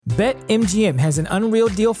BetMGM has an unreal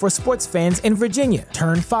deal for sports fans in Virginia.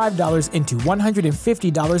 Turn $5 into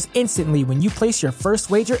 $150 instantly when you place your first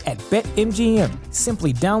wager at BetMGM.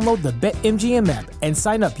 Simply download the BetMGM app and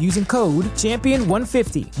sign up using code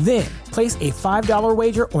Champion150. Then, place a $5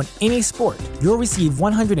 wager on any sport. You'll receive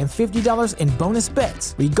 $150 in bonus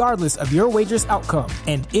bets, regardless of your wager's outcome.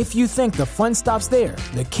 And if you think the fun stops there,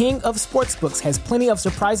 the King of Sportsbooks has plenty of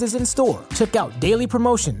surprises in store. Check out daily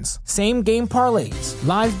promotions, same-game parlays,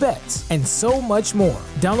 live bets, and so much more.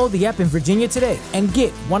 Download the app in Virginia today and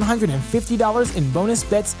get $150 in bonus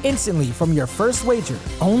bets instantly from your first wager.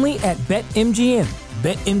 Only at BetMGM.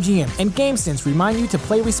 BetMGM and GameSense remind you to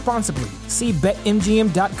play responsibly. See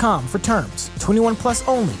BetMGM.com for terms. 21 plus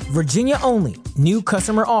only. Virginia only. New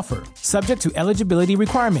customer offer. Subject to eligibility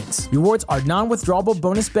requirements. Rewards are non-withdrawable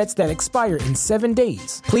bonus bets that expire in 7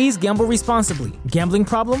 days. Please gamble responsibly. Gambling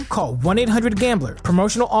problem? Call 1-800-GAMBLER.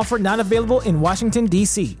 Promotional offer not available in Washington,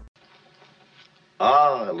 D.C.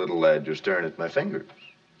 Ah, little lad, you're staring at my fingers.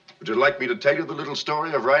 Would you like me to tell you the little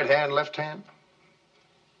story of right hand, left hand?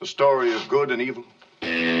 The story of good and evil?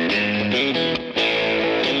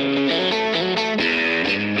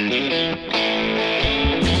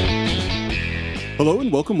 Hello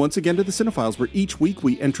and welcome once again to the Cinephiles, where each week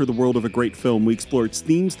we enter the world of a great film. We explore its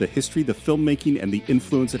themes, the history, the filmmaking, and the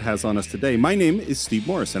influence it has on us today. My name is Steve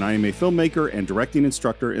Morris, and I am a filmmaker and directing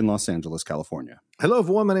instructor in Los Angeles, California. Hello,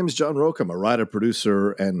 everyone. My name is John Rocha. I'm a writer,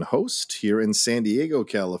 producer, and host here in San Diego,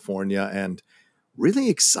 California, and really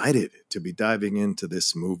excited to be diving into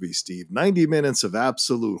this movie, Steve. 90 minutes of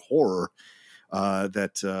absolute horror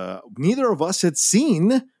that neither of us had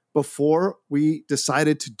seen before we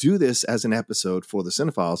decided to do this as an episode for the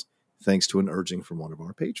Cinephiles, thanks to an urging from one of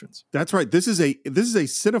our patrons. That's right. This is a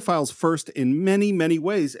Cinephiles first in many, many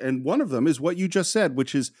ways, and one of them is what you just said,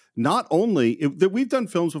 which is not only that we've done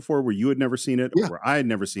films before where you had never seen it or where I had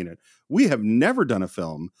never seen it. We have never done a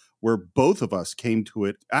film where both of us came to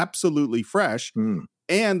it absolutely fresh.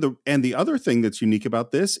 And the other thing that's unique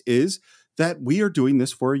about this is that we are doing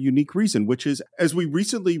this for a unique reason, which is, as we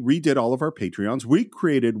recently redid all of our Patreons, we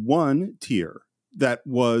created one tier that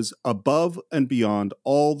was above and beyond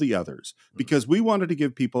all the others, because we wanted to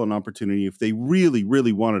give people an opportunity, if they really,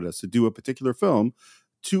 really wanted us to do a particular film,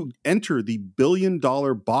 to enter the $1 billion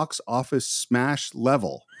box office smash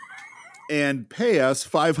level and pay us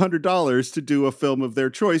 $500 to do a film of their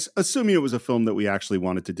choice, assuming it was a film that we actually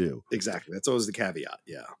wanted to do. Exactly. That's always the caveat.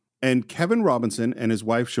 Yeah. And Kevin Robinson and his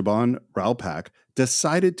wife, Siobhan Ralpak,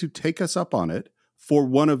 decided to take us up on it for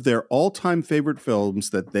one of their all-time favorite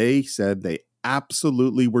films that they said they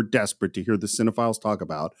absolutely were desperate to hear the Cinephiles talk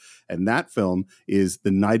about. And that film is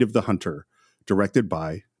The Night of the Hunter, directed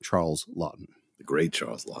by Charles Laughton. The great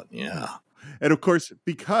Charles Laughton, yeah. And of course,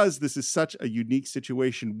 because this is such a unique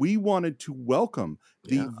situation, we wanted to welcome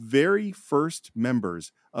the very first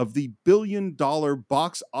members of the $1 billion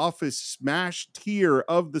box office smash tier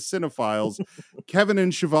of the Cinephiles. Kevin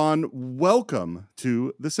and Siobhan, welcome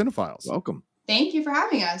to the Cinephiles. Welcome. Thank you for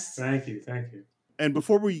having us. Thank you. And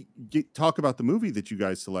before we talk about the movie that you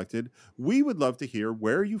guys selected, we would love to hear,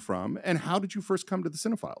 where are you from and how did you first come to the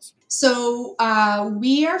Cinephiles? So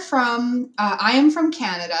we are from, I am from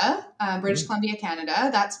Canada, British Columbia, Canada.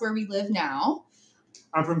 That's where we live now.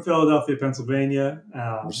 I'm from Philadelphia, Pennsylvania.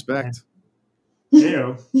 Respect.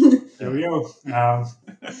 There we go.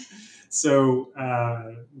 So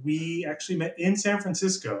we actually met in San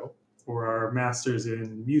Francisco for our master's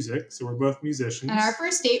in music. So we're both musicians. And our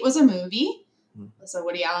first date was a movie. It's a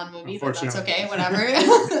Woody Allen movie, but that's okay, whatever.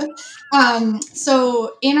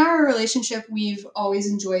 So in our relationship, we've always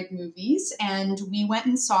enjoyed movies, and we went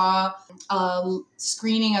and saw a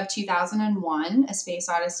screening of 2001, A Space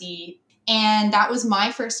Odyssey, and that was my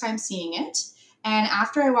first time seeing it. And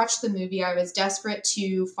after I watched the movie, I was desperate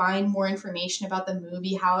to find more information about the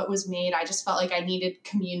movie, how it was made. I just felt like I needed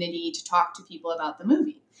community to talk to people about the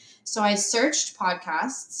movie. So I searched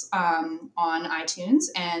podcasts on iTunes,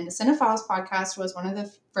 and the Cinephiles podcast was one of the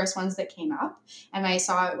first ones that came up. And I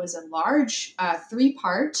saw it was a large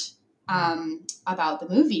 3-part about the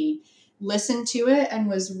movie. Listened to it and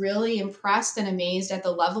was really impressed and amazed at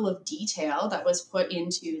the level of detail that was put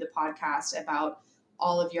into the podcast about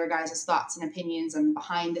all of your guys' thoughts and opinions and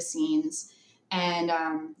behind the scenes. And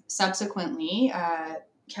subsequently,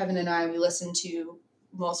 Kevin and I, we listened to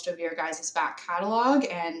most of your guys' back catalog,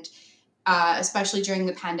 and especially during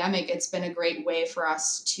the pandemic, it's been a great way for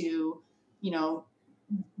us to,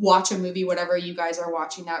 watch a movie, whatever you guys are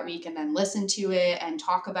watching that week, and then listen to it and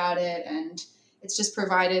talk about it. And it's just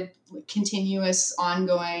provided continuous,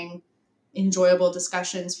 ongoing, enjoyable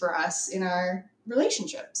discussions for us in our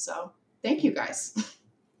relationship. So thank you guys.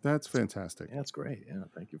 That's fantastic. Yeah, that's great. Yeah,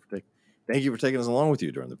 thank you for taking us along with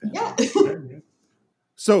you during the pandemic. Yeah.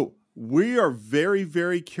 So we are very,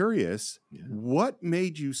 very curious. Yeah. What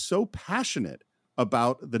made you so passionate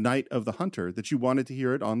about The Night of the Hunter that you wanted to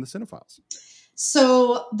hear it on the Cinephiles?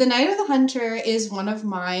 So The Night of the Hunter is one of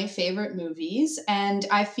my favorite movies, and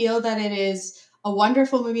I feel that it is a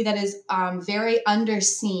wonderful movie that is very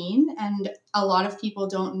underseen, and a lot of people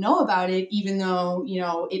don't know about it, even though,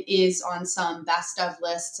 it is on some best of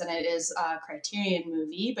lists and it is a Criterion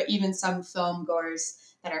movie, but even some film goers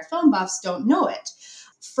that are film buffs don't know it.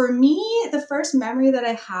 For me, the first memory that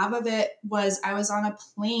I have of it was I was on a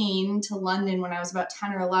plane to London when I was about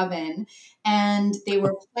 10 or 11, and they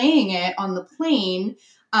were playing it on the plane,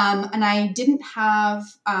 and I didn't have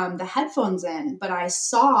the headphones in, but I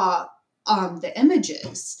saw the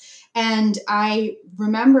images. And I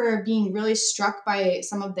remember being really struck by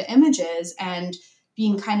some of the images and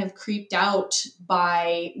being kind of creeped out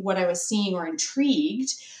by what I was seeing or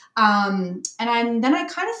intrigued. And then I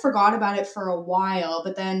kind of forgot about it for a while.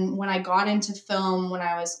 But then when I got into film when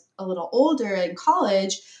I was a little older in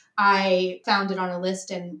college, I found it on a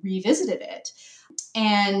list and revisited it.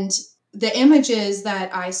 And the images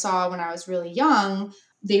that I saw when I was really young,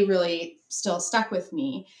 they really still stuck with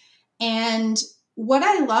me. And what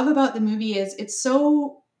I love about the movie is it's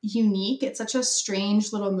so unique. It's such a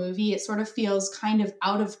strange little movie. It sort of feels kind of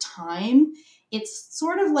out of time. It's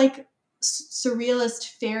sort of like surrealist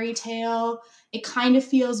fairy tale. It kind of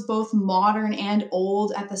feels both modern and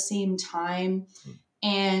old at the same time.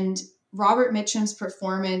 And Robert Mitchum's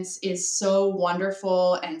performance is so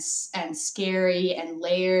wonderful and scary and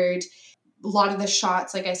layered. A lot of the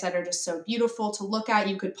shots, like I said, are just so beautiful to look at.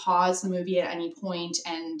 You could pause the movie at any point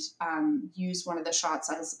and use one of the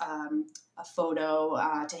shots as a photo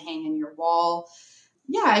to hang in your wall.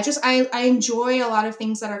 Yeah, I enjoy a lot of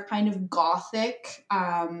things that are kind of gothic.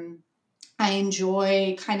 I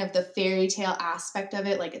enjoy kind of the fairy tale aspect of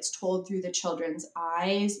it, like it's told through the children's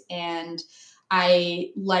eyes. And I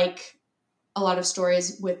like a lot of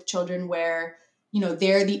stories with children where,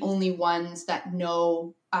 they're the only ones that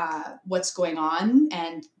know what's going on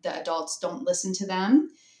and the adults don't listen to them.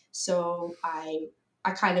 So I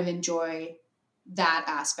kind of enjoy that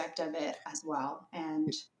aspect of it as well.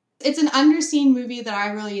 And it's an underseen movie that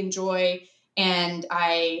I really enjoy, and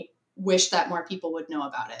I wish that more people would know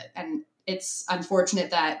about it. And it's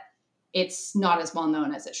unfortunate that it's not as well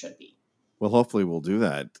known as it should be. Well, hopefully we'll do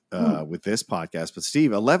that with this podcast. But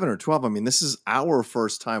Steve, 11 or 12, I mean, this is our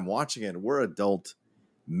first time watching it. We're adult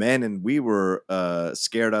men, and we were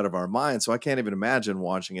scared out of our minds. So I can't even imagine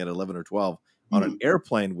watching it at 11 or 12 on an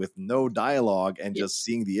airplane with no dialogue and just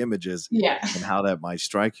seeing the images and how that might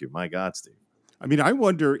strike you. My God, Steve. I mean, I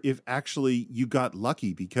wonder if actually you got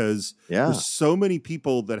lucky, because there's so many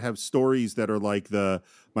people that have stories that are like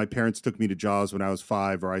my parents took me to Jaws when I was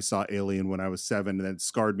 5, or I saw Alien when I was 7, and that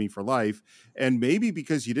scarred me for life. And maybe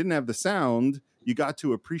because you didn't have the sound, you got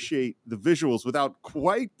to appreciate the visuals without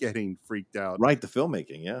quite getting freaked out. Right, the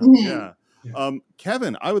filmmaking, yeah.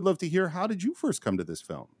 Kevin, I would love to hear, how did you first come to this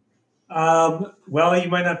film? Well, you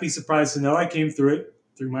might not be surprised to know I came through it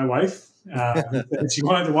through my wife. She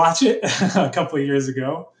wanted to watch it a couple of years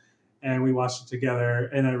ago, and we watched it together,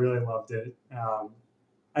 and I really loved it.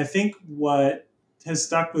 I think what has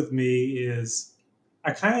stuck with me is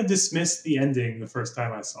I kind of dismissed the ending the first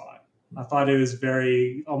time I saw it. I thought it was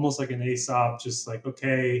very almost like an Aesop, just like,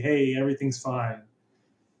 okay, hey, everything's fine.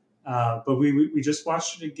 But we just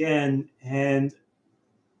watched it again, and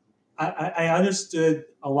I understood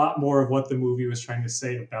a lot more of what the movie was trying to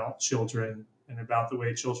say about children and about the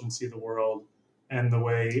way children see the world and the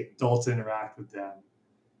way adults interact with them.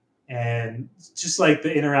 And just like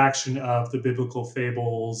the interaction of the biblical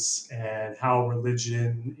fables and how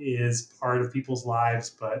religion is part of people's lives,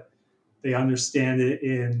 but they understand it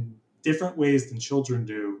in different ways than children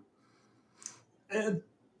do. And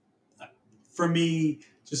for me,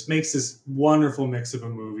 just makes this wonderful mix of a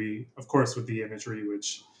movie, of course, with the imagery,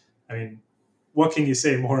 which, I mean, what can you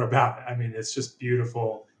say more about it? I mean, it's just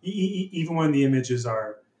beautiful. Even when the images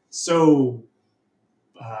are so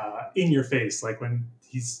in your face, like when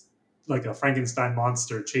he's like a Frankenstein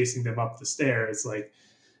monster chasing them up the stairs, like,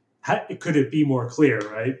 could it be more clear,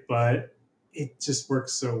 right? But it just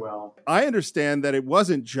works so well. I understand that it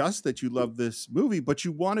wasn't just that you loved this movie, but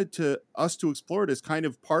you wanted us to explore it as kind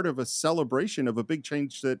of part of a celebration of a big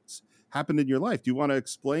change that's happened in your life. Do you want to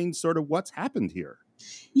explain sort of what's happened here?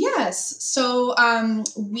 Yes. So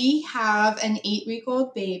we have an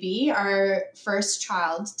 8-week-old baby, our first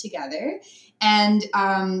child together. And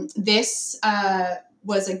this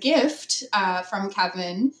was a gift from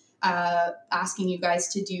Kevin asking you guys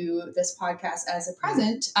to do this podcast as a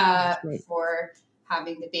present for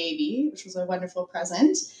having the baby, which was a wonderful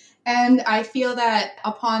present. And I feel that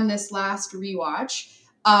upon this last rewatch,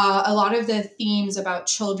 a lot of the themes about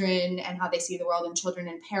children and how they see the world and children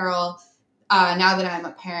in peril, now that I'm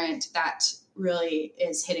a parent, that really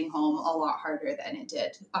is hitting home a lot harder than it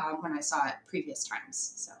did when I saw it previous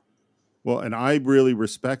times. So. Well, and I really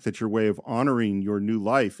respect that your way of honoring your new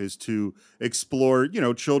life is to explore,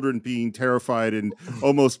 children being terrified and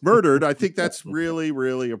almost murdered. I think that's really,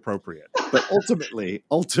 really appropriate. But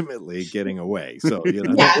ultimately getting away. So,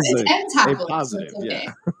 it's a positive. So okay.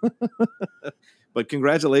 Yeah. But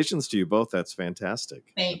congratulations to you both. That's fantastic.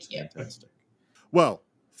 Thank you. Fantastic. Well,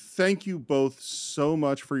 thank you both so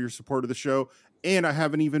much for your support of the show. And I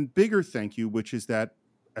have an even bigger thank you, which is that,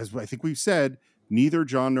 as I think we've said, neither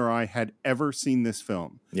John nor I had ever seen this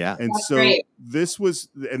film. Yeah. And that's so great.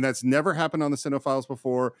 that's never happened on the Cinephiles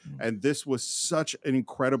before. And this was such an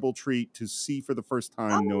incredible treat to see for the first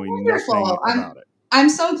time, knowing wonderful. nothing about it. I'm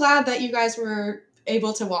so glad that you guys were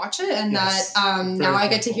able to watch it and Yes, that now I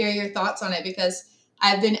get to hear your thoughts on it, because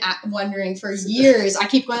I've been wondering for years. I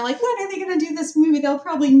keep going like, when are they going to do this movie? They'll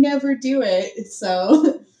probably never do it.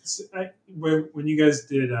 So when you guys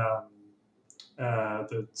did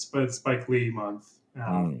the Spike Lee month,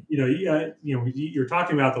 you're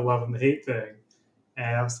talking about the love and the hate thing,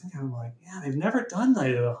 and I was thinking, I'm like, yeah, they've never done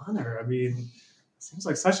Night of the Hunter. I mean, it seems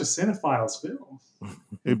like such a cinephile's film.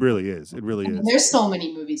 It really is. It really is. There's so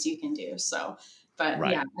many movies you can do. So, but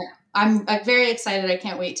right. Yeah, I'm very excited. I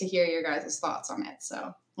can't wait to hear your guys' thoughts on it.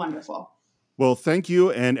 So wonderful. Well, thank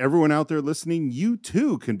you. And everyone out there listening, you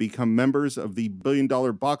too can become members of the $1 billion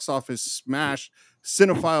box office smash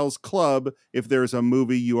Cinephiles Club if there's a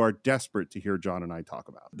movie you are desperate to hear John and I talk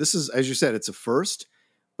about. This is, as you said, it's a first,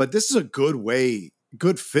 but this is a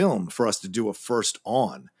good film for us to do a first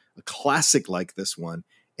on, a classic like this one.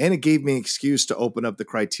 And it gave me an excuse to open up the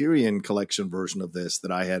Criterion Collection version of this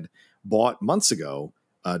that I had bought months ago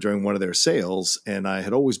during one of their sales, and I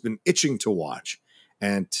had always been itching to watch.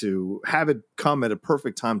 And to have it come at a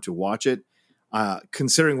perfect time to watch it,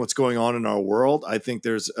 considering what's going on in our world, I think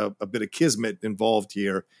there's a bit of kismet involved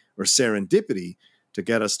here, or serendipity, to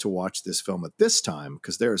get us to watch this film at this time,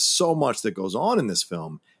 because there is so much that goes on in this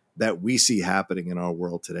film that we see happening in our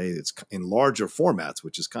world today. It's in larger formats,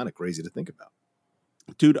 which is kind of crazy to think about.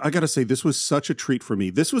 Dude, I got to say, this was such a treat for me.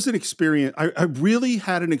 This was an experience. I really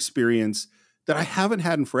had an experience that I haven't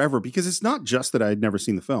had in forever, because it's not just that I had never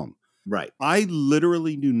seen the film. Right. I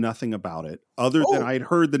literally knew nothing about it other than I had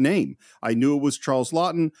heard the name. I knew it was Charles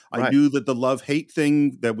Laughton. I knew that the love-hate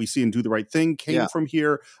thing that we see in Do the Right Thing came from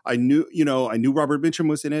here. I knew Robert Mitchum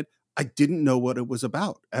was in it. I didn't know what it was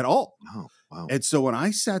about at all. Oh, wow. And so when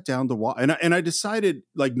I sat down to watch, and I decided,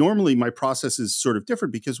 like, normally my process is sort of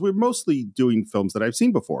different because we're mostly doing films that I've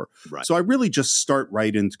seen before. Right. So I really just start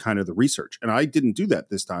right into kind of the research. And I didn't do that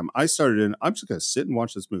this time. I started in, I'm just going to sit and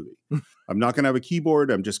watch this movie. I'm not going to have a keyboard.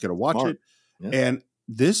 I'm just going to watch it. Yeah. And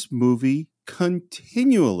this movie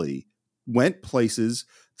continually went places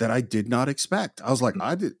that I did not expect. I was like,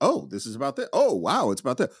 this is about that. Oh, wow, it's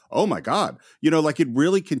about that. Oh my God. It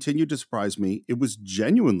really continued to surprise me. It was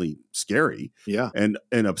genuinely scary and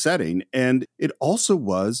upsetting. And it also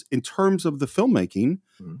was, in terms of the filmmaking,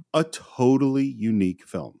 a totally unique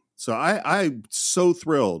film. So I'm so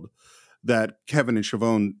thrilled that Kevin and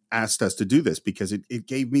Siobhan asked us to do this, because it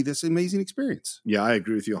gave me this amazing experience. Yeah, I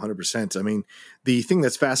agree with you 100%. I mean, the thing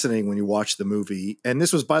that's fascinating when you watch the movie, and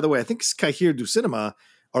this was, by the way, I think Cahiers du Cinema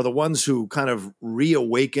are the ones who kind of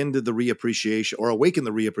awakened the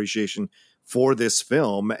reappreciation for this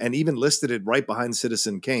film, and even listed it right behind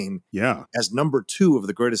Citizen Kane as number 2 of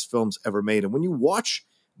the greatest films ever made. And when you watch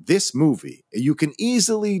this movie, you can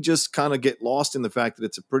easily just kind of get lost in the fact that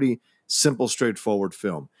it's a pretty simple, straightforward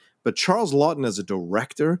film. But Charles Laughton as a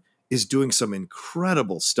director is doing some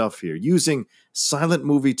incredible stuff here, using silent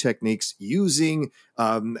movie techniques, using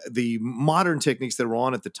the modern techniques that were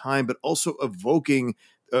on at the time, but also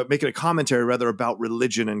making a commentary rather about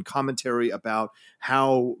religion, and commentary about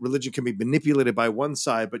how religion can be manipulated by one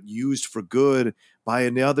side but used for good by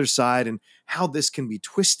another side, and how this can be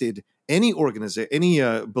twisted. Any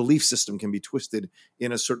belief system can be twisted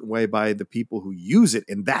in a certain way by the people who use it.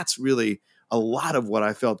 And that's really a lot of what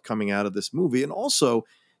I felt coming out of this movie. And also,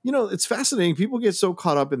 it's fascinating. People get so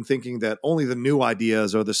caught up in thinking that only the new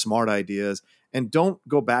ideas are the smart ideas, and don't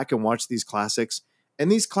go back and watch these classics.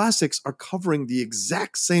 And these classics are covering the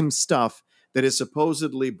exact same stuff that is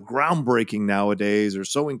supposedly groundbreaking nowadays, or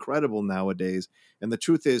so incredible nowadays. And the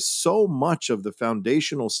truth is, so much of the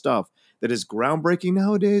foundational stuff that is groundbreaking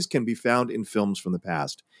nowadays can be found in films from the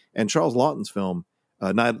past. And Charles Laughton's film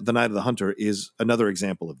The Night of the Hunter is another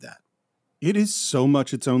example of that. It is so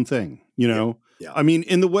much its own thing, you know? Yeah. I mean,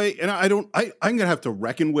 in the way, and I'm going to have to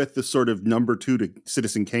reckon with the sort of number 2 to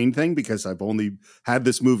Citizen Kane thing, because I've only had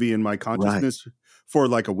this movie in my consciousness for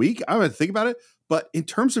like a week. I would think about it. But in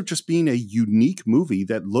terms of just being a unique movie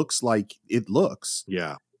that looks like it looks,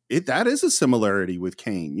 that is a similarity with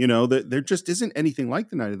Kane. You know, that there just isn't anything like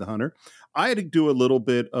The Night of the Hunter. I had to do a little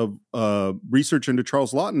bit of research into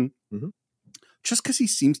Charles Laughton, just because he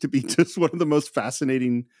seems to be just one of the most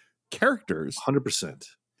fascinating characters. 100%.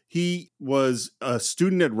 He was a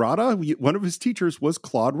student at RADA. One of his teachers was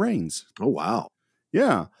Claude Rains. Oh, wow.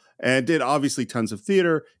 Yeah. And did obviously tons of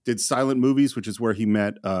theater, did silent movies, which is where he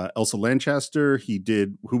met Elsa Lanchester. He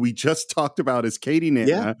did who we just talked about as Katie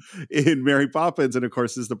Nana in Mary Poppins, and of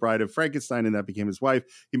course is the Bride of Frankenstein, and that became his wife.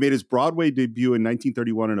 He made his Broadway debut in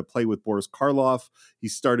 1931 in a play with Boris Karloff. He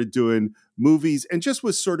started doing movies and just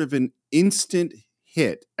was sort of an instant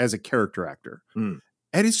hit as a character actor.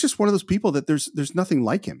 And it's just one of those people that there's nothing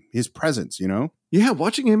like him, his presence, you know? Yeah,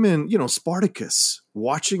 watching him in, Spartacus,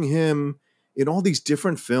 watching him in all these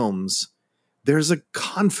different films, there's a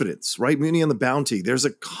confidence, right? Mooney and the Bounty, there's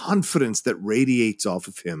a confidence that radiates off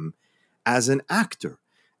of him as an actor.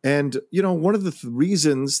 And, one of the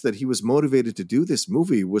reasons that he was motivated to do this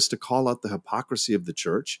movie was to call out the hypocrisy of the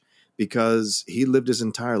church, because he lived his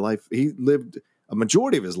entire life, he lived a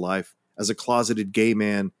majority of his life as a closeted gay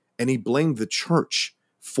man, and he blamed the church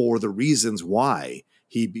for the reasons why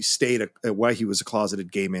he why he was a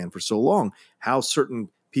closeted gay man for so long, how certain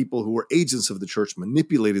people who were agents of the church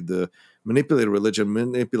manipulated religion,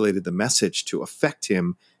 manipulated the message to affect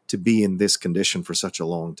him to be in this condition for such a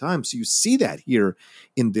long time. So you see that here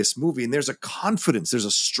in this movie, and there's a confidence, there's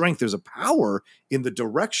a strength, there's a power in the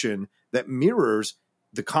direction that mirrors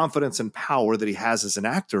the confidence and power that he has as an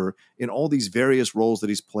actor in all these various roles that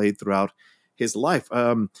he's played throughout his life.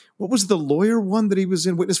 What was the lawyer one that he was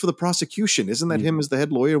in? Witness for the Prosecution. Isn't that him as the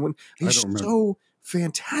head lawyer? He's so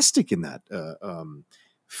fantastic in that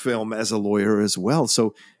film as a lawyer as well.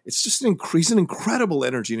 So it's just an incredible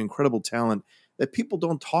energy and incredible talent that people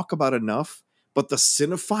don't talk about enough. But the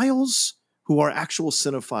cinephiles who are actual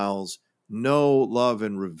cinephiles know, love,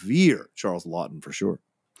 and revere Charles Laughton for sure.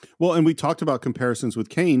 Well, and we talked about comparisons with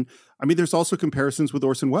Kane. I mean, there's also comparisons with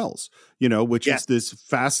Orson Welles, which is this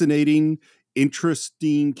fascinating,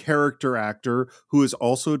 interesting character actor who is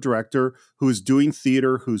also a director, who is doing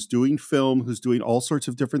theater, who's doing film, who's doing all sorts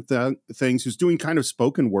of different things, who's doing kind of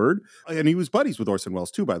spoken word. And he was buddies with Orson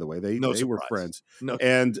Welles too, by the way. They were friends.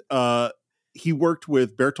 And he worked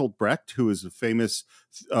with Bertolt Brecht, who is a famous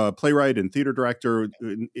playwright and theater director,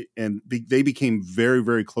 and they became very,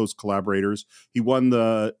 very close collaborators. He won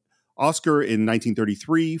the Oscar in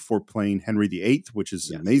 1933 for playing Henry VIII, which is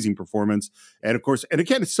an amazing performance. And of course, and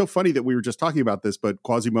again, it's so funny that we were just talking about this, but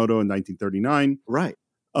Quasimodo in 1939. Right.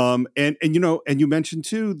 And you mentioned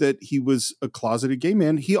too that he was a closeted gay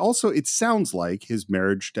man. He also, it sounds like his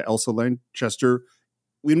marriage to Elsa Lanchester,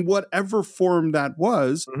 in whatever form that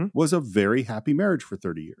was a very happy marriage for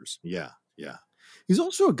 30 years. Yeah. He's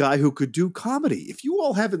also a guy who could do comedy. If you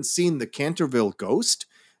all haven't seen The Canterville Ghost,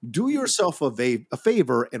 do yourself a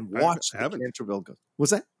favor and watch The Canterville Ghost.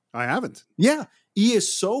 Was that? I haven't. Yeah. He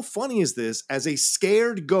is so funny as a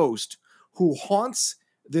scared ghost who haunts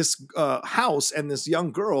this house and this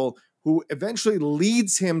young girl, who eventually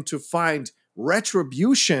leads him to find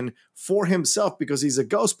retribution for himself because he's a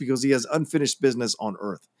ghost, because he has unfinished business on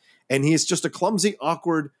Earth. And he is just a clumsy,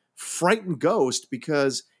 awkward, frightened ghost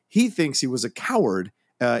because he thinks he was a coward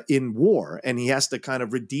in war, and he has to kind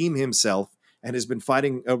of redeem himself, and has been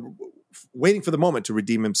fighting, waiting for the moment to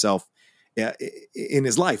redeem himself in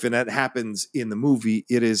his life. And that happens in the movie.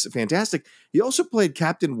 It is fantastic. He also played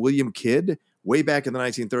Captain William Kidd way back in the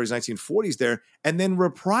 1930s, 1940s there, and then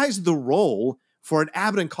reprised the role for an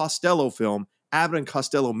Abbott and Costello film, Abbott and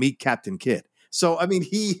Costello Meet Captain Kidd. So, I mean,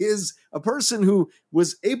 he is a person who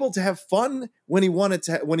was able to have fun when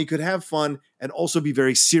he could have fun, and also be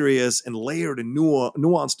very serious and layered and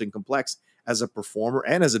nuanced and complex as a performer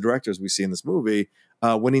and as a director, as we see in this movie,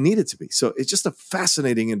 when he needed to be. So it's just a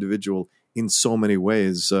fascinating individual in so many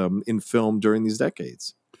ways in film during these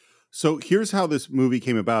decades. So here's how this movie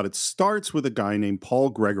came about. It starts with a guy named Paul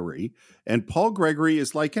Gregory, and Paul Gregory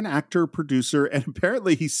is like an actor, producer, and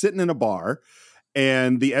apparently he's sitting in a bar,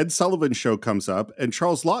 and the Ed Sullivan Show comes up, and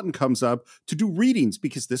Charles Laughton comes up to do readings,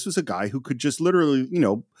 because this was a guy who could just literally,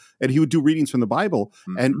 and he would do readings from the Bible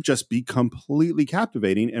and just be completely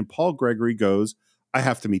captivating. And Paul Gregory goes, I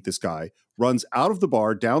have to meet this guy. Runs out of the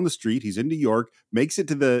bar, down the street. He's in New York, makes it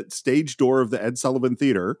to the stage door of the Ed Sullivan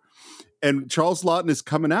Theater. And Charles Laughton is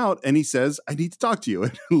coming out and he says, I need to talk to you.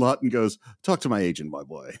 And Laughton goes, talk to my agent, my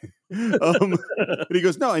boy. And he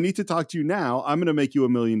goes, no, I need to talk to you now. I'm going to make you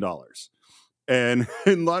 $1 million. And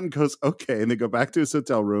Laughton goes, okay. And they go back to his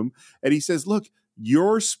hotel room. And he says, look,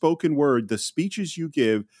 your spoken word, the speeches you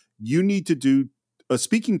give, you need to do a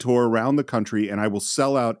speaking tour around the country, and I will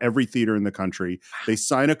sell out every theater in the country. They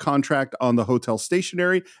sign a contract on the hotel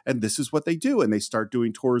stationery, and this is what they do. And they start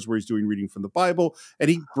doing tours where he's doing reading from the Bible, and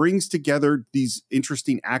he brings together these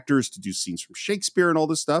interesting actors to do scenes from Shakespeare and all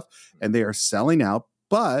this stuff, and they are selling out.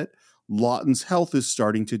 But Laughton's health is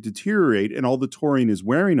starting to deteriorate, and all the touring is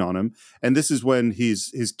wearing on him. And this is when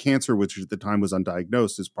his cancer, which at the time was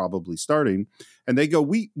undiagnosed, is probably starting. And they go,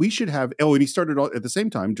 we should have. Oh, and he started at the same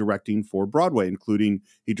time directing for Broadway, including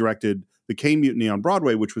he directed The Caine Mutiny on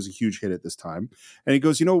Broadway, which was a huge hit at this time. And he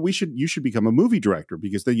goes, you should become a movie director,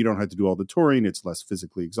 because then you don't have to do all the touring. It's less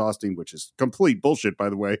physically exhausting, which is complete bullshit, by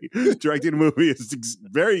the way. Directing a movie is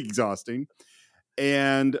very exhausting.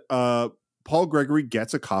 And Paul Gregory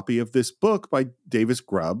gets a copy of this book by Davis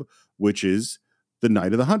Grubb, which is The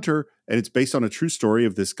Night of the Hunter. And it's based on a true story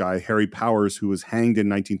of this guy, Harry Powers, who was hanged in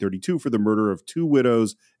 1932 for the murder of 2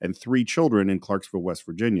 widows and 3 children in Clarksville, West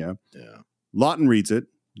Virginia. Yeah. Laughton reads it,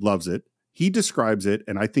 loves it. He describes it,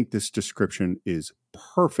 and I think this description is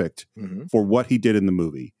perfect for what he did in the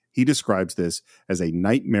movie. He describes this as a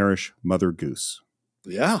nightmarish Mother Goose.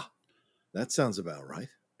 Yeah, that sounds about right.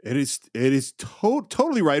 It is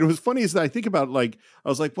totally right. It was funny is that I think about, like, I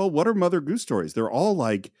was like, well, what are Mother Goose stories? They're all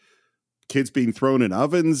like kids being thrown in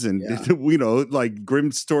ovens and, like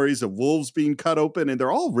grim stories of wolves being cut open. And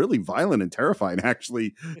they're all really violent and terrifying,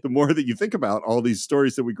 actually, the more that you think about all these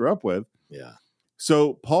stories that we grew up with. Yeah.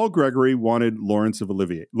 So Paul Gregory wanted Laurence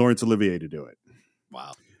Olivier to do it.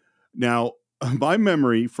 Wow. Now, my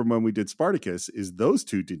memory from when we did Spartacus is those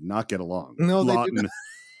two did not get along. No, they Laughton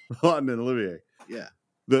and Olivier. Yeah.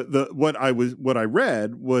 What I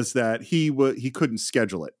read was that he couldn't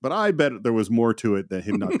schedule it, but I bet there was more to it than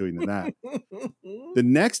him not doing than that. The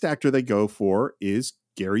next actor they go for is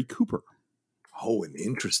Gary Cooper. Oh, an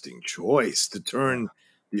interesting choice to turn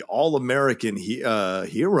the all-American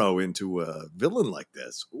hero into a villain like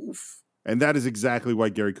this. Oof. And that is exactly why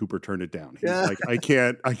Gary Cooper turned it down. He's like, I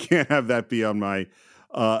can't have that be on my.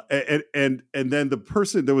 And then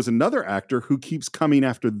there was another actor who keeps coming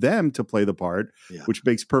after them to play the part, which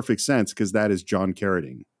makes perfect sense because that is John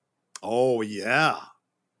Carradine. Oh yeah,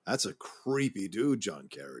 that's a creepy dude, John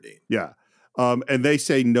Carradine. Yeah, and they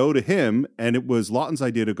say no to him, and it was Laughton's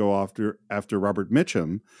idea to go after Robert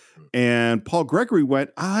Mitchum, and Paul Gregory went,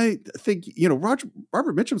 I think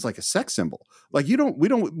Robert Mitchum's like a sex symbol. Like we don't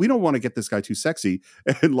want to get this guy too sexy.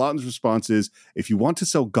 And Laughton's response is, if you want to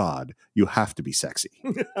sell God, you have to be sexy.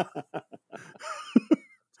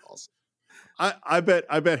 Awesome. I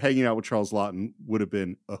bet hanging out with Charles Laughton would have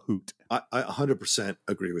been a hoot. I 100%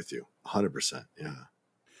 agree with you. 100%.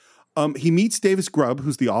 Yeah. He meets Davis Grubb,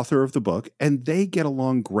 who's the author of the book, and they get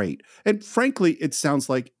along great. And frankly, it sounds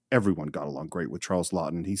like everyone got along great with Charles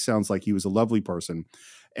Laughton. He sounds like he was a lovely person.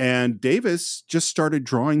 And Davis just started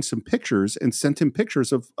drawing some pictures and sent him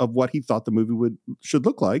pictures of what he thought the movie should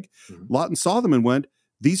look like. Mm-hmm. Laughton saw them and went,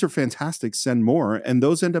 these are fantastic, send more. And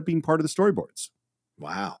those end up being part of the storyboards.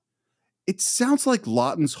 Wow. It sounds like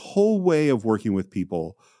Laughton's whole way of working with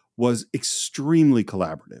people was extremely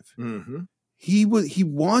collaborative. Mm-hmm. He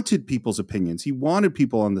wanted people's opinions. He wanted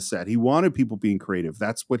people on the set. He wanted people being creative.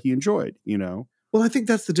 That's what he enjoyed, Well, I think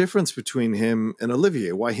that's the difference between him and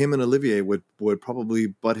Olivier. Why him and Olivier would probably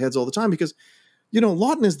butt heads all the time because,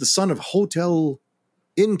 Laughton is the son of hotel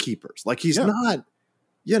innkeepers. Like he's not,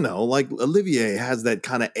 like Olivier has that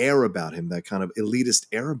kind of air about him, that kind of elitist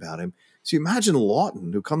air about him. So you imagine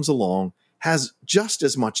Laughton, who comes along, has just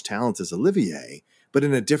as much talent as Olivier, but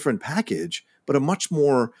in a different package, but a much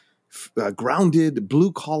more grounded,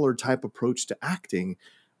 blue-collar type approach to acting.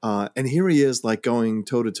 And here he is like going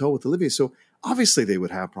toe-to-toe with Olivier. So obviously they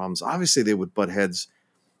would have problems. Obviously they would butt heads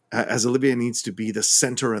as Olivier needs to be the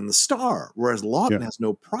center and the star, whereas Laughton has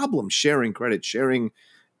no problem sharing credit, sharing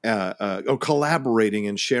or collaborating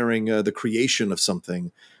and sharing the creation of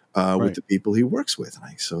something with the people he works with.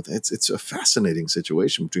 So it's a fascinating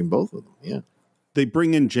situation between both of them. Yeah. They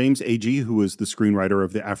bring in James Agee, who is the screenwriter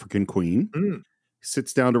of The African Queen.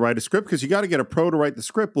 Sits down to write a script because you got to get a pro to write the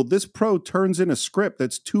script. Well, this pro turns in a script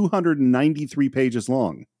that's 293 pages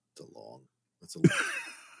long. That's a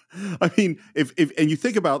long. I mean, if and you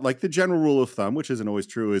think about like the general rule of thumb, which isn't always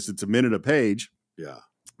true, is it's a minute a page. Yeah.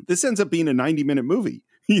 This ends up being a 90-minute movie,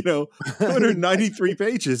 293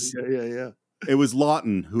 pages. Yeah. It was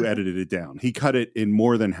Lawton who edited it down. He cut it in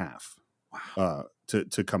more than half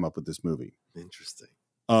to come up with this movie. Interesting.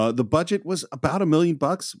 The budget was about $1 million,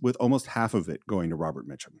 with almost half of it going to Robert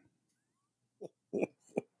Mitchum.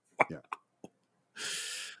 Yeah.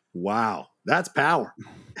 Wow, that's power.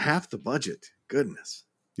 Half the budget. Goodness.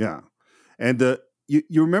 Yeah, and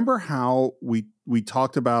you remember how we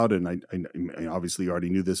talked about, and I obviously already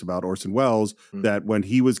knew this about Orson Welles, that when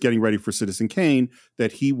he was getting ready for Citizen Kane,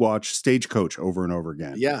 that he watched Stagecoach over and over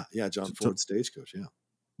again. Yeah, John Ford's Stagecoach. Yeah.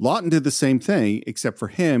 Lawton did the same thing, except for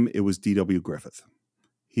him, it was D.W. Griffith.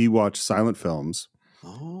 He watched silent films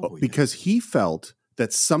because he felt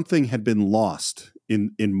that something had been lost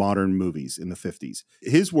in modern movies in the 50s.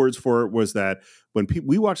 His words for it was that when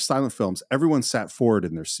we watch silent films, everyone sat forward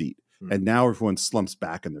in their seat, and now everyone slumps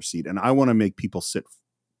back in their seat. And I want to make people sit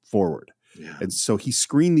forward. Yeah. And so he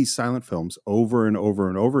screened these silent films over and over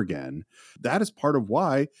and over again. That is part of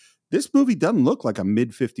why this movie doesn't look like a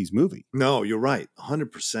mid-50s movie. No, you're right.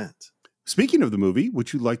 100%. Speaking of the movie,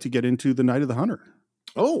 would you like to get into The Night of the Hunter?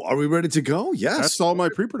 Oh, are we ready to go? Yes. That's all my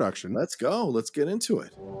pre-production. Let's go. Let's get into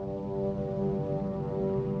it.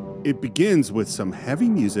 It begins with some heavy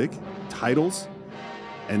music, titles,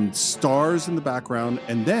 and stars in the background,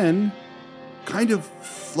 and then, kind of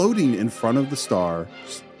floating in front of the stars,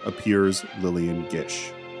 appears Lillian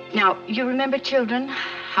Gish. Now, you remember, children,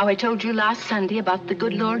 how I told you last Sunday about the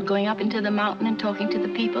good Lord going up into the mountain and talking to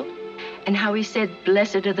the people? And how he said,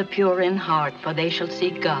 "Blessed are the pure in heart, for they shall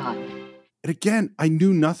see God." And again, I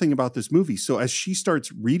knew nothing about this movie. So as she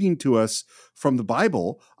starts reading to us from the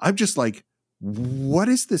Bible, I'm just like, what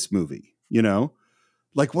is this movie? You know,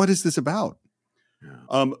 like, what is this about?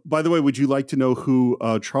 Yeah. By the way, would you like to know who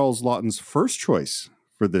Charles Lawton's first choice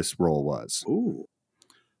for this role was? Ooh.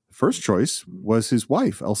 First choice was his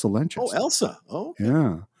wife, Elsa Lanchester. Oh, Elsa. Oh,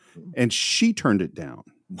 yeah. And she turned it down.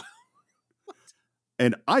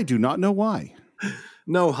 And I do not know why.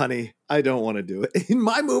 No, honey, I don't want to do it. In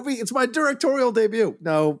my movie, it's my directorial debut.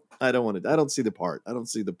 No, I don't want to. I don't see the part. I don't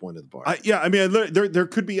see the point of the part. I mean, there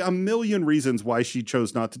could be a million reasons why she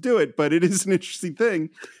chose not to do it, but it is an interesting thing.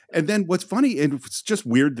 And then what's funny, and it's just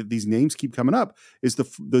weird that these names keep coming up, is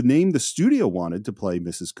the name the studio wanted to play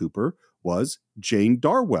Mrs. Cooper was Jane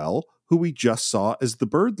Darwell, who we just saw as the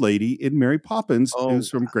bird lady in Mary Poppins, who's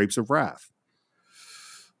from Grapes of Wrath.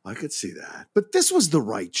 I could see that. But this was the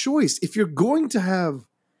right choice. If you're going to have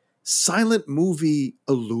silent movie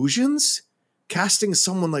illusions, casting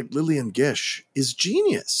someone like Lillian Gish is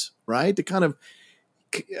genius, right? To kind of,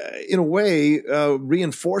 in a way,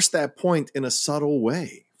 reinforce that point in a subtle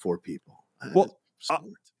way for people. Well,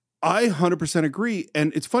 I 100% agree.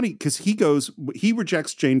 And it's funny because he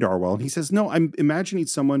rejects Jane Darwell and he says, no, I'm imagining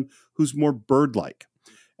someone who's more bird-like.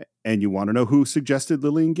 And you want to know who suggested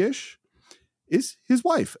Lillian Gish? Is his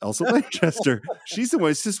wife, Elsa Lanchester. She's the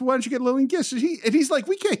one who says, why don't you get Lillian Gish? And he's like,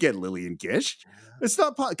 we can't get Lillian Gish. It's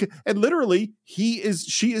not possible. And literally, she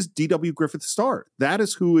is D.W. Griffith's star. That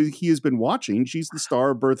is who he has been watching. She's the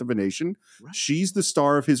star of Birth of a Nation. Right. She's the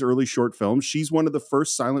star of his early short films. She's one of the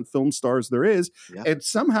first silent film stars there is. Yep. And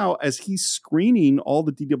somehow, as he's screening all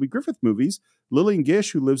the D.W. Griffith movies, Lillian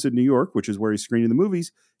Gish, who lives in New York, which is where he's screening the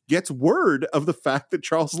movies, gets word of the fact that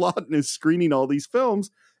Charles Lawton is screening all these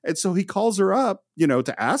films. And so he calls her up,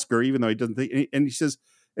 to ask her, even though he doesn't think, and he says,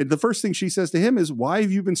 and the first thing she says to him is, why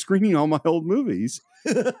have you been screening all my old movies?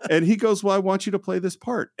 And he goes, well, I want you to play this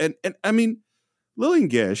part. And I mean, Lillian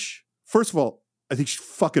Gish, first of all, I think she's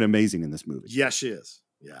fucking amazing in this movie. Yeah, she is.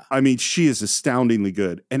 Yeah. I mean, she is astoundingly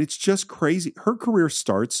good. And it's just crazy. Her career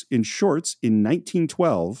starts in shorts in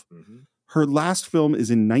 1912. Mm-hmm. Her last film is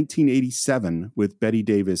in 1987 with Bette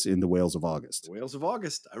Davis in The Whales of August. Whales of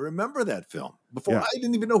August. I remember that film. Before I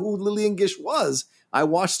didn't even know who Lillian Gish was. I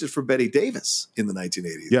watched it for Bette Davis in the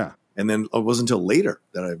 1980s. Yeah. And then it wasn't until later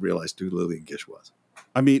that I realized who Lillian Gish was.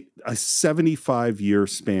 I mean, a 75-year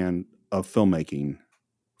span of filmmaking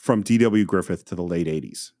from D.W. Griffith to the late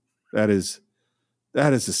 80s. That is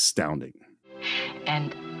astounding.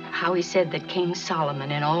 And how he said that King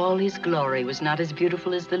Solomon in all his glory was not as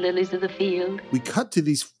beautiful as the lilies of the field. We cut to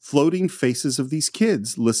these floating faces of these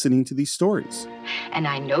kids listening to these stories. And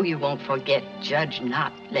I know you won't forget, judge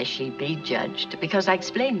not, lest ye be judged, because I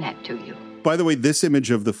explained that to you. By the way, this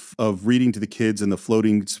image of reading to the kids and the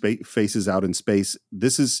floating faces out in space,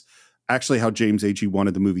 this is actually how James Agee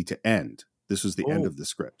wanted the movie to end. This was the end of the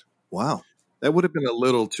script. Wow. That would have been a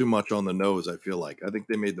little too much on the nose, I feel like. I think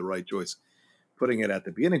they made the right choice putting it at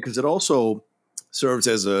the beginning, because it also serves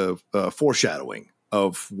as a foreshadowing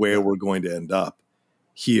of where we're going to end up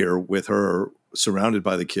here with her surrounded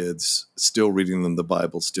by the kids, still reading them the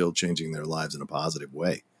Bible, still changing their lives in a positive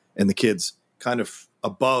way. And the kids kind of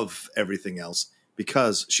above everything else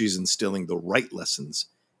because she's instilling the right lessons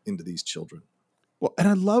into these children. Well, and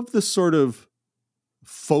I love the sort of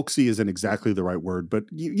folksy isn't exactly the right word, but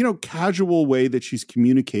casual way that she's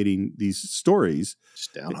communicating these stories.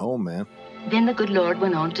 Just down home, man. Then the good Lord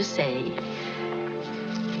went on to say,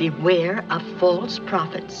 beware of false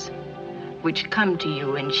prophets, which come to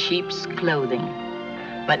you in sheep's clothing,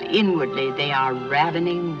 but inwardly they are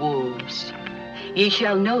ravening wolves. Ye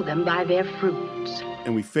shall know them by their fruits.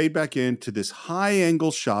 And we fade back into this high angle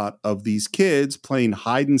shot of these kids playing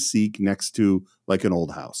hide and seek next to like an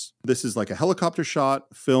old house. This is like a helicopter shot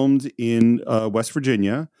filmed in West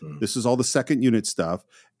Virginia. This is all the second unit stuff.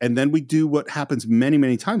 And then we do what happens many,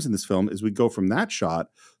 many times in this film is we go from that shot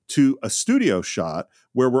to a studio shot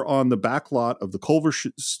where we're on the back lot of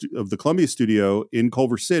the Columbia studio in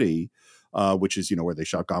Culver City, which is, where they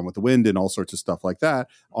shot Gone with the Wind and all sorts of stuff like that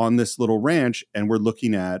on this little ranch. And we're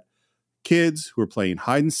looking at kids who are playing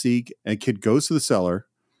hide and seek, and a kid goes to the cellar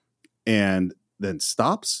and then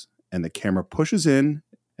stops, and the camera pushes in,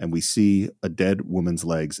 and we see a dead woman's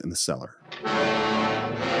legs in the cellar.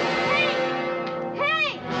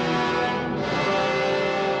 Hey!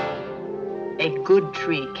 A good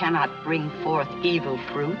tree cannot bring forth evil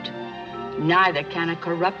fruit, neither can a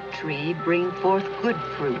corrupt tree bring forth good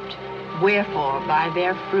fruit. Wherefore, by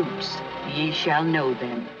their fruits ye shall know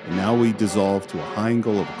them. And now we dissolve to a high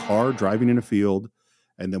angle of a car driving in a field,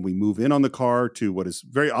 and then we move in on the car to what is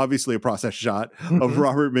very obviously a process shot of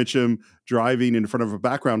Robert Mitchum driving in front of a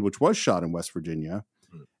background which was shot in West Virginia.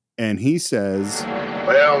 And he says,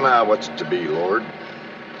 well, now what's it to be, Lord?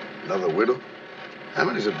 Another widow? How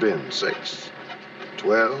many's it been? 6?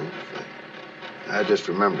 12? I just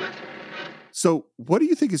remember. So what do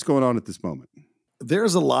you think is going on at this moment?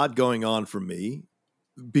 There's a lot going on for me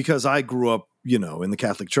because I grew up, in the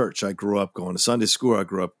Catholic Church. I grew up going to Sunday school. I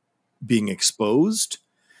grew up being exposed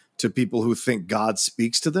to people who think God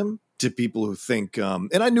speaks to them, to people who think,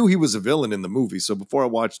 and I knew he was a villain in the movie. So before I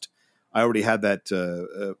watched, I already had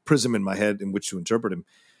that prism in my head in which to interpret him.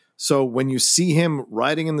 So when you see him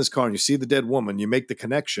riding in this car and you see the dead woman, you make the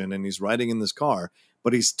connection and he's riding in this car,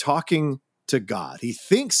 but he's talking to God. He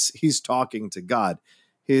thinks he's talking to God.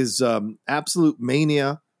 His absolute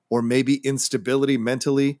mania or maybe instability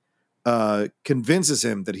mentally convinces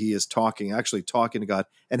him that he is actually talking to God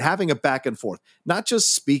and having a back and forth, not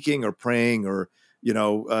just speaking or praying or,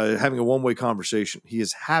 having a one-way conversation. He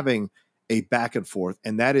is having a back and forth,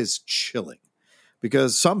 and that is chilling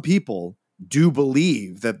because some people do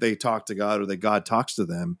believe that they talk to God or that God talks to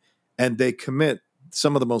them, and they commit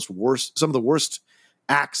some of the worst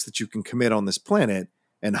acts that you can commit on this planet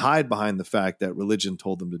and hide behind the fact that religion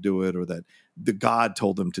told them to do it or that the God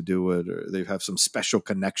told them to do it or they have some special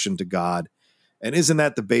connection to God. And isn't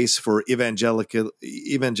that the base for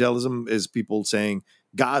evangelism is people saying,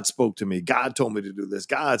 God spoke to me, God told me to do this,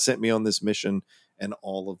 God sent me on this mission and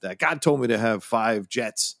all of that. God told me to have 5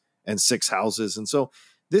 jets and 6 houses. And so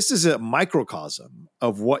this is a microcosm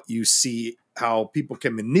of what you see, how people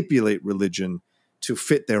can manipulate religion to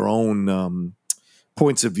fit their own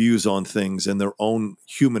points of views on things and their own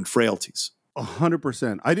human frailties.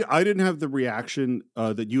 100%. I didn't have the reaction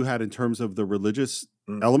that you had in terms of the religious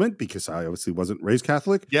element because I obviously wasn't raised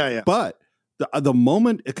Catholic. Yeah. But the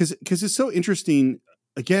moment, because it's so interesting.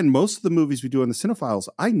 Again, most of the movies we do on the Cinephiles,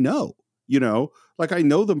 I know, I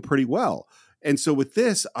know them pretty well. And so with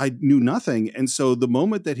this, I knew nothing. And so the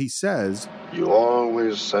moment that he says, you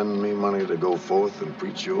always send me money to go forth and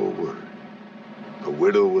preach your word. A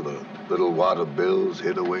widow with a little wad of bills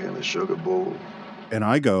hid away in a sugar bowl. And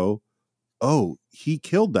I go, oh, he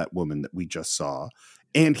killed that woman that we just saw.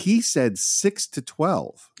 And he said 6 to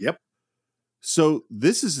 12. Yep. So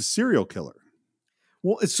this is a serial killer.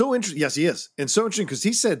 Well, it's so interesting. Yes, he is. And so interesting because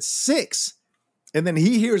he said 6 and then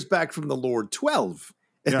he hears back from the Lord 12.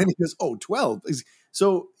 And then he goes, oh, 12.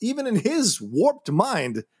 So even in his warped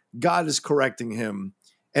mind, God is correcting him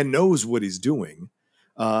and knows what he's doing.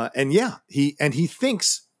 He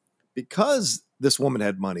thinks because this woman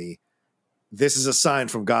had money, this is a sign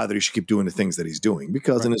from God that he should keep doing the things that he's doing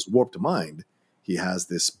because in his warped mind, he has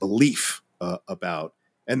this belief about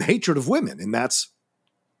and hatred of women. And that's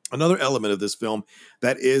another element of this film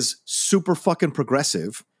that is super fucking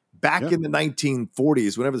progressive. Back in the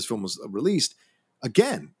 1940s, whenever this film was released,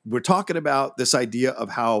 again, we're talking about this idea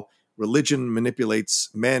of how religion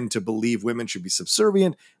manipulates men to believe women should be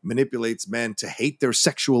subservient, manipulates men to hate their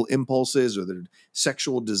sexual impulses or their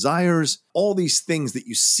sexual desires. All these things that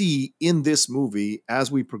you see in this movie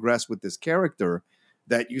as we progress with this character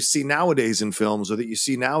that you see nowadays in films or that you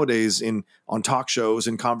see nowadays on talk shows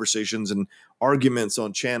and conversations and arguments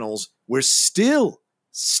on channels. We're still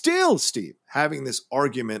still, Steve, having this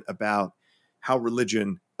argument about how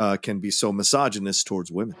religion can be so misogynist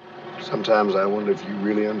towards women. Sometimes I wonder if you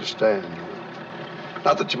really understand.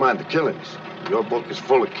 Not that you mind the killings. Your book is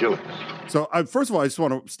full of killings. So, first of all, I just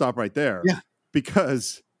want to stop right there. Yeah.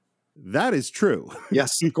 Because that is true.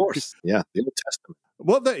 Yes, of course. Yeah, the Old Testament.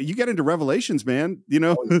 Well, you get into Revelations, man. You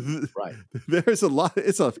know, right? There's a lot.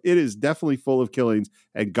 It is definitely full of killings,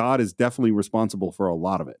 and God is definitely responsible for a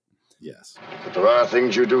lot of it. Yes, but there are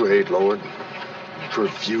things you do hate, Lord.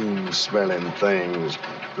 Perfume-smelling things,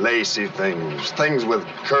 lacy things, things with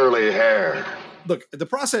curly hair. Look, the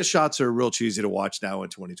process shots are real cheesy to watch now in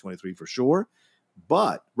 2023 for sure.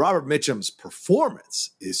 But Robert Mitchum's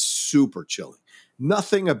performance is super chilling.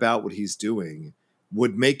 Nothing about what he's doing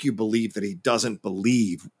would make you believe that he doesn't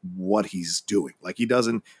believe what he's doing. Like he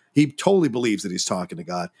totally believes that he's talking to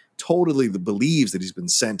God, totally believes that he's been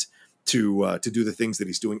sent to do the things that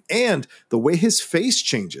he's doing. And the way his face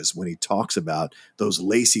changes when he talks about those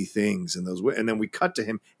lacy things and then we cut to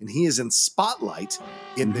him and he is in spotlight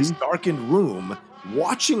in this darkened room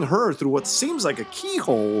watching her through what seems like a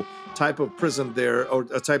keyhole type of prism there, or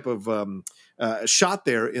a type of shot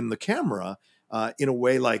there in the camera, in a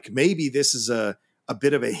way like maybe this is a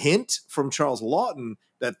bit of a hint from Charles Laughton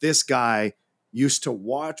that this guy used to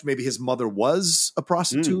watch. Maybe his mother was a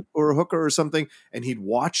prostitute or a hooker or something, and he'd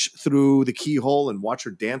watch through the keyhole and watch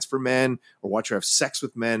her dance for men or watch her have sex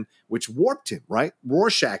with men, which warped him, right?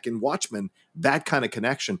 Rorschach in Watchmen, that kind of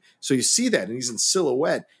connection. So you see that, and he's in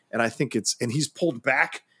silhouette, and I think and he's pulled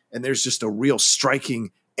back, and there's just a real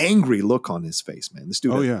striking angry look on his face, man. This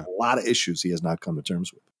dude has a lot of issues he has not come to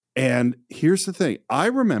terms with. And here's the thing. I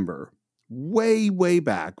remember way, way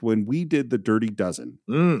back when we did the Dirty Dozen,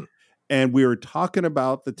 and we were talking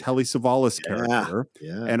about the Telly Savalas character.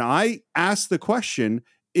 Yeah. And I asked the question,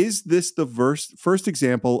 is this the first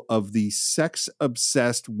example of the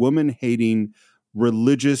sex-obsessed, woman-hating,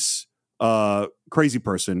 religious, crazy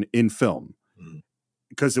person in film?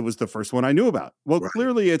 Because it was the first one I knew about. Well,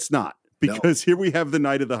 clearly it's not. Because here we have the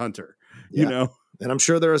Night of the Hunter, you know, and I'm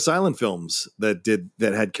sure there are silent films that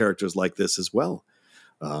had characters like this as well.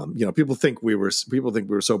 People think we were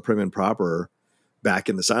so prim and proper back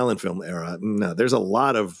in the silent film era. No, there's a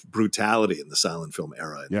lot of brutality in the silent film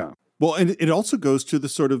era. Yeah. Well, and it also goes to the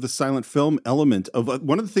sort of the silent film element of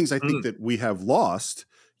one of the things I think that we have lost,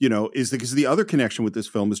 is because the other connection with this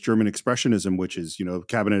film is German Expressionism, which is,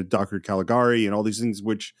 Cabinet of Dr. Caligari and all these things,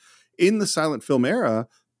 which in the silent film era,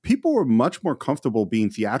 people were much more comfortable being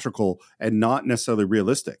theatrical and not necessarily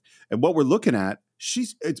realistic. And what we're looking at,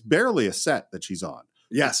 it's barely a set that she's on.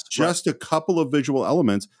 Yes. It's just a couple of visual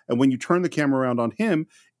elements. And when you turn the camera around on him,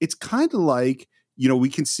 it's kind of like, we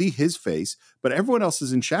can see his face, but everyone else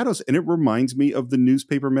is in shadows. And it reminds me of the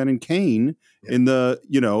newspaper men in Kane in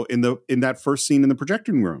that first scene in the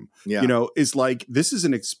projecting room. Yeah. Is like, this is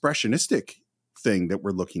an expressionistic thing that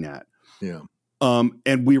we're looking at. Yeah.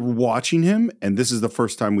 And we were watching him, and this is the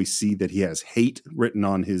first time we see that he has hate written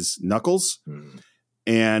on his knuckles.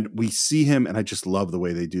 And we see him, and I just love the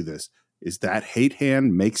way they do this, is that hate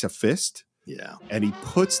hand makes a fist. Yeah. And he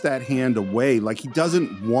puts that hand away like he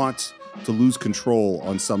doesn't want to lose control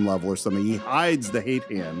on some level or something. He hides the hate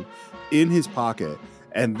hand in his pocket,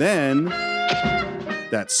 and then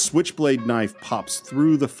that switchblade knife pops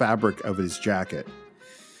through the fabric of his jacket.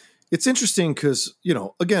 It's interesting because,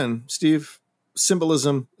 again, Steve,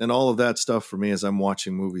 symbolism and all of that stuff for me as I'm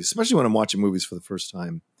watching movies, especially when I'm watching movies for the first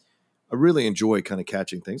time, I really enjoy kind of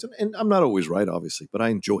catching things. And I'm not always right, obviously, but I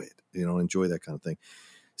enjoy it, enjoy that kind of thing.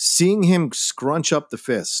 Seeing him scrunch up the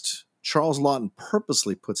fist, Charles Laughton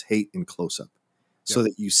purposely puts hate in close-up so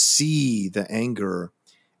that you see the anger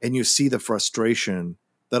and you see the frustration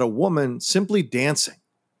that a woman simply dancing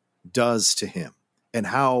does to him and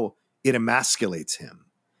how it emasculates him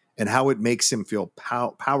and how it makes him feel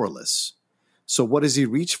powerless. So what does he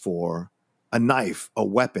reach for? A knife, a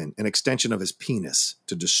weapon, an extension of his penis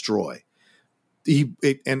to destroy.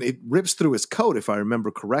 It rips through his coat, if I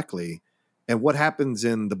remember correctly. And what happens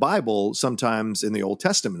in the Bible, sometimes in the Old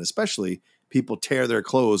Testament especially, people tear their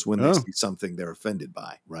clothes when they see something they're offended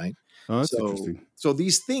by, right? Oh, that's interesting. So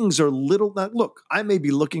these things are look, I may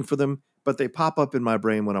be looking for them, but they pop up in my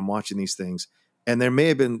brain when I'm watching these things.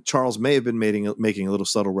 And Charles may have been making a little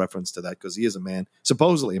subtle reference to that because he is a man,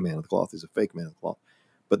 supposedly a man of the cloth. He's a fake man of the cloth.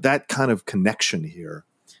 But that kind of connection here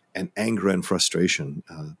and anger and frustration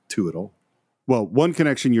to it all. Well, one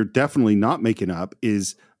connection you're definitely not making up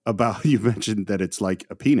is about, you mentioned that it's like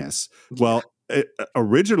a penis. Well,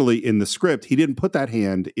 originally in the script, he didn't put that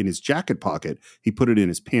hand in his jacket pocket. He put it in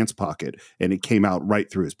his pants pocket, and it came out right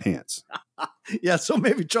through his pants. Yeah, so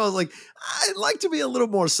maybe Charles I'd like to be a little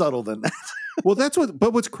more subtle than that. Well,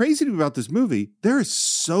 but what's crazy to me about this movie, there is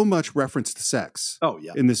so much reference to sex. Oh,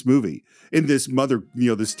 yeah. In this movie, in this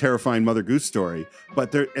this terrifying Mother Goose story.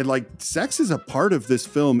 But sex is a part of this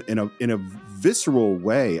film in a visceral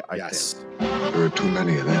way, I think. There are too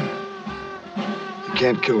many of them. You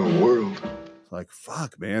can't kill a world. Like,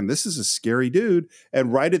 fuck, man, this is a scary dude.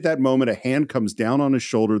 And right at that moment, a hand comes down on his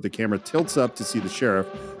shoulder. The camera tilts up to see the sheriff.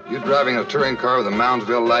 You driving a touring car with a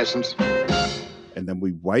Moundsville license? And then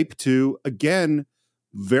we wipe to, again,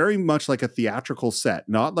 very much like a theatrical set,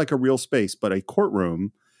 not like a real space, but a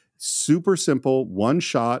courtroom. Super simple, one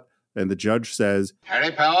shot. And the judge says,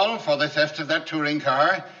 Harry Powell, for the theft of that touring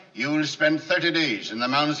car, you'll spend 30 days in the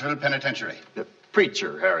Moundsville Penitentiary. The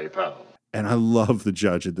preacher, Harry Powell. And I love the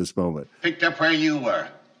judge at this moment. Picked up where you were.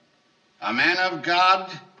 A man of God,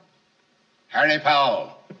 Harry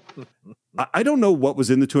Powell. I don't know what was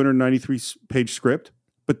in the 293-page script,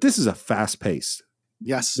 but this is a fast pace.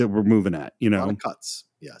 Yes. That we're moving at, A lot of cuts.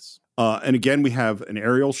 Yes. And again, we have an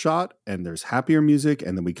aerial shot and there's happier music.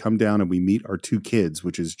 And then we come down and we meet our two kids,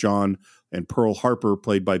 which is John and Pearl Harper,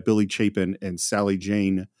 played by Billy Chapin and Sally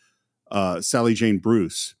Jane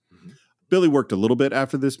Bruce. Billy worked a little bit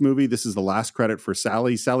after this movie. This is the last credit for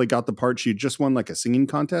Sally. Sally got the part. She had just won like a singing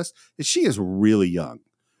contest. And she is really young.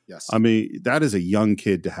 Yes. I mean, that is a young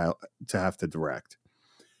kid to have to direct.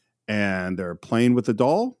 And they're playing with the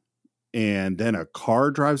doll. And then a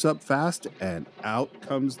car drives up fast and out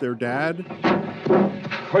comes their dad.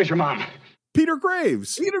 Where's your mom? Peter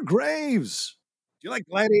Graves. Peter Graves. Do you like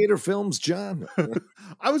gladiator films, John?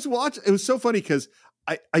 I was watching. It was so funny because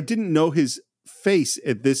I didn't know his face.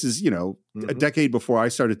 This is, a decade before I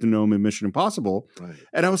started to know him in Mission Impossible. Right.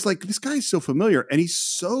 And I was like, this guy's so familiar. And he's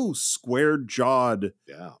so square-jawed,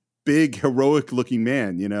 big, heroic-looking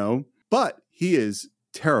man, But he is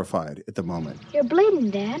terrified at the moment. You're bleeding,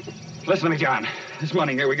 Dad. Listen to me, John. This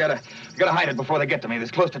money here, we gotta hide it before they get to me.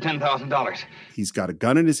 There's close to $10,000. He's got a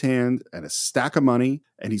gun in his hand and a stack of money,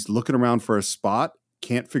 and he's looking around for a spot,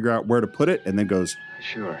 can't figure out where to put it, and then goes,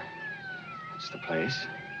 Sure. That's the place.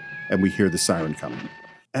 And we hear the siren coming.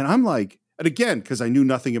 And I'm like, and again, because I knew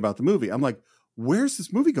nothing about the movie, I'm like, where's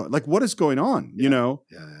this movie going? Like, what is going on? Yeah.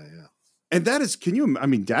 And that is,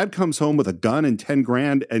 Dad comes home with a gun and 10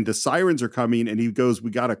 grand and the sirens are coming and he goes, we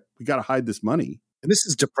gotta hide this money. And this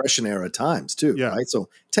is Depression era times too, right? So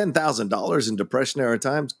 $10,000 in Depression era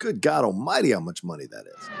times, good God almighty, how much money that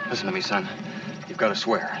is. Listen to me, son. You've got to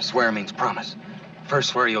swear. Swear means promise.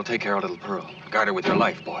 First swear you'll take care of little Pearl. Guard her with your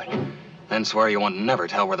life, boy. Then swear you won't never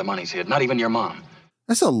tell where the money's hid, not even your mom.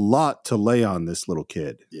 That's a lot to lay on this little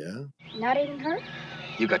kid. Yeah. Not even her?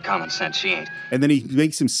 You got common sense, she ain't. And then he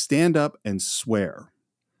makes him stand up and swear.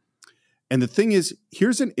 And the thing is,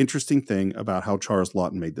 here's an interesting thing about how Charles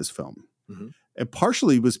Laughton made this film. Mm-hmm. And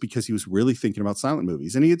partially was because he was really thinking about silent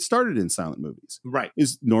movies. And he had started in silent movies. Right.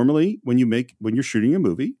 Is normally when you're shooting a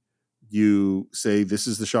movie, you say, this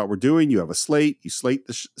is the shot we're doing. You have a slate. You slate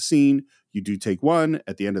the scene. You do take one.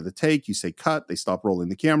 At the end of the take, you say cut. They stop rolling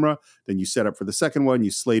the camera. Then you set up for the second one.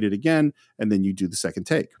 You slate it again. And then you do the second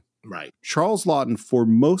take. Right. Charles Laughton, for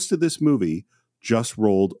most of this movie, just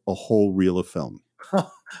rolled a whole reel of film.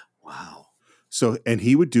 Wow. So, and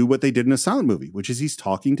he would do what they did in a silent movie, which is he's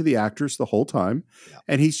talking to the actors the whole time. Yeah.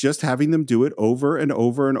 And he's just having them do it over and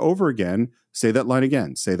over and over again. Say that line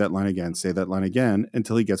again, say that line again, say that line again,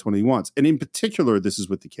 until he gets what he wants. And in particular, this is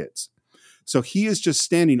with the kids. So he is just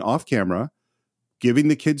standing off camera, giving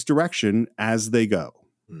the kids direction as they go.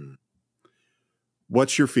 Hmm.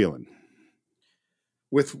 What's your feeling?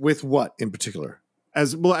 With what in particular?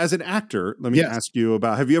 As an actor, let me ask you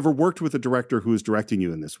about, have you ever worked with a director who is directing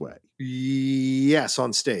you in this way? Yes,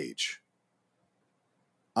 on stage.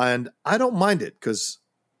 And I don't mind it because,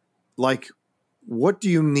 like, what do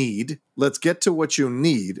you need? Let's get to what you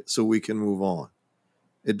need so we can move on.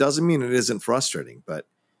 It doesn't mean it isn't frustrating, but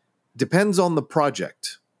depends on the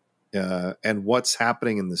project and what's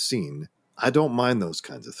happening in the scene. I don't mind those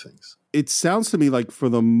kinds of things. It sounds to me like for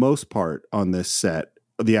the most part on this set,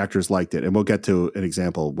 the actors liked it. And we'll get to an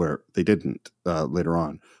example where they didn't later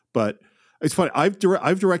on. But it's funny. I've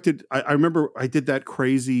directed, I remember I did that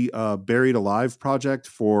crazy Buried Alive project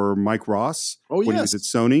for Mike Ross when he was at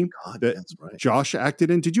Sony. God, that's right. Josh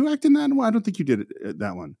acted in. Did you act in that one? I don't think you did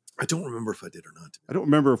that one. I don't remember if I did or not. I don't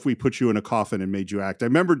remember if we put you in a coffin and made you act. I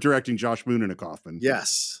remember directing Josh Moon in a coffin.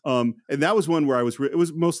 Yes. And that was one where it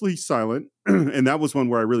was mostly silent. And that was one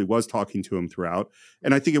where I really was talking to him throughout.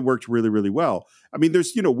 And I think it worked really, really well. I mean,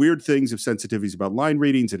 there's, weird things of sensitivities about line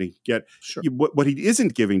readings, and what he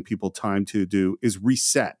isn't giving people time to do is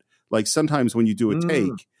reset. Like sometimes when you do a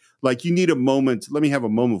take, Like, you need a moment. Let me have a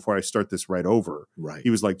moment before I start this right over. Right. He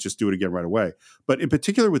was like, just do it again right away. But in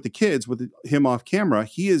particular with the kids, with him off camera,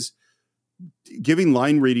 he is giving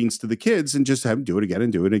line readings to the kids and just have him do it again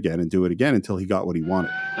and do it again and do it again until he got what he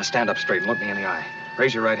wanted. Now stand up straight and look me in the eye.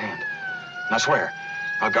 Raise your right hand. Now swear,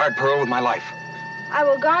 I'll guard Pearl with my life. I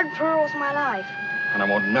will guard Pearl with my life. And I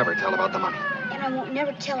won't never tell about the money. And I won't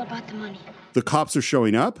never tell about the money. The cops are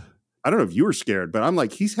showing up. I don't know if you were scared, but I'm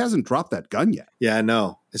like, he hasn't dropped that gun yet. Yeah, I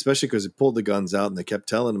know. Especially because he pulled the guns out and they kept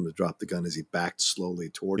telling him to drop the gun as he backed slowly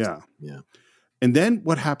towards them. Yeah. And then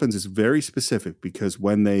what happens is very specific, because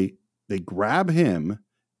when they grab him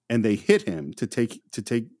and they hit him to take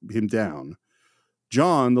him down,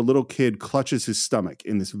 John, the little kid, clutches his stomach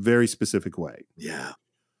in this very specific way. Yeah.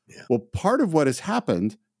 Well, part of what has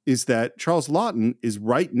happened is that Charles Laughton is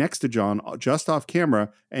right next to John, just off camera,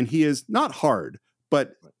 and he is not hard,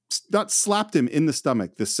 but not slapped him in the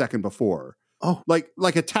stomach the second before. Oh, like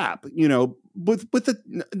a tap, with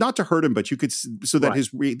the, not to hurt him, but you could, so that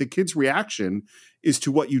the kid's reaction is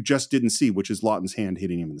to what you just didn't see, which is Laughton's hand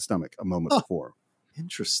hitting him in the stomach a moment before.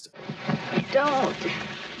 Interesting. Don't.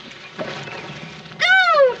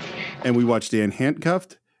 And we watch Dan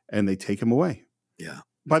handcuffed, and they take him away. Yeah.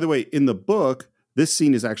 By the way, in the book, this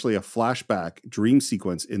scene is actually a flashback dream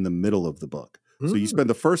sequence in the middle of the book. So you spend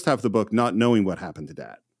the first half of the book not knowing what happened to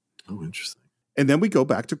Dad. Oh, interesting. And then we go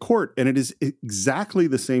back to court, and it is exactly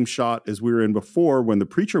the same shot as we were in before when the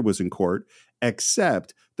preacher was in court,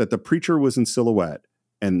 except that the preacher was in silhouette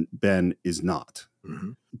and Ben is not.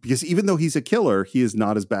 Mm-hmm. Because even though he's a killer, he is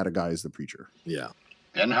not as bad a guy as the preacher. Yeah.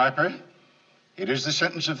 Ben Harper, it is the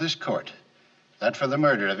sentence of this court that for the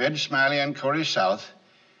murder of Ed Smiley and Corey South,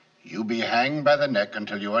 you be hanged by the neck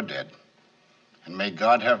until you are dead. And may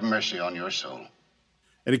God have mercy on your soul.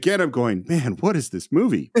 And again, I'm going, man, what is this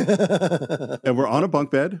movie? And we're on a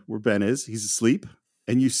bunk bed where Ben is. He's asleep.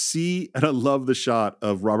 And you see, and I love the shot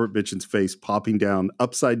of Robert Mitchum's face popping down,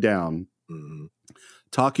 upside down,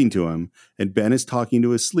 talking to him. And Ben is talking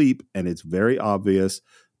to his sleep. And it's very obvious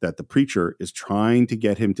that the preacher is trying to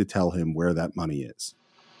get him to tell him where that money is.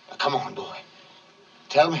 Come on, boy.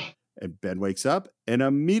 Tell me. And Ben wakes up and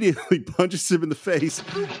immediately punches him in the face.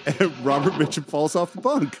 And Robert Mitchum falls off the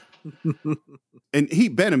bunk.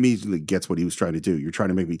 And Ben immediately gets what he was trying to do. You're trying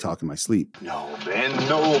to make me talk in my sleep. No, Ben,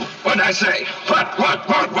 no. What'd I say?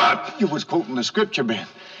 What? You was quoting the scripture, Ben.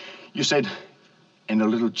 You said, and a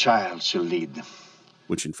little child shall lead them.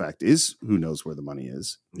 Which, in fact, is who knows where the money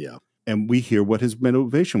is. Yeah. And we hear what his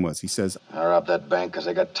motivation was. He says, I robbed that bank because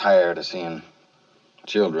I got tired of seeing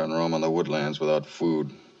children roam on the woodlands without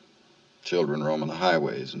food. Children roaming the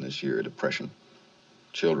highways in this year of depression.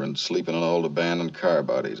 Children sleeping in old abandoned car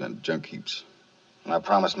bodies and junk heaps. And I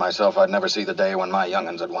promised myself I'd never see the day when my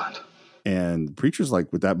young'uns would want. And the preacher's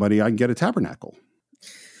like, with that money, I can get a tabernacle.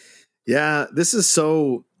 Yeah, this is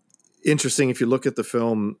so interesting if you look at the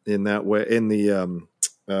film in that way, in the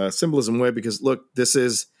symbolism way, because look, this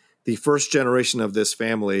is the first generation of this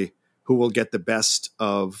family who will get the best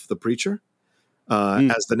of the preacher,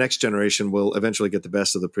 as the next generation will eventually get the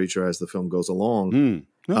best of the preacher as the film goes along.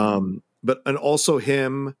 And also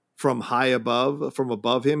him from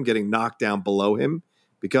above him, getting knocked down below him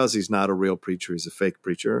because he's not a real preacher. He's a fake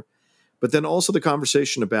preacher. But then also the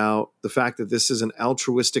conversation about the fact that this is an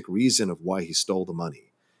altruistic reason of why he stole the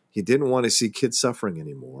money. He didn't want to see kids suffering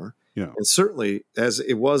anymore. Yeah. And certainly, as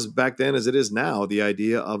it was back then, as it is now, the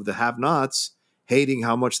idea of the have-nots hating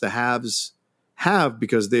how much the haves have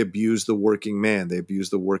because they abuse the working man. They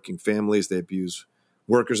abuse the working families. They abuse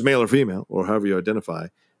workers, male or female, or however you identify.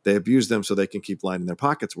 They abuse them so they can keep lining their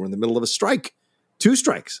pockets. We're in the middle of a strike, 2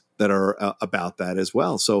 strikes that are about that as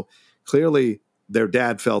well. So clearly their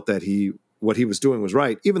dad felt that what he was doing was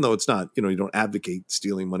right, even though it's not, you don't advocate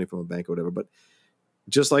stealing money from a bank or whatever. But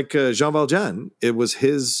just like Jean Valjean, it was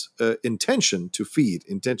his intention to feed,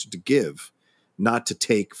 intention to give, not to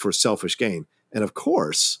take for selfish gain. And of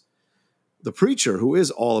course, the preacher, who is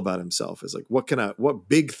all about himself, is like, what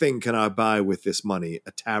big thing can I buy with this money?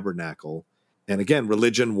 A tabernacle. And again,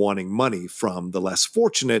 religion wanting money from the less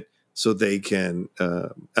fortunate so they can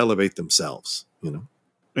elevate themselves,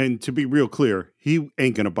 And to be real clear, he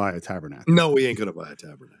ain't going to buy a tabernacle. No, he ain't going to buy a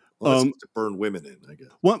tabernacle. Unless it's to burn women in, I guess.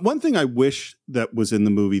 One thing I wish that was in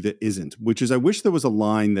the movie that isn't, which is I wish there was a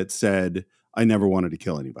line that said, I never wanted to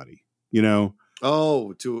kill anybody,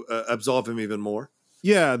 Oh, to absolve him even more?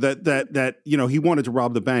 Yeah, that he wanted to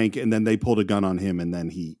rob the bank and then they pulled a gun on him and then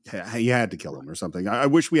he had to kill him or something. I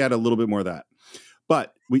wish we had a little bit more of that.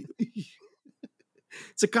 But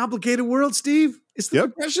it's a complicated world, Steve. It's the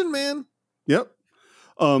Depression, man. Yep.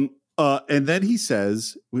 And then he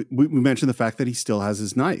says, we mentioned the fact that he still has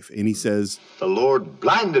his knife. And he says, "The Lord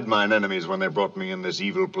blinded mine enemies when they brought me in this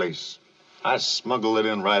evil place. I smuggled it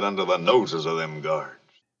in right under the noses of them guards."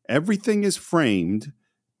 Everything is framed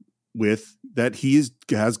with that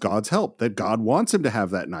has God's help, that God wants him to have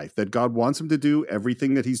that knife, that God wants him to do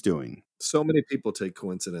everything that he's doing. So many people take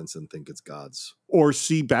coincidence and think it's God's. Or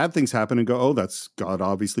see bad things happen and go, oh, that's God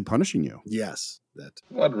obviously punishing you. Yes. That.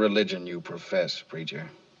 What religion you profess, preacher?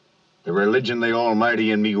 The religion the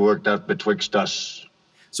Almighty and me worked out betwixt us.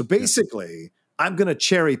 So basically, I'm going to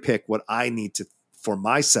cherry pick what I need to for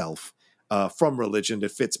myself from religion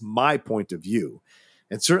that fits my point of view.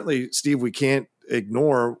 And certainly, Steve, we can't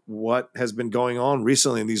ignore what has been going on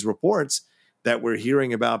recently in these reports that we're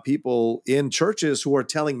hearing about people in churches who are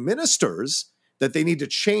telling ministers that they need to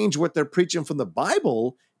change what they're preaching from the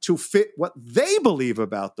Bible to fit what they believe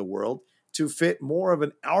about the world, to fit more of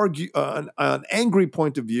an angry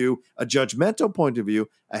point of view, a judgmental point of view,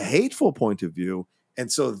 a hateful point of view.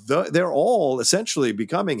 And so they're all essentially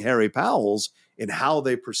becoming Harry Powells in how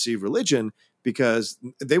they perceive religion, because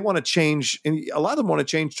they want to change, and a lot of them want to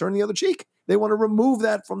change, turn the other cheek. They want to remove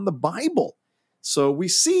that from the Bible. So we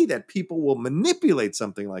see that people will manipulate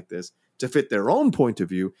something like this to fit their own point of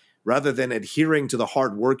view, rather than adhering to the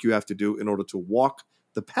hard work you have to do in order to walk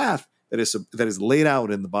the path that is laid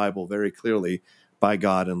out in the Bible very clearly by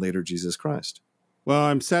God and later Jesus Christ. Well,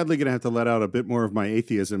 I'm sadly going to have to let out a bit more of my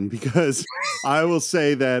atheism, because I will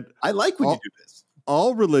say that I like when you do this.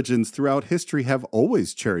 All religions throughout history have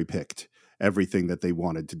always cherry-picked everything that they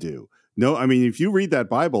wanted to do. No, I mean, if you read that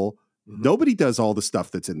Bible, nobody does all the stuff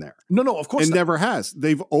that's in there. No, of course not. And never has.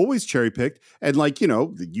 They've always cherry-picked and,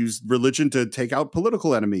 use religion to take out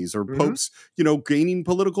political enemies, or popes, gaining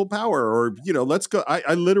political power, or, let's go.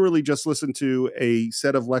 I literally just listened to a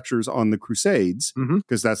set of lectures on the Crusades,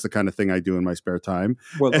 because that's the kind of thing I do in my spare time.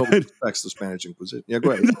 Well, nobody expects the Spanish Inquisition. Yeah,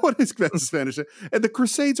 go ahead. No one expects the Spanish. And the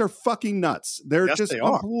Crusades are fucking nuts. They're just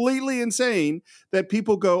completely insane that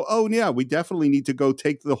people go, oh, yeah, we definitely need to go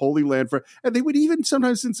take the Holy Land and they would even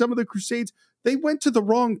sometimes in some of the Crusades, they went to the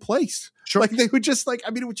wrong place. Sure. Like they would just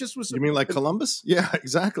it just was. You mean like Columbus? Yeah,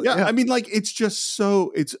 exactly. Yeah. I mean, it's just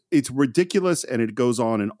so it's ridiculous, and it goes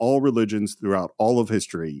on in all religions throughout all of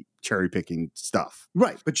history, cherry picking stuff.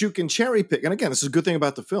 Right. But you can cherry pick. And again, this is a good thing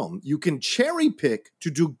about the film. You can cherry pick to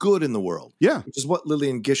do good in the world. Yeah. Which is what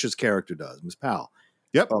Lillian Gish's character does, Miss Powell.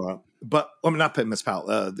 Yep. Not Miss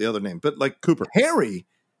Powell, the other name, but like Cooper. Harry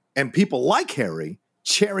and people like Harry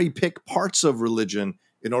cherry pick parts of religion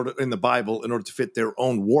in the Bible in order to fit their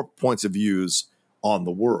own warped points of views on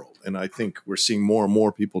the world. And I think we're seeing more and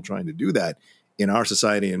more people trying to do that in our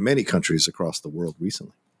society and many countries across the world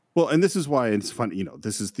recently. Well, and this is why it's fun.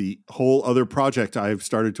 This is the whole other project I've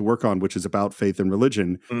started to work on, which is about faith and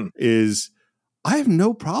religion. Is I have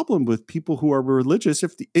no problem with people who are religious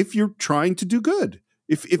if you're trying to do good.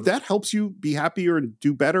 If that helps you be happier and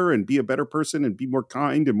do better and be a better person and be more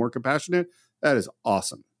kind and more compassionate, that is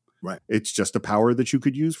awesome. Right. It's just a power that you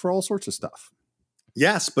could use for all sorts of stuff.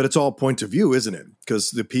 Yes, but it's all point of view, isn't it?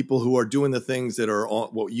 Because the people who are doing the things that are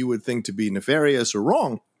what you would think to be nefarious or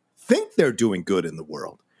wrong think they're doing good in the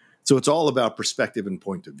world. So it's all about perspective and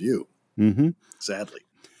point of view, sadly.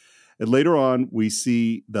 And later on, we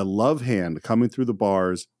see the love hand coming through the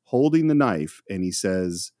bars, holding the knife, and he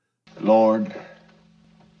says, Lord,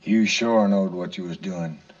 you sure knowed what you was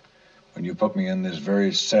doing when you put me in this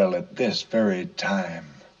very cell at this very time.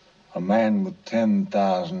 A man with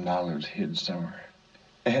 $10,000 hid somewhere,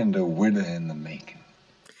 and a widow in the making.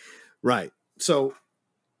 Right. So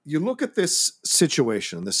you look at this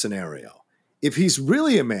situation, this scenario. If he's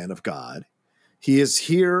really a man of God, he is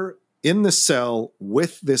here in the cell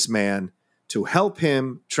with this man to help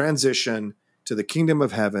him transition to the kingdom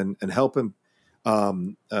of heaven and help him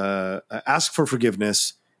ask for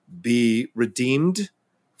forgiveness, be redeemed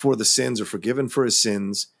for the sins or forgiven for his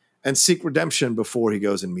sins, and seek redemption before he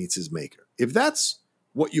goes and meets his maker. If that's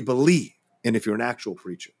what you believe, and if you're an actual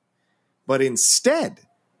preacher. But instead,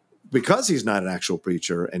 because he's not an actual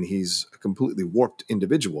preacher and he's a completely warped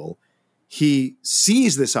individual, he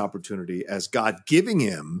sees this opportunity as God giving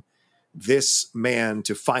him this man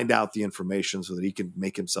to find out the information so that he can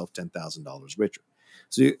make himself $10,000 richer.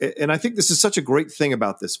 So, and I think this is such a great thing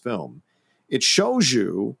about this film. It shows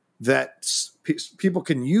you that people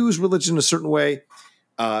can use religion a certain way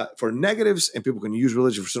for negatives, and people can use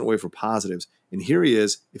religion for a certain way for positives. And here he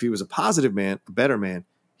is. If he was a positive man, a better man,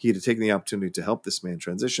 he'd have taken the opportunity to help this man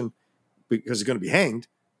transition, because he's going to be hanged,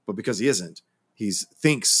 but because he isn't, he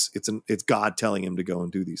thinks it's God telling him to go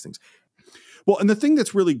and do these things. Well, and the thing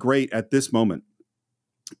that's really great at this moment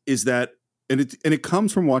is that, and it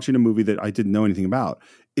comes from watching a movie that I didn't know anything about,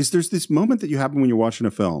 is there's this moment that you happen when you're watching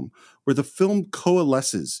a film where the film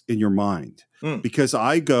coalesces in your mind. Because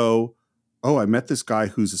I go, oh, I met this guy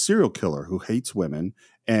who's a serial killer who hates women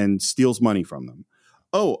and steals money from them.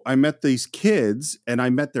 Oh, I met these kids and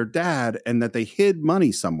I met their dad and that they hid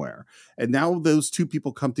money somewhere. And now those two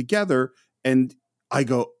people come together and I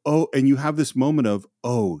go, oh, and you have this moment of,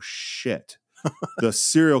 oh, shit. The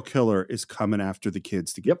serial killer is coming after the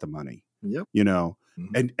kids to get the money. Yep. You know,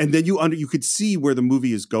 and then you could see where the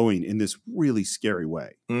movie is going in this really scary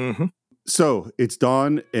way. Mm-hmm. So it's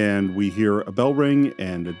dawn and we hear a bell ring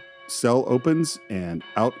and a cell opens and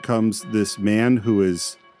out comes this man who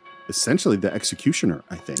is essentially the executioner,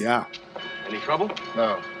 I think. Yeah. Any trouble?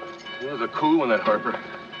 No. It was a cool one, that Harper.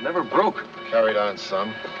 Never broke. Carried on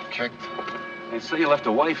some. Kicked. They say you left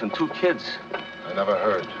a wife and 2 kids. I never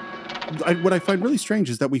heard. What I find really strange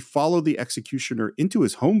is that we follow the executioner into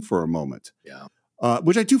his home for a moment. Yeah.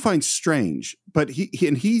 Which I do find strange, but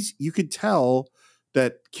you could tell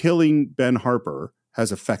that killing Ben Harper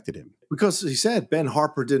has affected him. Because he said Ben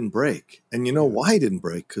Harper didn't break. And you know why he didn't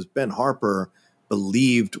break? Because Ben Harper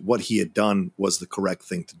believed what he had done was the correct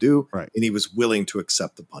thing to do. Right. And he was willing to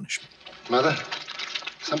accept the punishment. Mother,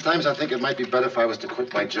 sometimes I think it might be better if I was to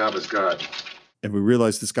quit my job as guard. And we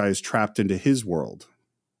realize this guy is trapped into his world.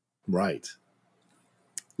 Right.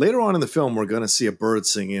 Later on in the film, we're going to see a bird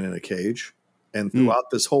singing in a cage. And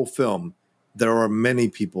throughout this whole film, there are many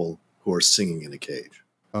people who are singing in a cage.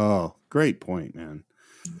 Oh, great point, man.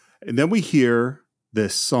 And then we hear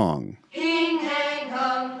this song. Hing, hang,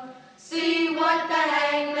 hung, see what the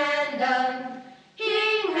hangman done.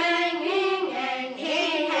 Hing, hang,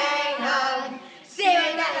 hung, see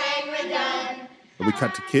what the hangman done. And we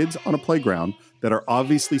cut to kids on a playground that are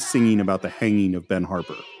obviously singing about the hanging of Ben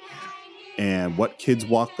Harper. And what kids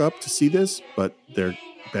walk up to see this? But they're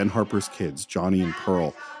Ben Harper's kids, Johnny and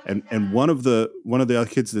Pearl. And one of the other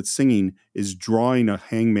kids that's singing is drawing a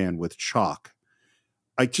hangman with chalk.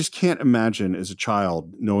 I just can't imagine as a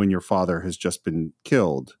child knowing your father has just been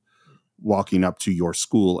killed, walking up to your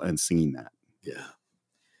school and singing that. Yeah.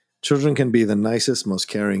 Children can be the nicest, most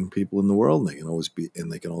caring people in the world. They can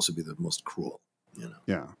also be the most cruel, you know.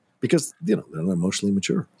 Yeah. Because, you know, they're not emotionally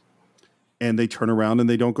mature. And they turn around and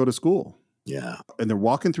they don't go to school. Yeah. And they're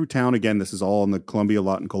walking through town. Again, this is all in the Columbia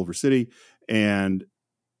lot in Culver City. And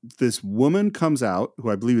this woman comes out, who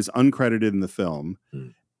I believe is uncredited in the film,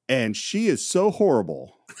 and she is so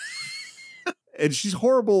horrible. And she's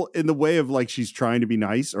horrible in the way of like she's trying to be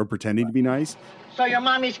nice or pretending to be nice. So your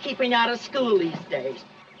mommy's keeping out of school these days.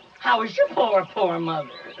 How is your poor mother?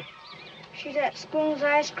 She's at Spoon's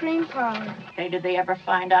ice cream parlor. Hey, did they ever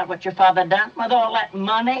find out what your father done with all that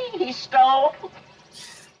money he stole?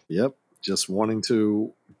 Yep. Just wanting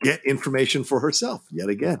to get information for herself yet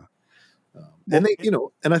again. And they, you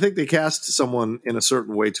know, and I think they cast someone in a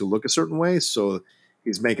certain way to look a certain way. So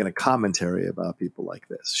he's making a commentary about people like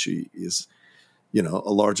this. She is, you know,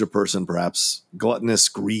 a larger person, perhaps gluttonous,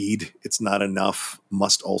 greed. It's not enough.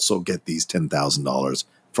 Must also get these $10,000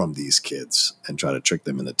 from these kids and try to trick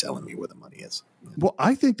them into telling me where the money is. Well,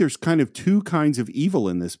 I think there's kind of two kinds of evil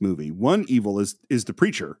in this movie. One evil is the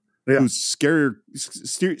preacher. Yeah. Who's scary,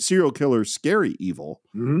 serial killer, scary evil.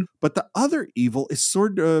 Mm-hmm. But the other evil is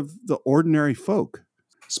sort of the ordinary folk.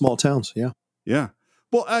 Small towns, yeah. Yeah.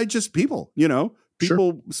 Well, just people, you know,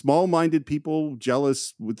 people, Sure. small-minded people,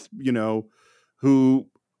 jealous with, you know, who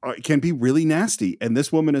can be really nasty. And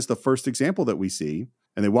this woman is the first example that we see.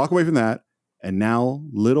 And they walk away from that. And now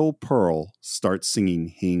little Pearl starts singing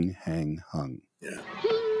Hing, Hang, Hung. Yeah.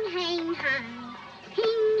 Hing, hang, hung.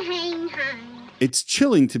 Hing, hang, hung. It's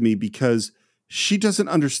chilling to me because she doesn't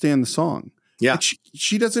understand the song. Yeah.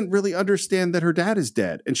 She doesn't really understand that her dad is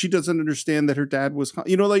dead. And she doesn't understand that her dad was,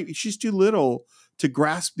 you know, like she's too little to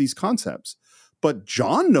grasp these concepts. But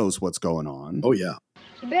John knows what's going on. Oh, yeah.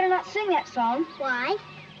 You better not sing that song. Why?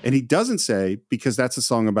 And he doesn't say, because that's a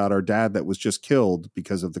song about our dad that was just killed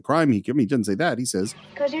because of the crime he committed. He doesn't say that. He says,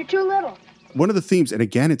 because you're too little. One of the themes, and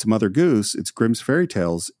again, it's Mother Goose, it's Grimm's fairy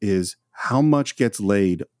tales, is how much gets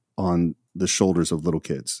laid on the shoulders of little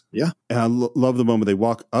kids. Yeah. And I love the moment they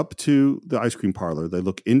walk up to the ice cream parlor. They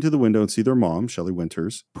look into the window and see their mom, Shelley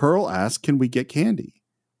Winters. Pearl asks, can we get candy?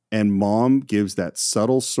 And mom gives that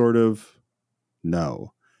subtle sort of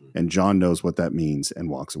no. And John knows what that means and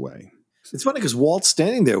walks away. It's funny because Walt's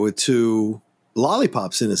standing there with 2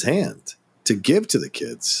 lollipops in his hand to give to the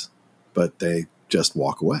kids, but they just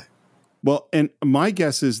walk away. Well, and my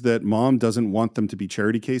guess is that mom doesn't want them to be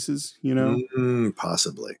charity cases, you know?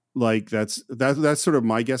 Possibly. Like that's sort of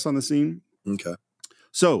my guess on the scene. Okay.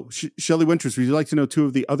 So, Shelley Winters, would you like to know two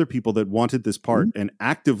of the other people that wanted this part and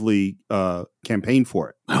actively campaigned for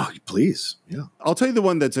it? Oh, please. Yeah. I'll tell you the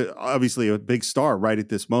one that's obviously a big star right at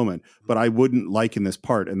this moment, but I wouldn't like in this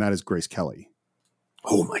part, and that is Grace Kelly.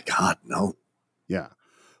 Oh, my God, no. Yeah.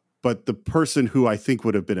 But the person who I think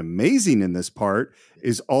would have been amazing in this part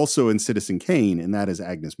is also in Citizen Kane, and that is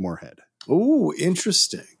Agnes Moorehead. Oh,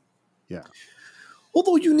 interesting. Yeah.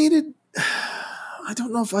 Although you needed, I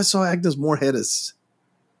don't know if I saw Agnes Moorehead as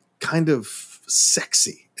kind of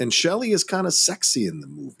sexy. And Shelley is kind of sexy in the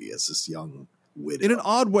movie as this young widow. In an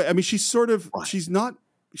odd way. I mean, she's sort of, she's not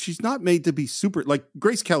made to be super, like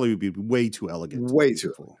Grace Kelly would be way too elegant. Way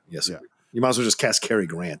too elegant. Yes. Yeah. You might as well just cast Cary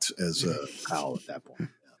Grant as Hal at that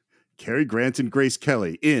point. Cary Grant and Grace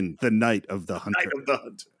Kelly in The Night of the Hunter. Night of the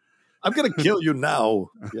Hunter. I'm going to kill you now.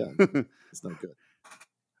 Yeah, it's not good.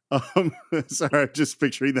 Sorry, I'm just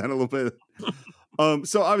picturing that a little bit.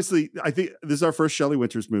 So obviously, I think this is our first Shelley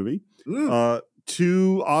Winters movie.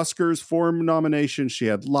 2 Oscars, 4 nominations. She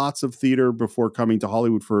had lots of theater before coming to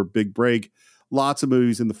Hollywood for a big break. Lots of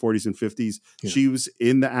movies in the 40s and 50s. Yeah. She was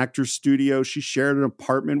in the Actors Studio. She shared an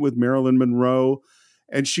apartment with Marilyn Monroe.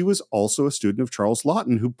 And she was also a student of Charles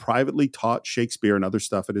Laughton, who privately taught Shakespeare and other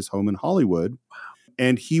stuff at his home in Hollywood. Wow.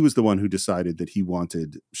 And he was the one who decided that he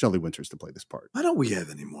wanted Shelley Winters to play this part. Why don't we have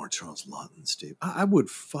any more Charles Laughton, Steve? I would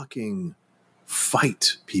fucking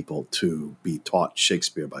fight people to be taught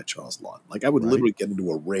Shakespeare by Charles Laughton. Like I would literally get into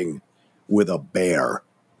a ring with a bear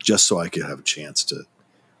just so I could have a chance to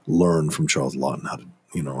learn from Charles Laughton how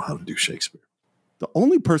to do Shakespeare. The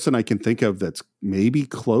only person I can think of that's maybe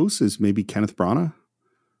close is maybe Kenneth Branagh.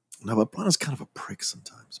 No, but Branagh's kind of a prick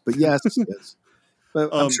sometimes. But yes, yes.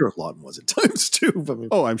 But I'm sure Laughton was at times too. I mean,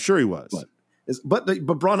 I'm sure he was. But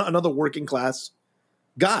Branagh, another working class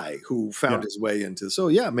guy who found his way into. So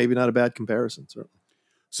yeah, maybe not a bad comparison. Certainly.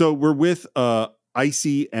 So we're with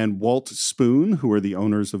Icy and Walt Spoon, who are the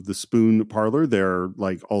owners of the Spoon Parlor. They're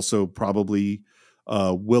like also probably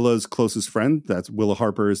Willa's closest friend. That's Willa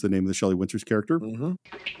Harper is the name of the Shelley Winters character. Willa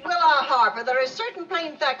Harper, there are certain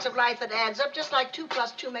plain facts of life that adds up just like 2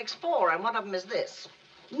 + 2 makes 4, and one of them is this.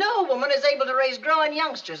 No woman is able to raise growing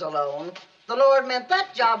youngsters alone. The Lord meant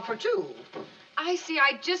that job for 2. Icy,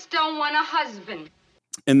 I just don't want a husband.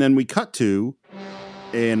 And then we cut to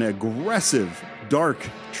an aggressive, dark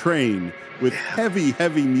train with heavy,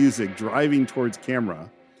 heavy music driving towards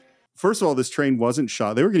camera. First of all, this train wasn't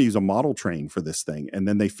shot. They were going to use a model train for this thing. And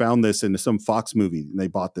then they found this in some Fox movie, and they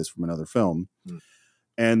bought this from another film.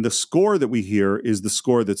 And the score that we hear is the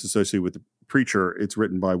score that's associated with The Preacher. It's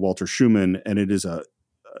written by Walter Schumann, and it's a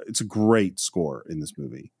great score in this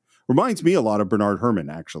movie. Reminds me a lot of Bernard Herrmann,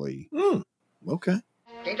 actually. Okay.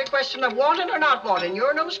 Ain't a question of wanting or not wanting.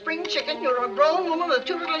 You're no spring chicken. You're a grown woman with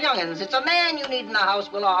 2 little young'uns. It's a man you need in the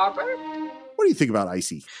house, Willa Harper. What do you think about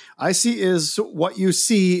Icy? Icy is what you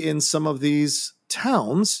see in some of these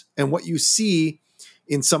towns and what you see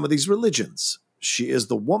in some of these religions. She is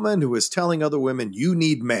the woman who is telling other women, you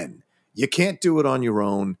need men. You can't do it on your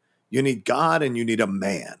own. You need God and you need a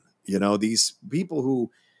man. You know, these people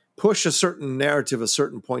who push a certain narrative, a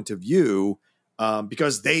certain point of view,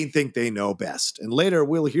 because they think they know best. And later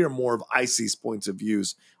we'll hear more of Icy's points of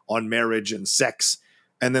views on marriage and sex.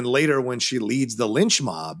 And then later when she leads the lynch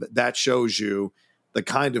mob, that shows you the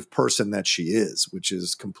kind of person that she is, which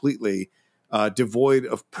is completely devoid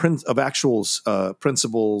of actual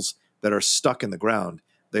principles that are stuck in the ground.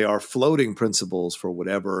 They are floating principles for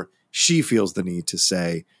whatever she feels the need to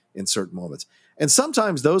say in certain moments. And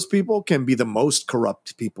sometimes those people can be the most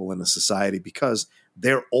corrupt people in a society because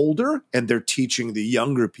they're older and they're teaching the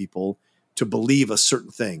younger people to believe a certain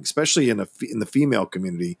thing, especially in the female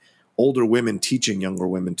community. Older women teaching younger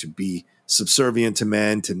women to be subservient to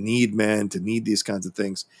men, to need these kinds of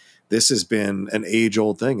things. This has been an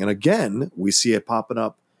age-old thing. And again, we see it popping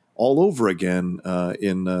up all over again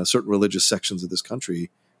in certain religious sections of this country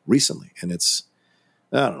recently. And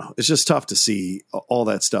I don't know, it's just tough to see all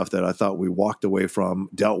that stuff that I thought we walked away from,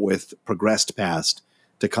 dealt with, progressed past,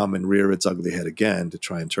 to come and rear its ugly head again to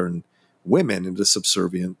try and turn women into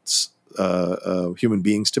subservient human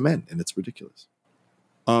beings to men. And it's ridiculous.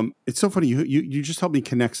 It's so funny. You just helped me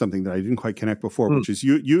connect something that I didn't quite connect before, which is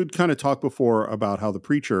you'd kind of talked before about how the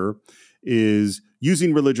preacher is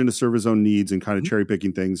using religion to serve his own needs and kind of cherry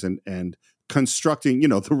picking things and constructing,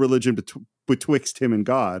 the religion betwixt him and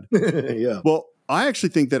God. Yeah. Well, I actually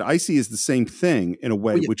think that Icy is the same thing in a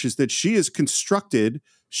way, which is that she is constructed.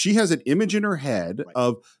 She has an image in her head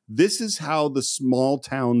of this is how the small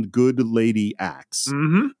town good lady acts.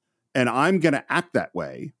 And I'm going to act that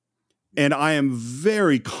way. And I am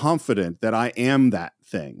very confident that I am that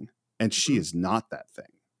thing. And she is not that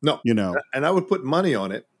thing. No. You know. And I would put money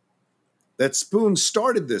on it that Spoon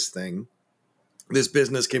started this thing, this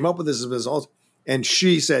business, came up with this business, and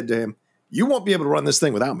she said to him, you won't be able to run this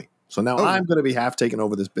thing without me. So now I'm going to be half taking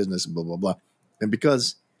over this business and blah, blah, blah. And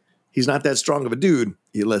because he's not that strong of a dude,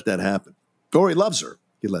 he let that happen. Gory loves her.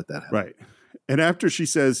 He let that happen. Right. And after she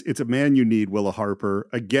says, it's a man you need, Willa Harper,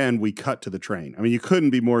 again, we cut to the train. I mean, you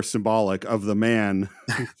couldn't be more symbolic of the man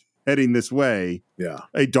heading this way. Yeah.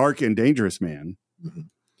 A dark and dangerous man. Mm-hmm.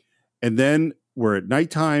 And then we're at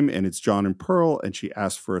nighttime and it's John and Pearl and she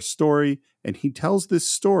asks for a story. And he tells this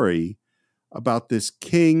story about this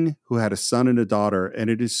king who had a son and a daughter. And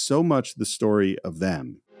it is so much the story of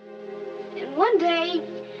them. And one day,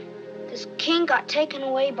 this king got taken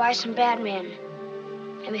away by some bad men.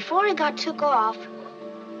 And before he got took off,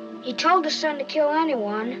 he told his son to kill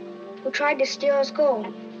anyone who tried to steal his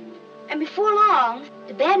gold. And before long,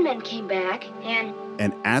 the bad men came back and...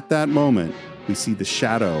 And at that moment, we see the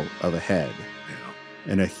shadow of a head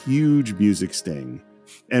and a huge music sting.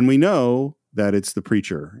 And we know that it's the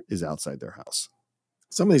preacher is outside their house.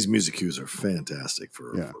 Some of these music cues are fantastic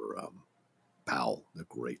for Powell. They're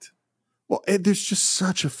great. Well, there's just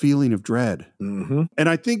such a feeling of dread. Mm-hmm. And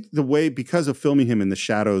I think the way, because of filming him in the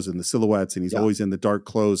shadows and the silhouettes, and he's always in the dark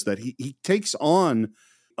clothes, that he takes on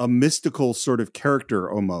a mystical sort of character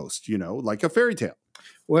almost, you know, like a fairy tale.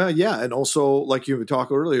 Well, yeah. And also, like you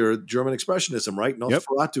talked earlier, German Expressionism, right?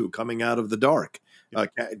 Nosferatu coming out of the dark.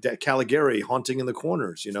 Caligari haunting in the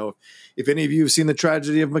corners. You know, if any of you have seen The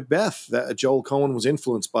Tragedy of Macbeth, that Joel Cohen was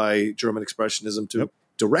influenced by German Expressionism to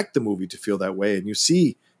direct the movie to feel that way. And you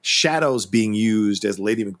see shadows being used as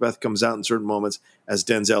Lady Macbeth comes out in certain moments, as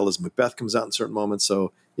Denzel as Macbeth comes out in certain moments.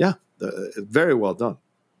 So, yeah, very well done.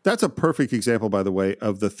 That's a perfect example, by the way,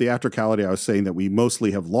 of the theatricality I was saying that we mostly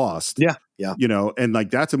have lost. Yeah, yeah. You know, and like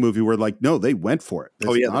that's a movie where like, no, they went for it.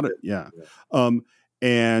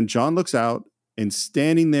 And John looks out, and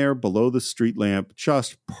standing there below the street lamp,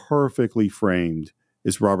 just perfectly framed,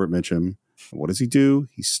 is Robert Mitchum. And what does he do?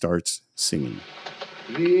 He starts singing.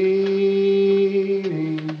 Leaning,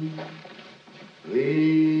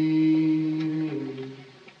 leaning,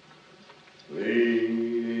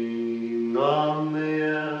 leaning on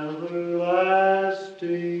the everlasting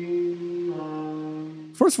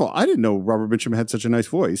arm. First of all, I didn't know Robert Mitchum had such a nice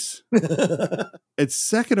voice. And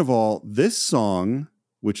second of all, this song,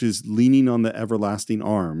 which is Leaning on the Everlasting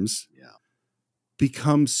Arms,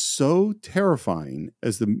 becomes so terrifying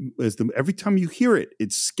as the every time you hear it,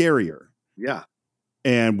 it's scarier. Yeah.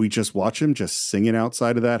 And we just watch him just singing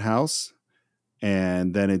outside of that house.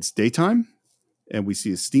 And then it's daytime and we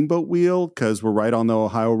see a steamboat wheel because we're right on the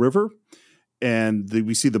Ohio River. And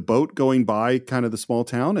we see the boat going by kind of the small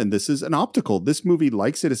town. And this is an optical. This movie,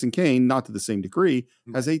 like Citizen Kane, not to the same degree,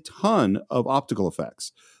 has a ton of optical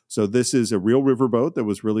effects. So this is a real riverboat that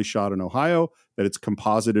was really shot in Ohio, that it's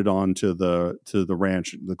composited onto the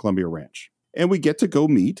ranch, the Columbia Ranch. And we get to go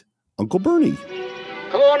meet Uncle Bernie.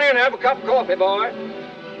 Come on in, have a cup of coffee, boy.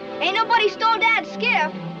 Ain't nobody stole Dad's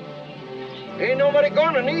skiff. Ain't nobody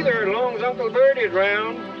gonna neither, as long as Uncle Birdie's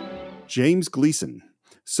around. James Gleason.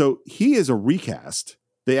 So he is a recast.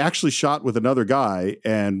 They actually shot with another guy,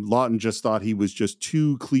 and Lawton just thought he was just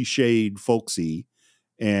too cliched, folksy.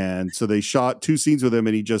 And so they shot 2 scenes with him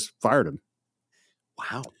and he just fired him.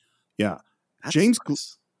 Wow. Yeah. That's James.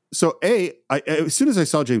 nice. So as soon as I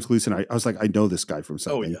saw James Gleason, I was like, I know this guy from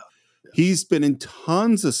something. Oh, yeah. He's been in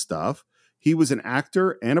tons of stuff. He was an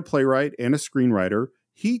actor and a playwright and a screenwriter.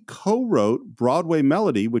 He co-wrote Broadway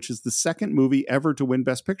Melody, which is the second movie ever to win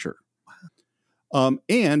Best Picture. Wow.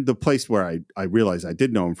 And the place where I realized I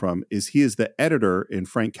did know him from is he is the editor in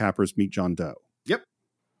Frank Capra's Meet John Doe. Yep.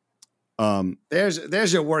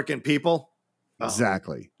 There's your working people.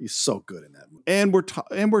 Exactly. He's so good in that movie. And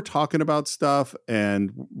we're talking about stuff,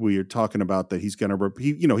 and we're talking about that he's going to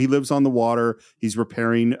he lives on the water. He's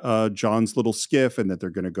repairing John's little skiff, and that they're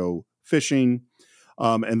going to go fishing.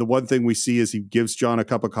 And the one thing we see as he gives John a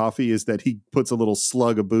cup of coffee is that he puts a little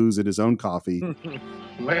slug of booze in his own coffee.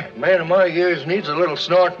 Man of my years needs a little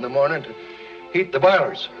snort in the morning to heat the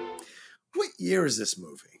boilers. What year is this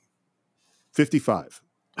movie? 55.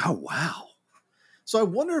 Oh, wow. So I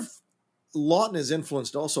wonder if Lawton is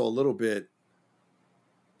influenced also a little bit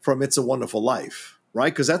from It's a Wonderful Life,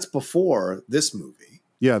 right? Because that's before this movie.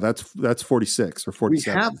 Yeah, that's 46 or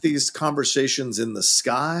 47. We have these conversations in the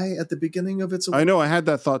sky at the beginning of It's a Wonderful Life. I know, I had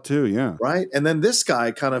that thought too, yeah. Right? And then this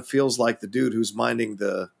guy kind of feels like the dude who's minding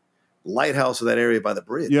the lighthouse of that area by the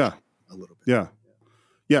bridge. Yeah. A little bit. Yeah.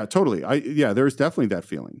 Yeah, totally. There's definitely that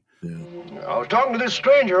feeling. Yeah. I was talking to this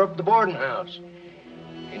stranger up at the boarding house.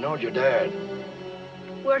 He knows your dad.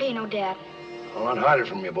 Where'd he know Dad? A lot hide it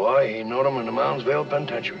from you, boy. He knowed him in the Moundsville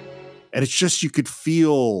Penitentiary. And it's just, you could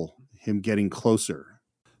feel him getting closer.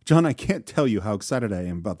 John, I can't tell you how excited I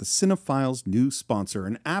am about the Cinephiles' new sponsor,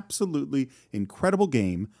 an absolutely incredible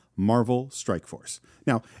game, Marvel Strike Force.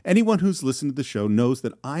 Now, anyone who's listened to the show knows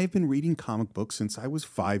that I've been reading comic books since I was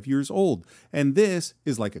 5 years old, and this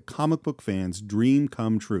is like a comic book fan's dream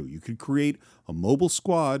come true. You could create a mobile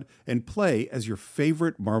squad and play as your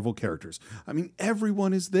favorite Marvel characters. I mean,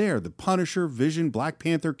 everyone is there. The Punisher, Vision, Black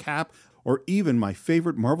Panther, Cap, or even my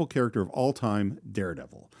favorite Marvel character of all time,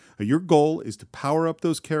 Daredevil. Your goal is to power up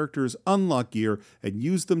those characters, unlock gear, and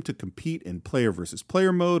use them to compete in player versus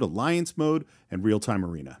player mode, alliance mode, and real-time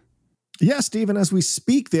arena. Yes, Stephen, as we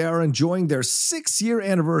speak, they are enjoying their 6-year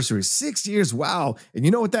anniversary. 6 years, wow. And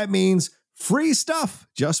you know what that means? Free stuff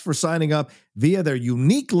just for signing up via their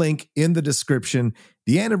unique link in the description.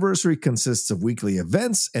 The anniversary consists of weekly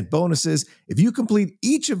events and bonuses. If you complete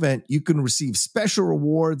each event, you can receive special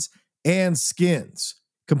rewards and skins.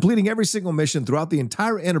 Completing every single mission throughout the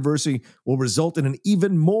entire anniversary will result in an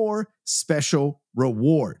even more special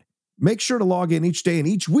reward. Make sure to log in each day and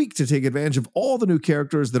each week to take advantage of all the new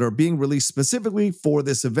characters that are being released specifically for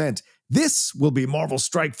this event. This will be Marvel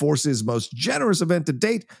Strike Force's most generous event to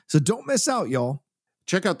date, so don't miss out, y'all.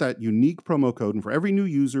 Check out that unique promo code, and for every new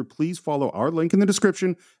user, please follow our link in the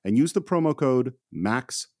description and use the promo code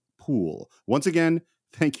MAXPOOL. Once again,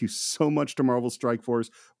 thank you so much to Marvel Strike Force.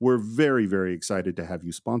 We're very, very excited to have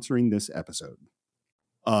you sponsoring this episode.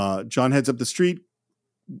 John heads up the street,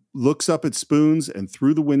 looks up at Spoons, and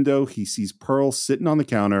through the window, he sees Pearl sitting on the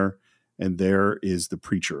counter, and there is the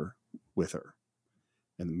preacher with her.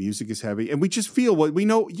 And the music is heavy, and we just feel what we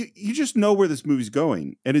know. You just know where this movie's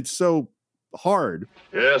going, and it's so hard.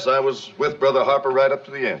 Yes, I was with Brother Harper right up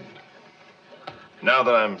to the end. Now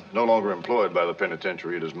that I'm no longer employed by the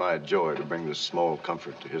penitentiary, it is my joy to bring this small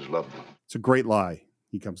comfort to his loved one. It's a great lie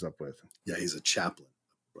he comes up with. Yeah, he's a chaplain.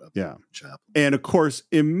 Yeah. And of course,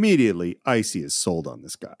 immediately, Icy is sold on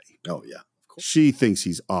this guy. Oh, yeah. Of course. She thinks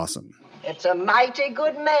he's awesome. It's a mighty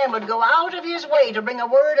good man would go out of his way to bring a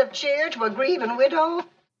word of cheer to a grieving widow.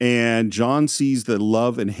 And John sees the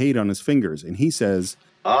love and hate on his fingers, and he says,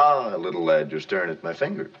 Ah, little lad, you're staring at my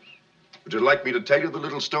fingers. Would you like me to tell you the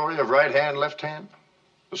little story of right hand, left hand?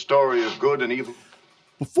 The story of good and evil?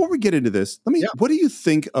 Before we get into this, what do you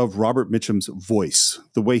think of Robert Mitchum's voice,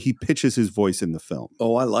 the way he pitches his voice in the film?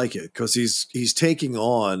 Oh, I like it because he's taking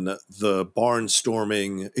on the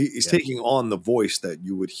barnstorming. He's taking on the voice that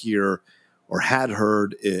you would hear or had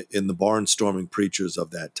heard in the barnstorming preachers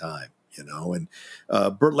of that time, you know. And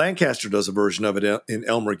Burt Lancaster does a version of it in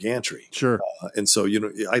Elmer Gantry. Sure. And so, you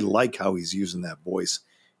know, I like how he's using that voice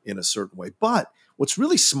in a certain way. But what's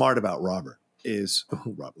really smart about Robert is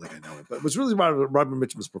Rob, like I know it, but what's really smart about Robert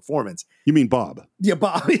Mitchum's performance. You mean Bob? Yeah,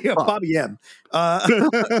 Bob. Yeah, Bobby M.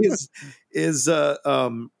 Is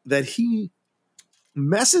that he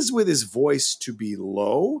messes with his voice to be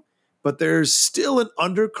low, but there's still an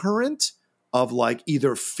undercurrent of like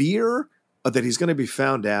either fear that he's going to be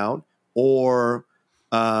found out, or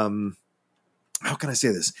how can I say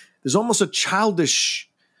this? There's almost a childish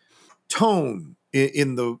tone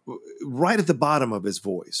in the right at the bottom of his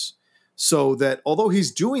voice. So that although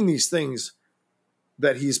he's doing these things,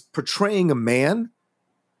 that he's portraying a man,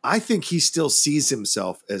 I think he still sees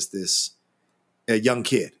himself as this young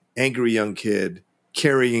kid, angry young kid,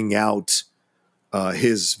 carrying out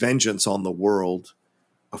his vengeance on the world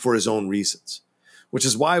for his own reasons. Which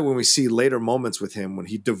is why when we see later moments with him, when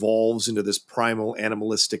he devolves into this primal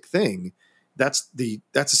animalistic thing, that's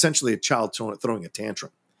essentially a child throwing a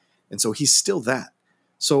tantrum. And so he's still that.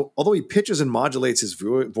 So although he pitches and modulates his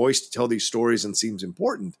voice to tell these stories and seems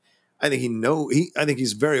important, I think I think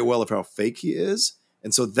he's very aware of how fake he is.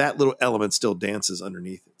 And so that little element still dances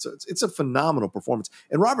underneath it. So it's a phenomenal performance.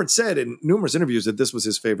 And Robert said in numerous interviews that this was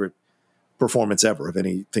his favorite performance ever of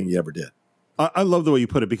anything he ever did. I love the way you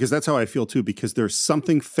put it, because that's how I feel too, because there's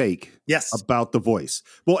something fake about the voice.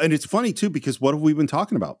 Well, and it's funny too, because what have we been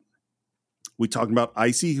talking about? We talking about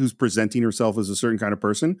Icy, who's presenting herself as a certain kind of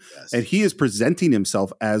person, and he is presenting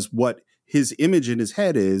himself as what his image in his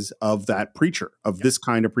head is of that preacher, of this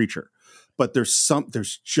kind of preacher. But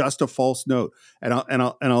there's just a false note, and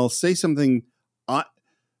I'll say something.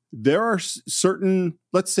 There are certain,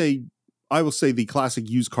 let's say, I will say the classic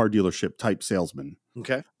used car dealership type salesman.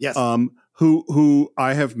 Okay. Yes. Who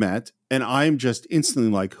I have met, and I'm just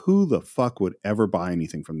instantly like, who the fuck would ever buy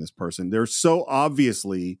anything from this person? They're so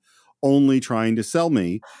obviously only trying to sell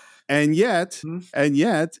me. And yet,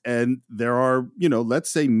 and there are, let's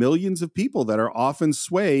say millions of people that are often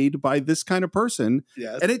swayed by this kind of person.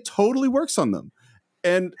 Yes. And it totally works on them.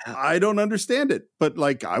 And I don't understand it, but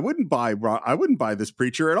like, I wouldn't buy this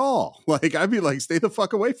preacher at all. Like, I'd be like, stay the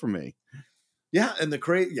fuck away from me. Yeah, and the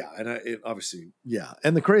crazy,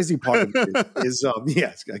 and the crazy part of it is,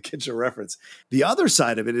 yes, I get your reference. The other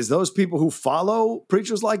side of it is those people who follow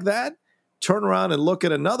preachers like that turn around and look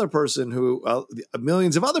at another person who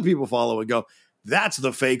millions of other people follow and go, "That's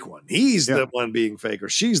the fake one. He's the one being fake, or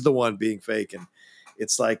she's the one being fake." And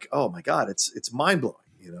it's like, oh my God, it's mind blowing.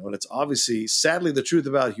 And it's obviously, sadly, the truth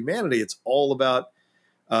about humanity. It's all about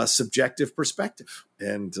subjective perspective.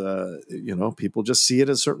 And, people just see it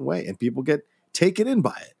a certain way and people get taken in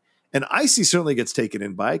by it. And Icy certainly gets taken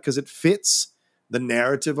in by it because it fits the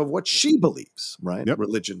narrative of what she believes, right? Yep.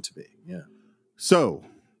 Religion to be. Yeah. So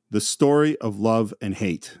the story of love and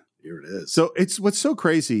hate. Here it is. So it's what's so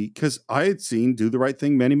crazy because I had seen Do the Right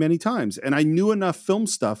Thing many, many times. And I knew enough film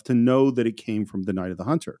stuff to know that it came from The Night of the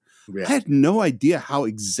Hunter. Yeah. I had no idea how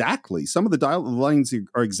exactly some of the dialogue lines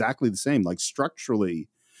are exactly the same, like structurally.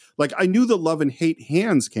 Like I knew the love and hate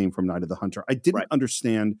hands came from Night of the Hunter. I didn't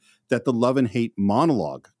understand that the love and hate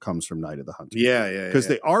monologue comes from Night of the Hunter. Yeah. Because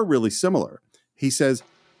they are really similar. He says,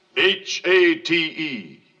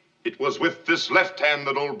 H-A-T-E. It was with this left hand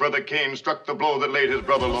that old brother Cain struck the blow that laid his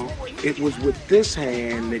brother low. It was with this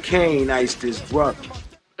hand that Cain iced his brother.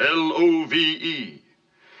 L-O-V-E.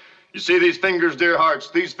 You see these fingers, dear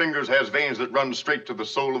hearts? These fingers has veins that run straight to the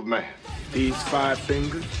soul of man. These 5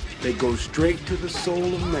 fingers, they go straight to the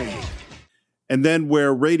soul of man. And then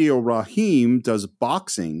where Radio Raheem does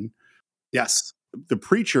boxing, yes, the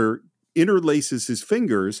preacher interlaces his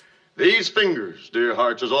fingers. These fingers, dear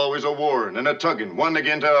hearts, is always a warring and a tugging, one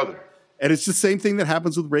against the other. And it's the same thing that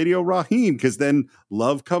happens with Radio Raheem, because then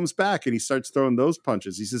love comes back and he starts throwing those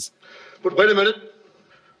punches. He says, but wait a minute.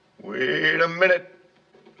 Wait a minute.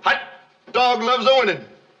 Hot dog loves a winning.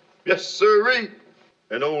 Yes, sirree.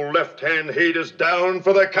 And old left-hand hate is down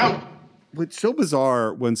for the count. It's so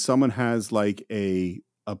bizarre when someone has like a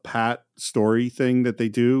pat story thing that they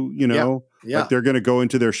do, like they're going to go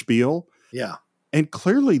into their spiel. Yeah. And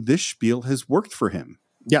clearly this spiel has worked for him.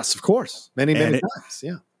 Yes, of course. Many times.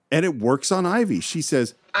 Yeah. And it works on Ivy. She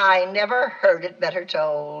says, I never heard it better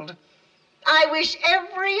told. I wish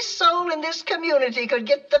every soul in this community could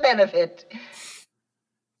get the benefit.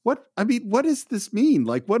 What does this mean?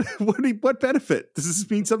 Like, what benefit? Does this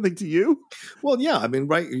mean something to you? Well, yeah. I mean,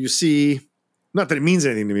 right. You see, not that it means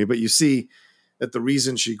anything to me, but you see that the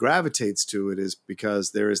reason she gravitates to it is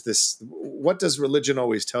because there is this, what does religion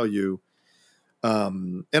always tell you?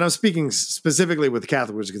 And I'm speaking specifically with the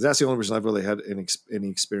Catholic religion because that's the only reason I've really had any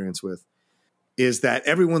experience with, is that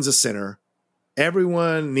everyone's a sinner.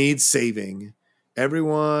 Everyone needs saving.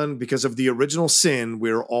 Everyone, because of the original sin,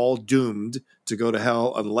 we're all doomed to go to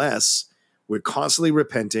hell unless we're constantly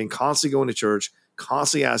repenting, constantly going to church,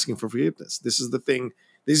 constantly asking for forgiveness. This is the thing.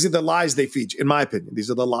 These are the lies they feed you, in my opinion. These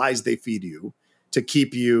are the lies they feed you to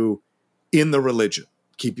keep you in the religion,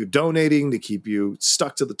 keep you donating, to keep you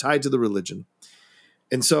tied to the religion.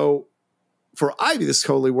 And so for Ivy, this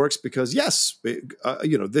totally works because, yes,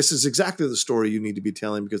 this is exactly the story you need to be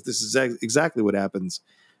telling because this is exactly what happens.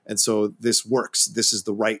 And so this works. This is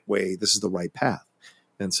the right way. This is the right path.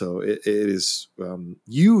 And so it is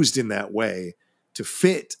used in that way to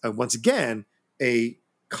fit, once again, a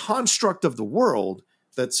construct of the world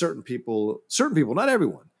that certain people, not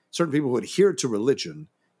everyone, certain people who adhere to religion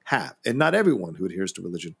have. And not everyone who adheres to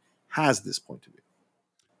religion has this point of view.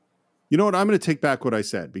 You know what? I'm going to take back what I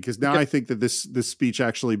said because now I think that this speech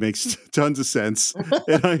actually makes tons of sense.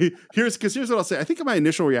 And here's what I'll say. I think my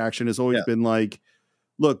initial reaction has always been like,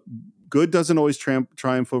 look, good doesn't always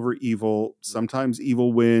triumph over evil. Sometimes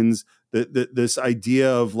evil wins. This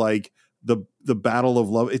idea of like the battle of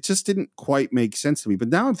love, it just didn't quite make sense to me. But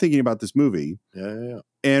now I'm thinking about this movie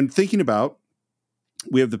and thinking about,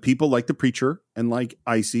 we have the people like the preacher and like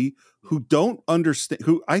Icy who don't understand,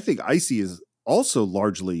 who I think Icy is also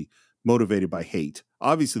largely motivated by hate.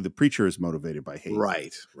 Obviously the preacher is motivated by hate.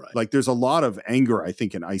 Right. Like there's a lot of anger, I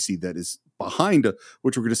think, in Icy that is behind,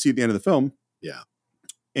 which we're going to see at the end of the film. Yeah.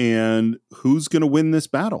 And who's going to win this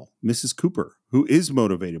battle? Mrs. Cooper, who is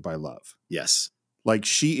motivated by love. Yes. Like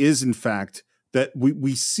she is, in fact, that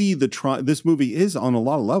we see this movie is on a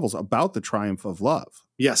lot of levels about the triumph of love.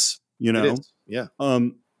 Yes. You know? It is. Yeah.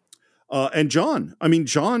 And John,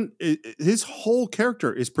 his whole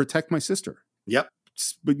character is protect my sister. Yep.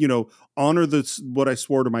 But, honor what I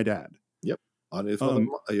swore to my dad. Yep. Honor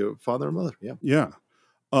your father and mother. Yeah. Yeah.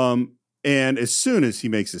 And as soon as he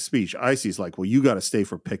makes a speech, Icy's like, well, you got to stay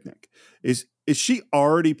for picnic. Is she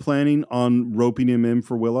already planning on roping him in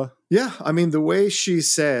for Willa? Yeah. I mean, the way she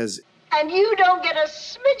says. And you don't get a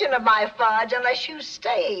smidgen of my fudge unless you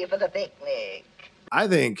stay for the picnic. I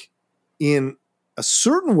think in a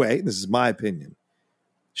certain way, this is my opinion,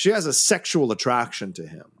 she has a sexual attraction to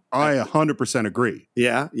him. I 100% agree.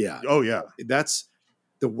 Yeah, yeah. Oh, yeah. That's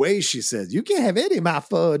the way she says, you can't have any of my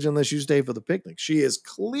fudge unless you stay for the picnic. She is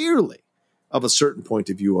clearly of a certain point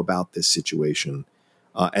of view about this situation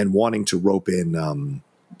and wanting to rope in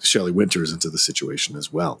Shelley Winters into the situation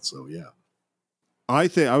as well. So, yeah. I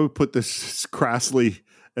think I would put this crassly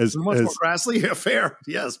as much more crassly. Yeah, fair.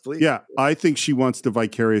 Yes, please. Yeah, I think she wants to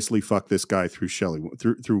vicariously fuck this guy through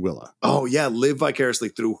Willa. Oh yeah, live vicariously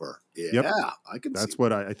through her. Yeah, yep. I can. That's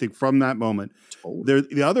what I think from that moment. Totally.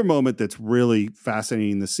 The other moment that's really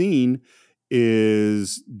fascinating in the scene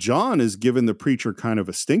is John is giving the preacher kind of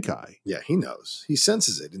a stink eye. Yeah, he knows. He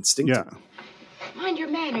senses it instinctively. Yeah. Mind your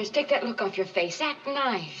manners. Take that look off your face. Act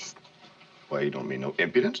nice. Why, you don't mean no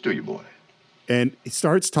impudence, do you, boy? And he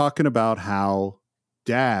starts talking about how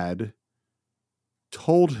Dad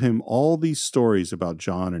told him all these stories about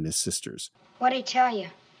John and his sisters. What'd he tell you?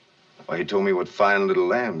 Why, he told me what fine little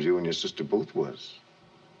lambs you and your sister both was.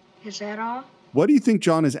 Is that all? What do you think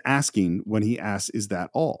John is asking when he asks, is that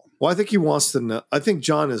all? Well, I think he wants to know. I think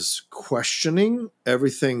John is questioning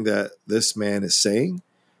everything that this man is saying.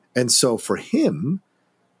 And so for him,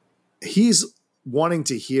 he's wanting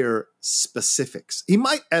to hear specifics. He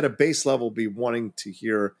might at a base level be wanting to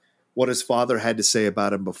hear what his father had to say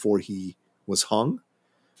about him before he was hung.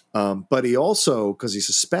 But he also, because he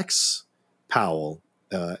suspects Powell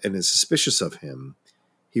and is suspicious of him,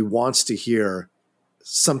 he wants to hear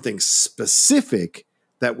something specific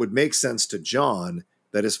that would make sense to John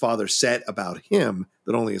that his father said about him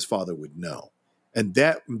that only his father would know. And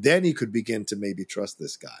that then he could begin to maybe trust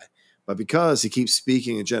this guy. But because he keeps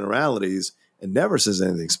speaking in generalities and never says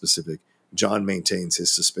anything specific, John maintains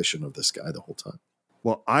his suspicion of this guy the whole time.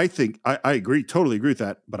 Well, I think I agree, totally agree with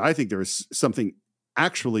that. But I think there is something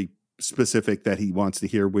actually specific that he wants to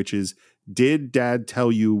hear, which is, did Dad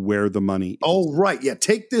tell you where the money is? Oh, right. Yeah.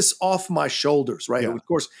 Take this off my shoulders. Right. Yeah. And of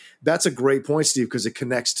course, that's a great point, Steve, because it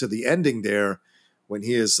connects to the ending there when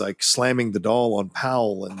he is like slamming the doll on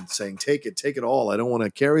Powell and saying, take it all. I don't want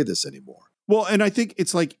to carry this anymore. Well, and I think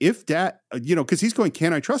it's like if Dad, because he's going,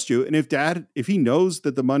 can I trust you? And if he knows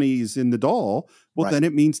that the money is in the doll, well, then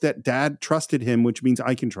it means that Dad trusted him, which means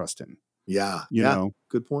I can trust him. Yeah. You know?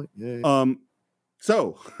 Good point. Yeah.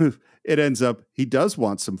 So it ends up, he does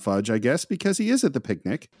want some fudge, I guess, because he is at the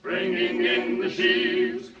picnic. Bringing in the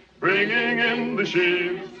sheaves, bringing in the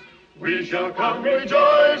sheaves. We shall come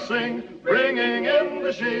rejoicing, bringing in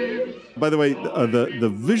the sheaves. By the way,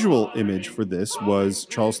 the visual image for this was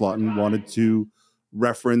Charles Laughton wanted to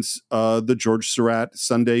reference the George Seurat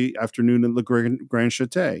Sunday Afternoon at Le Grand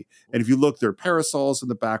Châtelet. And if you look, there are parasols in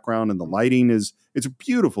the background and the lighting it's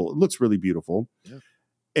beautiful. It looks really beautiful. Yeah.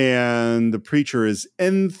 And the preacher is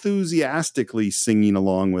enthusiastically singing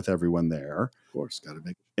along with everyone there. Of course, got to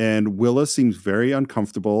make it. And Willa seems very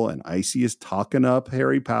uncomfortable, and Icy is talking up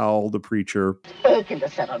Harry Powell, the preacher. Aching to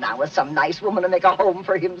settle down with some nice woman to make a home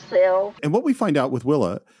for himself. And what we find out with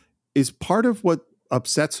Willa is part of what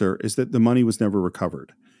upsets her is that the money was never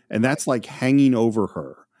recovered. And that's like hanging over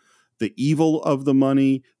her. The evil of the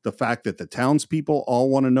money, the fact that the townspeople all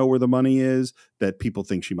want to know where the money is, that people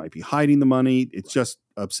think she might be hiding the money. It's just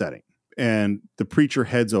upsetting. And the preacher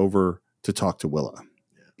heads over to talk to Willa.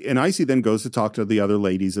 Yeah. And Icy then goes to talk to the other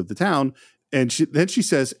ladies of the town. And then she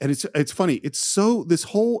says, and it's funny. It's so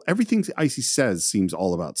everything Icy says seems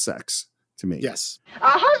all about sex to me. Yes. A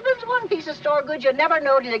husband's one piece of store goods you never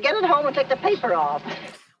know till you get it home and take the paper off.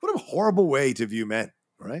 What a horrible way to view men.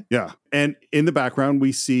 Right. Yeah. And in the background,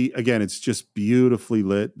 we see, again, it's just beautifully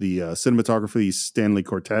lit. The cinematography is Stanley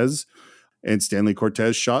Cortez. And Stanley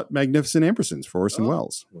Cortez shot Magnificent Ambersons for Orson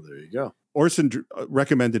Welles. Well, there you go. Orson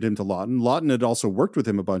recommended him to Laughton. Laughton had also worked with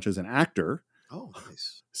him a bunch as an actor. Oh,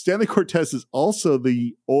 nice. Stanley Cortez is also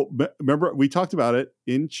remember, we talked about it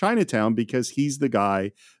in Chinatown because he's the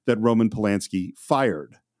guy that Roman Polanski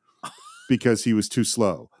fired because he was too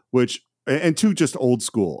slow, and too just old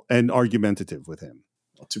school and argumentative with him.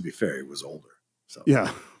 Well, to be fair, he was older. So.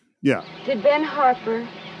 Yeah. Did Ben Harper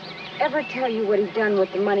ever tell you what he'd done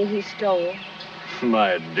with the money he stole?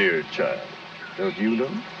 My dear child, don't you know?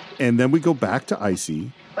 And then we go back to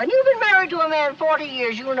Icy. When you've been married to a man 40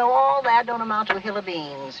 years, you know all that don't amount to a hill of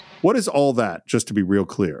beans. What is all that, just to be real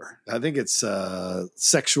clear? I think it's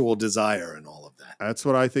sexual desire and all of that. That's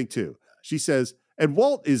what I think, too. She says, and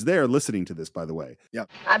Walt is there listening to this, by the way.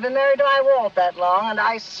 Yep. I've been married to my Walt that long, and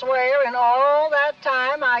I swear in all that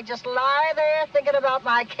time, I just lie there thinking about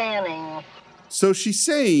my canning. So she's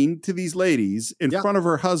saying to these ladies in front of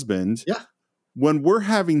her husband, when we're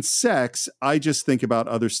having sex, I just think about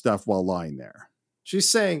other stuff while lying there. She's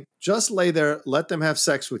saying, just lay there, let them have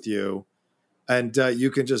sex with you, and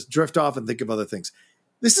you can just drift off and think of other things.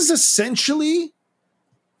 This is essentially,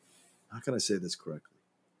 how can I say this correctly?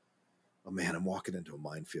 Oh man, I'm walking into a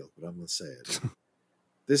minefield, but I'm going to say it.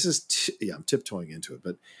 This is, I'm tiptoeing into it,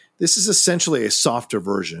 but this is essentially a softer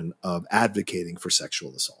version of advocating for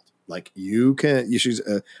sexual assault. Like she's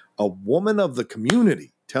a woman of the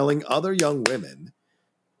community telling other young women,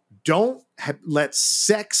 don't let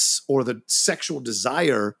sex or the sexual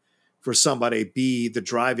desire for somebody be the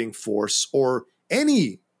driving force or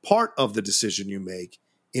any part of the decision you make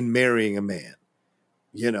in marrying a man.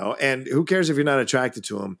 And who cares if you're not attracted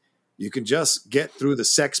to him? You can just get through the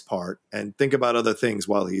sex part and think about other things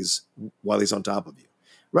while he's on top of you,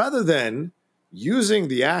 rather than using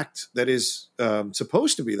the act that is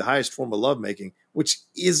supposed to be the highest form of lovemaking, which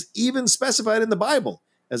is even specified in the Bible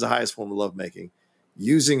as the highest form of lovemaking,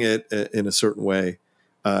 using it in a certain way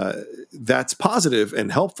that's positive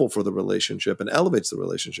and helpful for the relationship and elevates the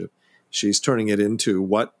relationship. She's turning it into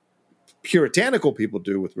what puritanical people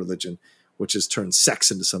do with religion, which is turn sex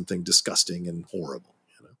into something disgusting and horrible.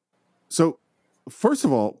 So, first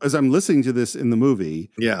of all, as I'm listening to this in the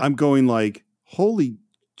movie, I'm going like, holy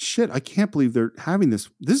shit, I can't believe they're having this.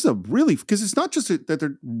 This is a really, because it's not just that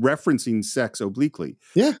they're referencing sex obliquely.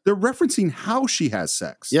 Yeah. They're referencing how she has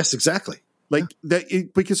sex. Yes, exactly. Like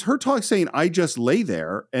because her talk saying, I just lay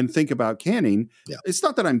there and think about Canning. Yeah. It's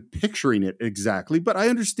not that I'm picturing it exactly, but I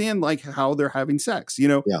understand like how they're having sex.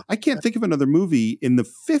 I can't think of another movie in the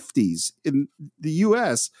 50s in the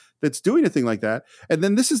US that's doing a thing like that. And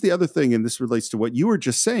then this is the other thing, and this relates to what you were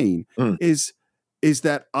just saying, is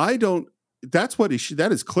that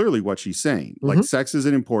that is clearly what she's saying. Mm-hmm. Like sex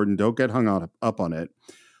isn't important. Don't get hung up on it.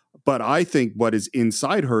 But I think what is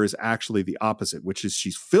inside her is actually the opposite, which is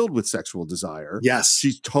she's filled with sexual desire. Yes.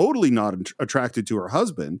 She's totally not attracted to her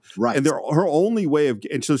husband. Right. And her only way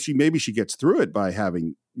and so she gets through it by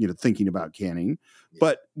having, thinking about Canning. Yeah.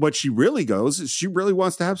 But what she really goes is she really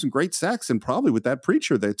wants to have some great sex, and probably with that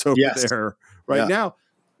preacher that's over there right now.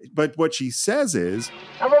 But what she says is,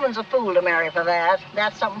 a woman's a fool to marry for that.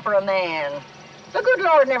 That's something for a man. The good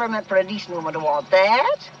Lord never meant for a decent woman to want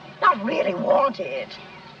that. Not really want it.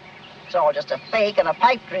 It's all just a fake and a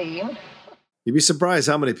pipe dream. You'd be surprised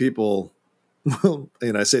how many people,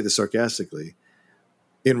 and I say this sarcastically,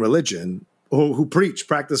 in religion who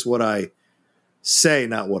practice what I say,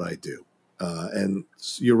 not what I do. And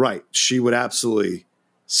you're right. She would absolutely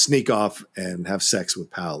sneak off and have sex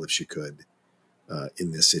with Powell if she could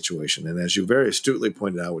in this situation. And as you very astutely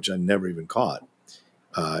pointed out, which I never even caught,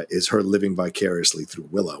 is her living vicariously through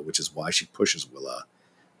Willa, which is why she pushes Willa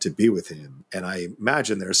to be with him. And I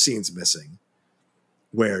imagine there are scenes missing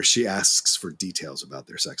where she asks for details about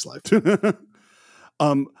their sex life.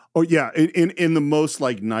 Oh yeah. In the most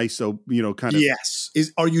like nice, kind of. Yes.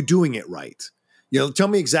 Are you doing it right? Tell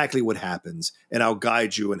me exactly what happens and I'll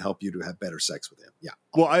guide you and help you to have better sex with him. Yeah.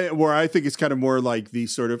 Well, I think it's kind of more like the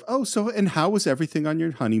sort of, and how was everything on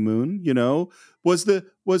your honeymoon? Was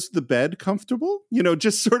the bed comfortable?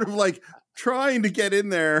 Just sort of like trying to get in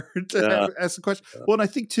there to ask the question. Well, and I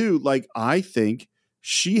think too, I think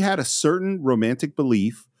she had a certain romantic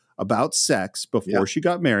belief about sex before she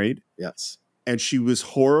got married. Yes. And she was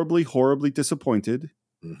horribly, horribly disappointed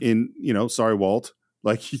in, sorry, Walt,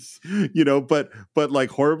 but like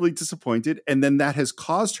horribly disappointed. And then that has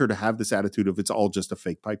caused her to have this attitude of it's all just a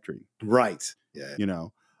fake pipe dream. Right. Yeah.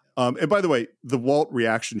 And by the way, the Walt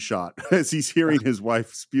reaction shot as he's hearing his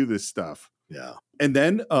wife spew this stuff. Yeah. And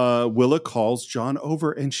then Willa calls John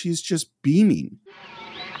over and she's just beaming.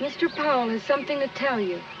 Mr. Powell has something to tell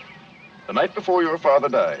you. The night before your father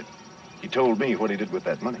died, he told me what he did with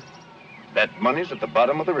that money. That money's at the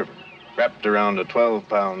bottom of the river, wrapped around a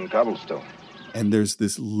 12-pound cobblestone. And there's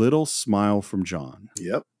this little smile from John.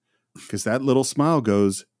 Yep. Because that little smile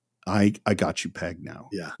goes, I got you pegged now.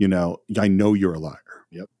 Yeah. I know you're a liar.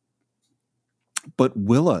 Yep. But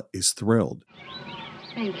Willa is thrilled.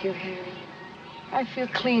 Thank you, Harry. I feel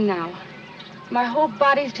clean now. My whole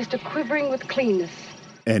body's just a-quivering with cleanness.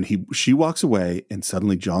 And she walks away, and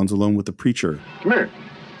suddenly John's alone with the preacher. Come here.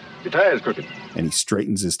 Your tie is crooked. And he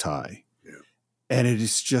straightens his tie. Yeah. And it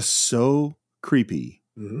is just so creepy,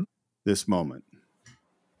 this moment.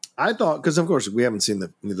 I thought, because of course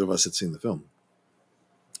neither of us had seen the film.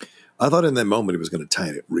 I thought in that moment he was going to tie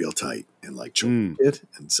it real tight and choke it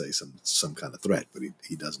and say some kind of threat, but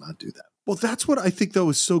he does not do that. Well, that's what I think, though,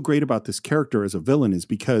 is so great about this character as a villain, is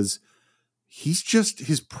because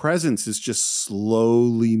his presence is just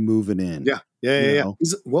slowly moving in. Yeah.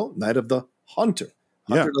 He's Night of the Hunter.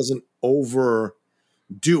 Hunter doesn't overdo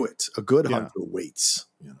it. A good hunter waits.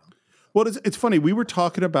 Well, it's funny. We were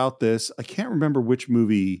talking about this. I can't remember which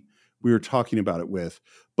movie we were talking about it with,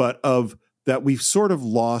 but of that we've sort of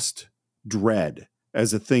lost dread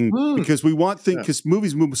as a thing because we want things because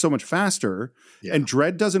movies move so much faster and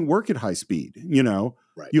dread doesn't work at high speed. You know,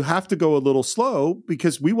 you have to go a little slow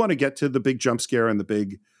because we want to get to the big jump scare and the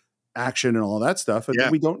big action and all that stuff. And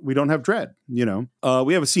then we don't have dread, you know.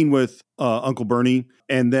 We have a scene with Uncle Bernie,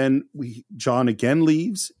 and then John again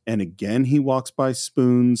leaves, and again he walks by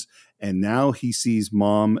Spoons, and now he sees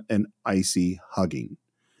Mom and Icy hugging.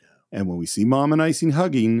 Yeah. And when we see Mom and Icy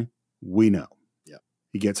hugging, we know. Yeah.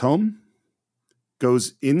 He gets home,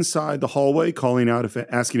 goes inside the hallway, calling out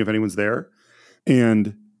asking if anyone's there.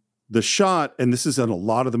 And the shot, and this is in a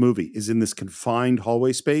lot of the movie, is in this confined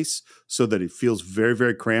hallway space so that it feels very,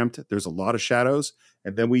 very cramped. There's a lot of shadows.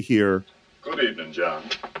 And then we hear, "Good evening, John."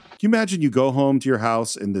 Can you imagine you go home to your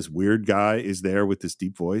house and this weird guy is there with this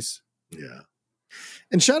deep voice? Yeah.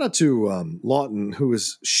 And shout out to Lawton, who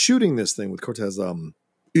is shooting this thing with Cortez.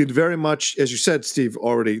 It very much, as you said, Steve,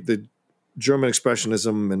 already, the German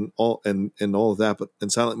expressionism and all of that, but in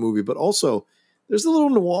silent movie, but also there's a little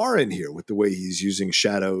noir in here with the way he's using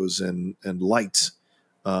shadows and light,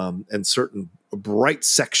 and certain bright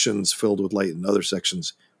sections filled with light and other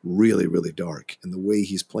sections really, really dark. And the way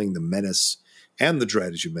he's playing the menace and the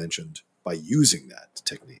dread, as you mentioned, by using that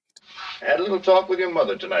technique. I had a little talk with your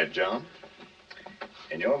mother tonight, John.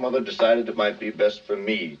 And your mother decided it might be best for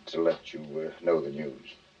me to let you know the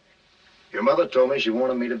news. Your mother told me she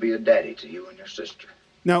wanted me to be a daddy to you and your sister.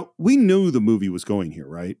 Now, we knew the movie was going here,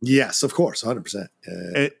 right? Yes, of course, 100%.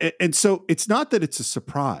 And so it's not that it's a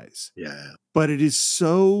surprise. Yeah. But it is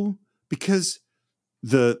so, because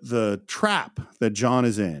the trap that John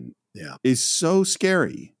is in is so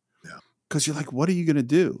scary. Yeah. Because you're like, what are you going to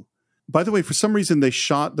do? By the way, for some reason, they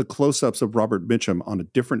shot the close-ups of Robert Mitchum on a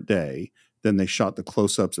different day than they shot the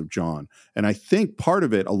close-ups of John. And I think part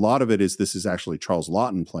of it, a lot of it is this is actually Charles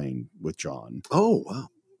Laughton playing with John. Oh, wow.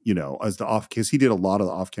 You know, as because he did a lot of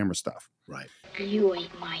the off-camera stuff. Right. You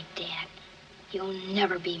ain't my dad. You'll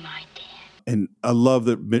never be my dad. And I love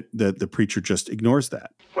that the preacher just ignores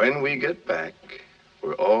that. When we get back,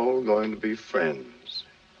 we're all going to be friends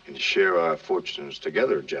and share our fortunes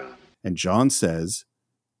together, John. And John says,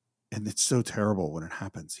 and it's so terrible when it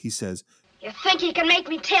happens, he says, You think you can make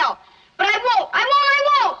me tell, but I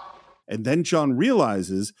won't. And then John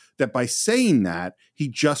realizes that by saying that, he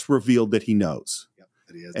just revealed that he knows.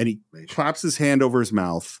 And he claps his hand over his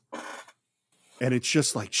mouth. And it's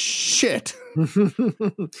just like, shit.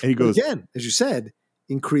 And he goes, again, as you said,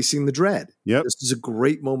 increasing the dread. Yep. This is a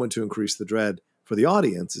great moment to increase the dread for the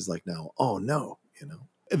audience. Is like, now, oh no, you know.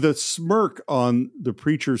 The smirk on the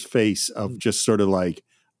preacher's face of just sort of like,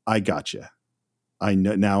 I got you. I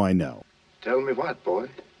know. Now I know. Tell me what, boy?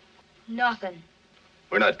 Nothing.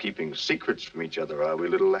 We're not keeping secrets from each other, are we,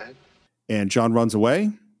 little lad? And John runs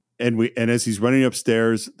away. And as he's running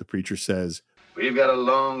upstairs, the preacher says, We've got a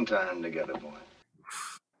long time together, boy.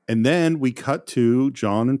 And then we cut to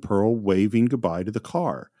John and Pearl waving goodbye to the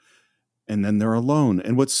car. And then they're alone.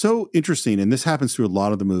 And what's so interesting, and this happens through a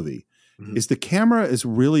lot of the movie, is the camera is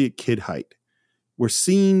really at kid height. We're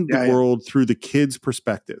seeing the world through the kid's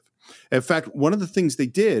perspective. In fact, one of the things they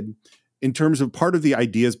did in terms of part of the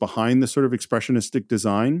ideas behind the sort of expressionistic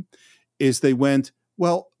design is they went,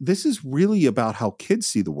 well, this is really about how kids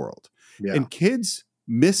see the world. Yeah. And kids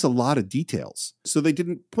miss a lot of details. So they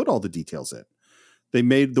didn't put all the details in. They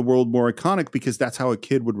made the world more iconic because that's how a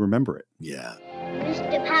kid would remember it. Yeah.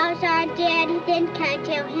 Mr. Powell's our daddy, then can I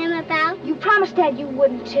tell him about? You promised Dad you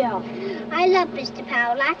wouldn't tell. I love Mr.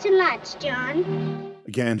 Powell lots and lots, John.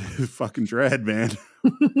 Again, fucking dread, man.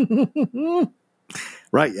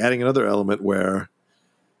 Right, adding another element where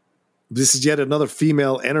this is yet another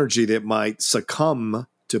female energy that might succumb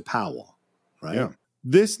to Powell, right? Yeah.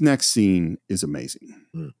 This next scene is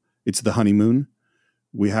amazing. It's the honeymoon.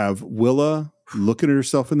 We have Willa looking at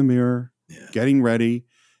herself in the mirror, getting ready.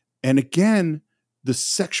 And again, the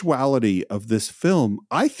sexuality of this film,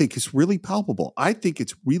 I think, is really palpable. I think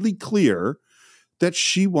it's really clear that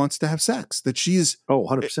she wants to have sex, that she is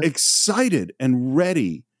 100% excited and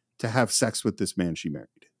ready to have sex with this man she married.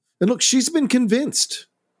 And look, she's been convinced,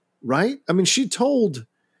 right? I mean, she told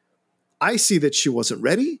Icy that she wasn't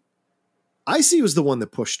ready. Icy was the one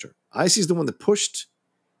that pushed her. Icy is the one that pushed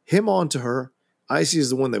him onto her. Icy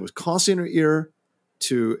is the one that was crossing her ear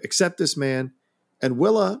to accept this man. And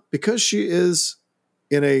Willa, because she is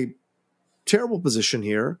in a terrible position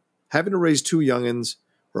here, having to raise two youngins,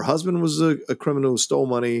 her husband was a criminal who stole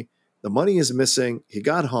money. The money is missing. He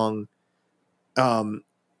got hung.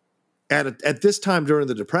 At this time during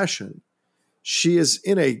the Depression, she is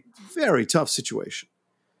in a very tough situation.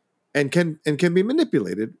 and can be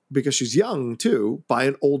manipulated because she's young too by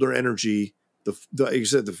an older energy. You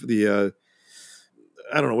said the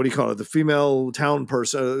I don't know, what do you call it? The female town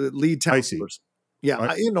person, lead town person. Yeah,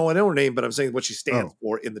 I know her name, but I'm saying what she stands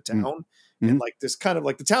for in the town. And like this kind of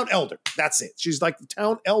like the town elder. That's it. She's like the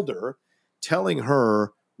town elder telling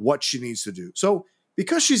her what she needs to do. So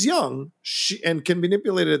because she's young, and can be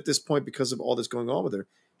manipulated at this point because of all this going on with her,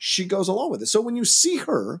 she goes along with it. So when you see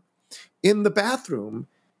her in the bathroom,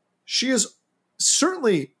 she is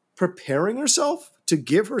certainly preparing herself to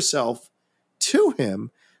give herself to him.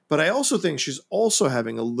 But I also think she's also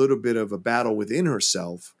having a little bit of a battle within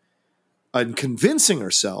herself and convincing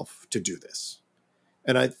herself to do this.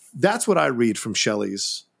 And that's what I read from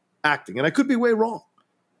Shelley's acting. And I could be way wrong,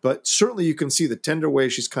 but certainly you can see the tender way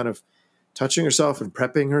she's kind of touching herself and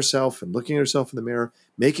prepping herself and looking at herself in the mirror,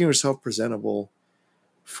 making herself presentable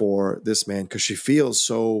for this man because she feels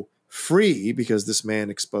so free because this man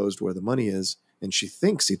exposed where the money is and she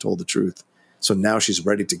thinks he told the truth. So now she's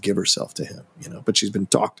ready to give herself to him, but she's been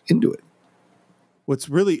talked into it. What's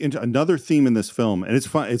really another theme in this film, and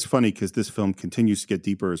it's funny because this film continues to get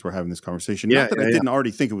deeper as we're having this conversation. Not that I didn't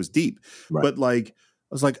already think it was deep, but like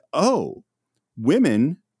I was like, oh,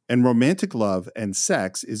 women and romantic love and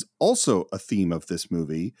sex is also a theme of this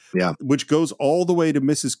movie. Yeah, which goes all the way to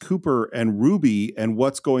Mrs. Cooper and Ruby and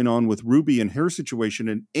what's going on with Ruby and her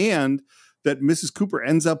situation, and that Mrs. Cooper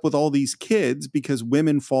ends up with all these kids because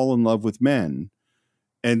women fall in love with men.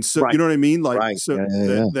 And so, you know what I mean? Like, so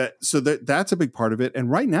that's a big part of it.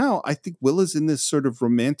 And right now, I think Willa's in this sort of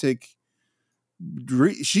romantic,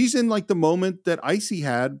 she's in like the moment that Icy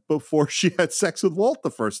had before she had sex with Walt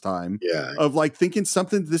the first time. Yeah. Of like thinking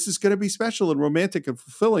this is going to be special and romantic and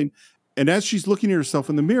fulfilling. And as she's looking at herself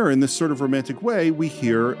in the mirror in this sort of romantic way, we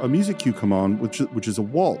hear a music cue come on, which is a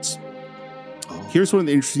waltz. Oh. Here's one of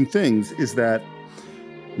the interesting things is that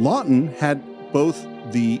Lawton had both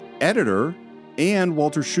the editor and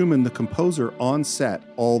Walter Schumann, the composer, on set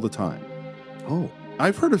all the time. Oh.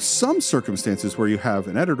 I've heard of some circumstances where you have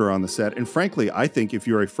an editor on the set. And frankly, I think if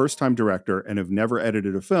you're a first-time director and have never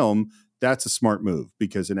edited a film, that's a smart move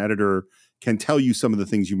because an editor can tell you some of the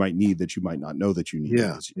things you might need that you might not know that you need.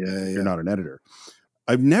 You're not an editor.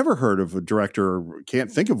 I've never heard of a director,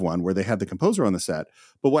 can't think of one, where they had the composer on the set.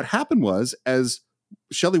 But what happened was, as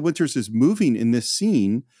Shelley Winters is moving in this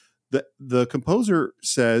scene, the composer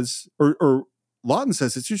says, or Lawton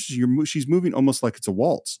says, it's just she's moving almost like it's a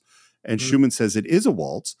waltz. And Schumann says it is a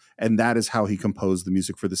waltz. And that is how he composed the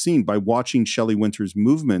music for the scene, by watching Shelley Winters'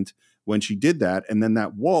 movement when she did that. And then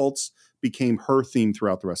that waltz became her theme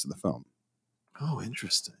throughout the rest of the film. Oh,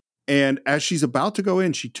 interesting. And as she's about to go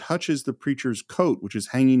in, she touches the preacher's coat, which is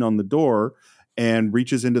hanging on the door, and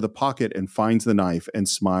reaches into the pocket and finds the knife and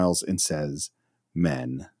smiles and says,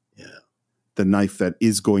 "Men." Yeah. The knife that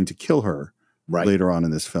is going to kill her later on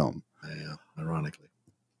in this film. Yeah, ironically.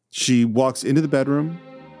 She walks into the bedroom.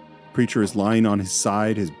 Preacher is lying on his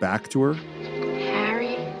side, his back to her.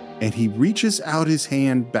 Harry. And he reaches out his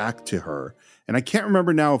hand back to her. And I can't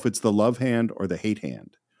remember now if it's the love hand or the hate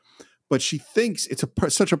hand. But she thinks it's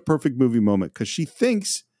such a perfect movie moment because she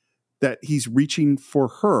thinks that he's reaching for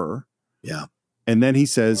her. Yeah. And then he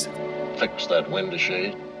says, "Fix that window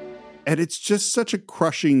shade." And it's just such a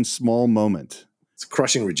crushing small moment. It's a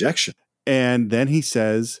crushing rejection. And then he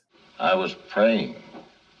says, "I was praying."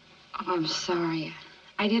 Oh, I'm sorry.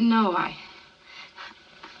 I didn't know.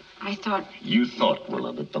 I thought... You thought,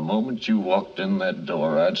 Willa, that the moment you walked in that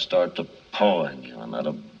door, I'd start to pawing you in that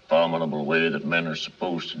abominable way that men are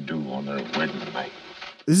supposed to do on their wedding night.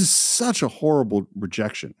 This is such a horrible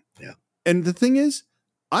rejection. Yeah. And the thing is,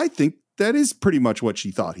 I think that is pretty much what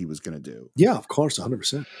she thought he was going to do. Yeah, of course,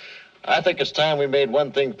 100%. I think it's time we made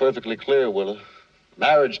one thing perfectly clear, Willa.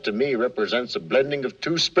 Marriage to me represents a blending of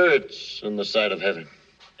two spirits in the sight of heaven.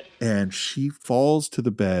 And she falls to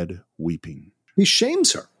the bed weeping. He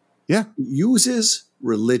shames her. Yeah. He uses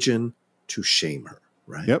religion to shame her,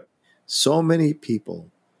 right? Yep. So many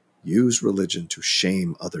people use religion to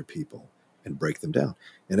shame other people and break them down.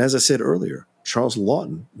 And as I said earlier, Charles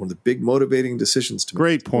Lawton, one of the big motivating decisions to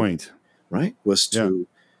Great point. Right? Was to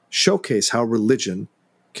showcase how religion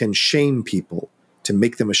can shame people to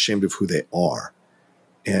make them ashamed of who they are.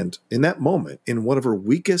 And in that moment, in one of her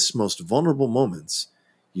weakest, most vulnerable moments,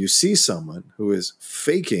 you see someone who is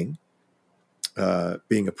faking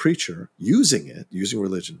being a preacher, using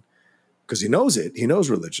religion, because he knows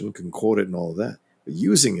religion, can quote it and all of that, but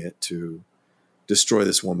using it to destroy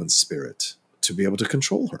this woman's spirit, to be able to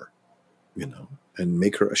control her, and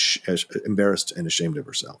make her embarrassed and ashamed of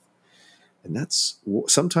herself. And that's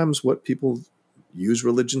sometimes what people use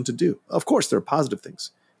religion to do. Of course, there are positive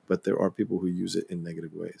things, but there are people who use it in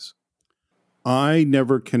negative ways. I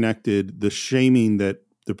never connected the shaming that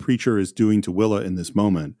the preacher is doing to Willa in this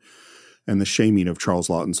moment and the shaming of Charles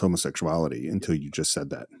Laughton's homosexuality until you just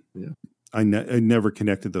said that. Yeah. I never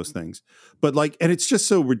connected those things. But like, and it's just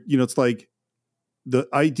so, it's like the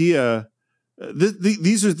idea,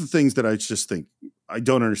 these are the things that I just think I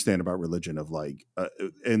don't understand about religion of like,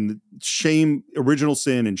 and shame, original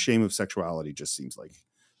sin and shame of sexuality just seems like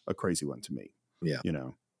a crazy one to me. Yeah.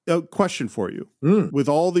 A question for you. With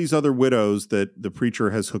all these other widows that the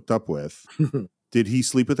preacher has hooked up with, did he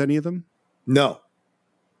sleep with any of them? No.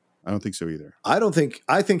 I don't think so either. I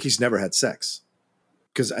think he's never had sex.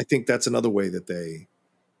 Because I think that's another way that they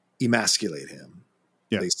emasculate him.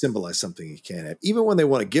 Yeah. They symbolize something he can't have. Even when they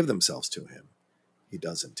want to give themselves to him, he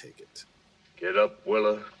doesn't take it. Get up,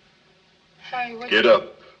 Willa. Harry, what? Get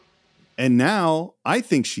up. And now I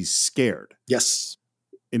think she's scared. Yes.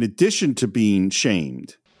 In addition to being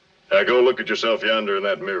shamed. Now go look at yourself yonder in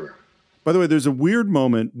that mirror. By the way, there's a weird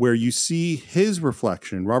moment where you see his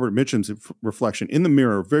reflection, Robert Mitchum's reflection, in the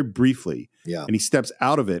mirror very briefly. Yeah. And he steps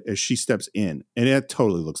out of it as she steps in. And it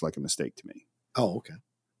totally looks like a mistake to me. Oh, okay.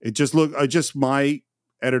 It just my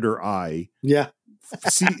editor eye. Yeah.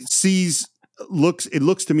 It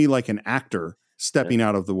looks to me like an actor stepping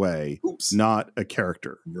out of the way, not a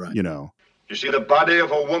character. Right. You see the body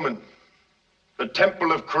of a woman, the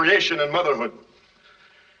temple of creation and motherhood.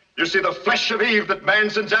 You see the flesh of Eve that man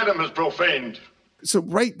since Adam has profaned. So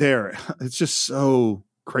right there, it's just so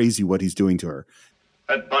crazy what he's doing to her.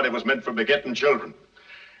 That body was meant for begetting children.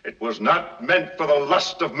 It was not meant for the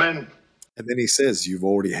lust of men. And then he says, you've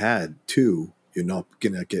already had 2. You're not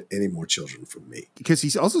going to get any more children from me. Because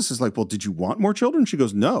he also says like, well, did you want more children? She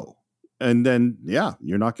goes, no. And then, yeah,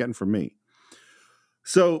 you're not getting from me.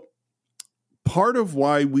 So part of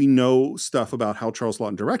why we know stuff about how Charles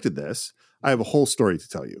Laughton directed this, I have a whole story to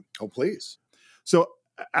tell you. Oh, please. So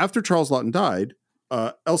after Charles Laughton died,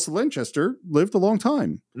 Elsa Lanchester lived a long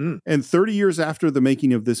time. And 30 years after the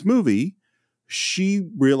making of this movie, she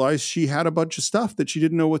realized she had a bunch of stuff that she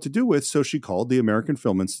didn't know what to do with. So she called the American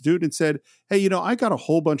Film Institute and said, hey, I got a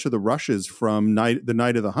whole bunch of the rushes from the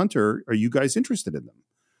Night of the Hunter. Are you guys interested in them?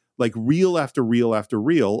 Like reel after reel after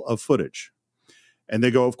reel of footage. And they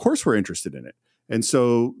go, of course we're interested in it. And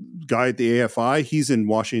so guy at the AFI, he's in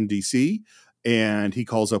Washington, D.C., and he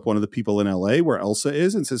calls up one of the people in L.A. where Elsa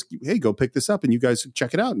is and says, hey, go pick this up and you guys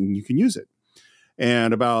check it out and you can use it.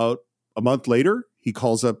 And about a month later, he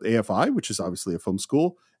calls up AFI, which is obviously a film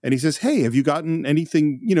school, and he says, hey, have you gotten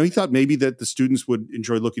anything? He thought maybe that the students would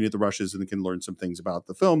enjoy looking at the rushes and they can learn some things about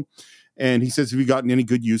the film. And he says, have you gotten any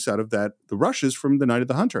good use out of the rushes from The Night of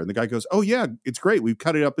the Hunter? And the guy goes, oh, yeah, it's great. We've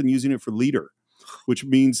cut it up and using it for leader, which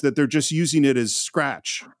means that they're just using it as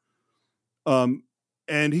scratch.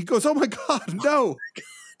 And he goes, oh my God, no.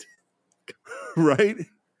 Right?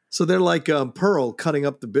 So they're like Pearl cutting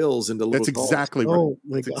up the bills into little That's exactly balls.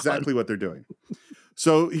 Exactly what they're doing.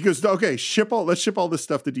 So he goes, okay, let's ship all this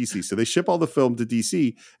stuff to DC. So they ship all the film to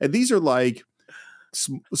DC. And these are like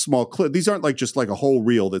small clips. These aren't like just like a whole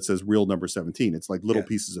reel that says reel number 17. It's like little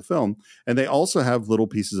pieces of film. And they also have little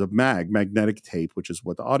pieces of magnetic tape, which is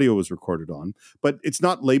what the audio was recorded on. But it's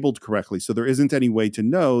not labeled correctly. So there isn't any way to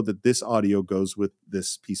know that this audio goes with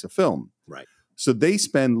this piece of film. Right. So they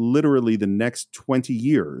spend literally the next 20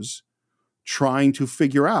 years trying to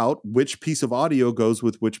figure out which piece of audio goes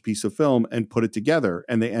with which piece of film and put it together.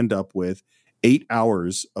 And they end up with 8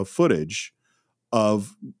 hours of footage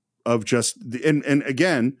of just and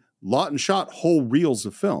again, Laughton shot whole reels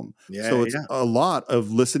of film. So it's a lot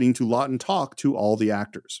of listening to Laughton talk to all the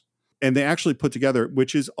actors. And they actually put together,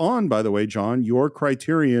 which is on, by the way, John, your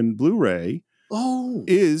Criterion Blu-ray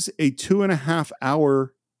is a 2.5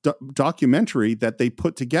 hour documentary that they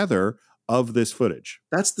put together of this footage.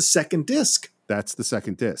 That's the second disc. That's the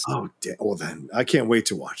second disc. Oh, well then I can't wait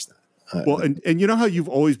to watch that. Well, and you know how you've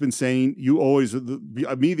always been saying,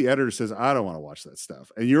 the editor says, I don't want to watch that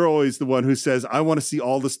stuff. And you're always the one who says, I want to see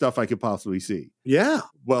all the stuff I could possibly see. Yeah.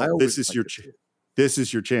 Well, this is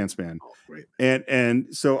your chance, man. Oh, great.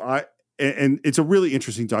 And so and it's a really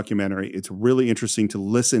interesting documentary. It's really interesting to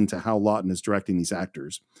listen to how Laughton is directing these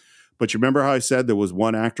actors. But you remember how I said there was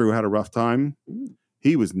one actor who had a rough time?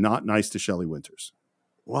 He was not nice to Shelley Winters.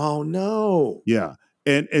 Wow, no. Yeah.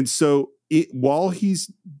 And so while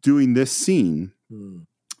he's doing this scene,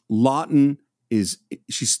 Laughton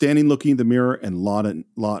she's standing looking in the mirror and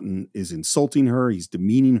Laughton is insulting her. He's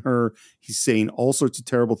demeaning her. He's saying all sorts of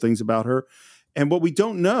terrible things about her. And what we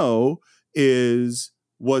don't know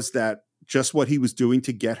was that just what he was doing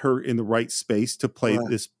to get her in the right space to play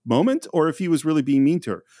this moment, or if he was really being mean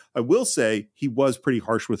to her. I will say he was pretty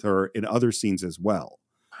harsh with her in other scenes as well.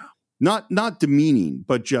 not demeaning,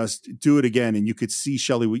 but just do it again. And you could see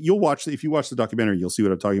Shelley. If you watch the documentary, you'll see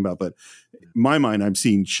what I'm talking about. But in my mind, I'm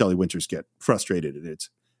seeing Shelley Winters get frustrated, and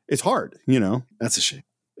it's hard, That's a shame.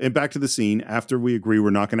 And back to the scene after we agree we're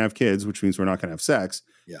not going to have kids, which means we're not going to have sex.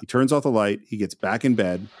 Yeah. He turns off the light. He gets back in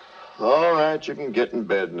bed. All right, you can get in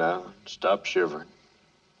bed now. Stop shivering.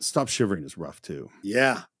 Stop shivering is rough too.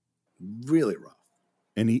 Yeah, really rough.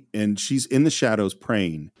 And she's in the shadows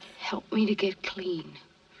praying. Help me to get clean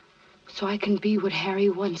so I can be what Harry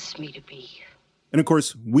wants me to be. And of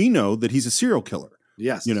course, we know that he's a serial killer.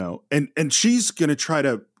 Yes. And she's going to try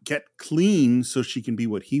to get clean so she can be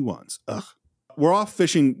what he wants. Ugh. We're off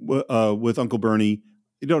fishing with Uncle Bernie.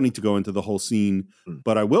 You don't need to go into the whole scene,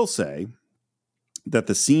 but I will say that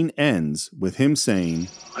the scene ends with him saying,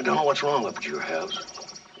 I don't know what's wrong up at your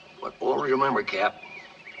house, but always remember, Cap,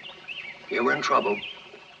 if you're in trouble,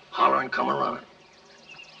 holler and come running.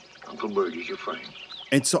 Uncle Birdie's your friend.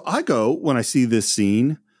 And so I go, when I see this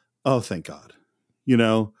scene, oh, thank God.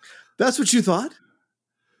 That's what you thought?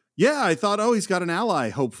 Yeah, I thought, he's got an ally,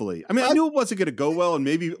 hopefully. I mean, I knew it wasn't going to go well, and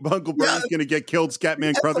maybe Uncle Bernie's going to get killed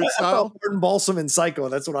Scatman Crothers style. Burton Balsam in Psycho,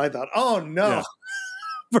 that's what I thought. Oh, no. Yeah.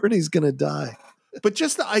 Bernie's going to die. But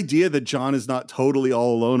just the idea that John is not totally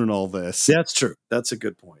all alone in all this. That's true. That's a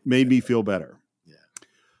good point. Made me feel better. Yeah.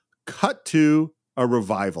 Cut to a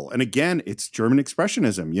revival. And again, it's German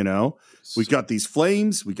expressionism, We've got these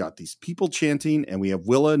flames, we got these people chanting, and we have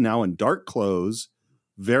Willa now in dark clothes,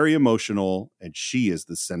 very emotional, and she is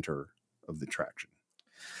the center of the attraction.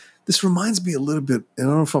 This reminds me a little bit, I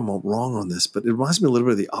don't know if I'm wrong on this, but it reminds me a little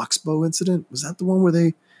bit of the Oxbow incident. Was that the one where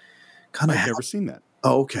they kind of... I've never seen that.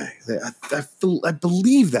 Oh, okay. I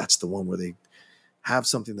believe that's the one where they have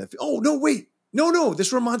something that... Oh, no, wait. No.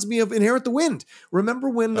 This reminds me of Inherit the Wind. Remember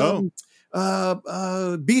when BJ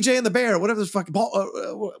and the Bear, whatever this fucking...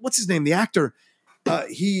 what's his name? The actor...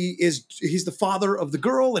 he's the father of the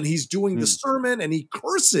girl, and he's doing the sermon, and he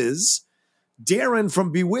curses Darren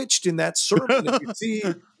from Bewitched in that sermon. And you see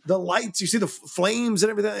the lights, you see the flames and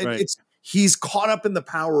everything. Right. He's caught up in the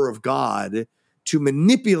power of God to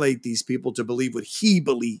manipulate these people to believe what he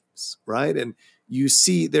believes, right? And you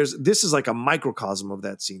see, this is like a microcosm of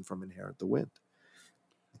that scene from Inherit the Wind.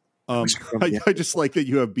 I just like that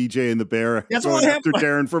you have BJ and the Bear going after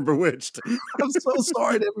Darren from Bewitched. I'm so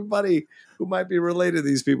sorry to everybody who might be related to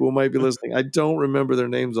these people who might be listening. I don't remember their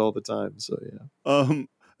names all the time. So yeah.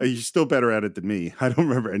 You're still better at it than me. I don't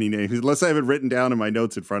remember any names unless I have it written down in my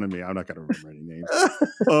notes in front of me. I'm not going to remember any names.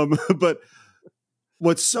 But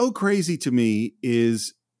what's so crazy to me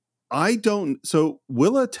is so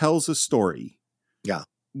Willa tells a story. Yeah.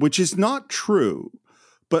 Which is not true.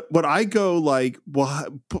 But what I go like,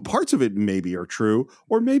 well, parts of it maybe are true,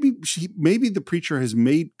 or maybe the preacher has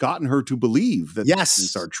gotten her to believe that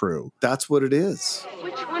these are true. That's what it is.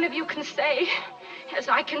 Which one of you can say, as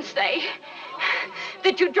I can say,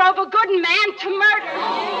 that you drove a good man to murder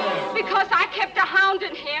because I kept a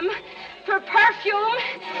hounding him for perfume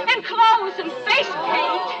and clothes and face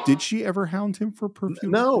paint? Did she ever hound him for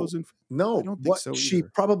perfume? No, and no. I don't think what so she either.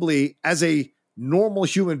 probably, as a normal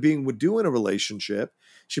human being would do in a relationship,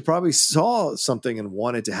 she probably saw something and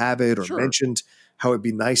wanted to have it, or mentioned how it'd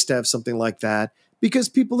be nice to have something like that, because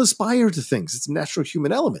people aspire to things. It's a natural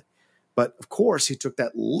human element. But of course, he took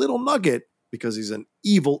that little nugget, because he's an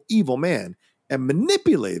evil, evil man, and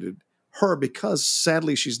manipulated her, because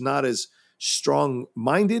sadly she's not as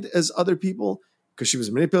strong-minded as other people, because she was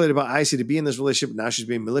manipulated by Icy to be in this relationship. Now she's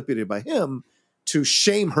being manipulated by him to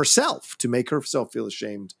shame herself, to make herself feel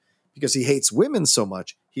ashamed, because he hates women so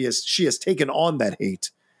much. She has taken on that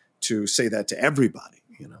hate to say that to everybody,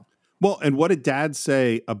 Well, and what did Dad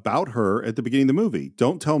say about her at the beginning of the movie?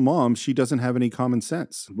 Don't tell Mom she doesn't have any common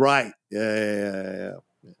sense. Right. Yeah.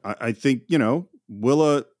 I think,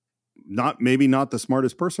 Willa, maybe not the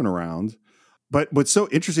smartest person around, but what's so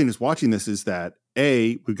interesting is watching this is that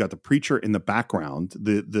we've got the preacher in the background,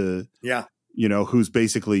 who's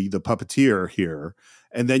basically the puppeteer here.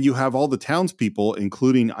 And then you have all the townspeople,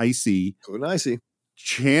 including Icy,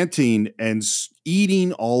 chanting and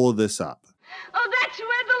eating all of this up. Oh, that's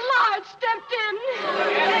where the Lord stepped in.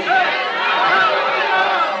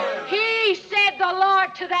 He said, the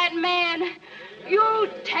Lord, to that man, you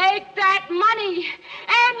take that money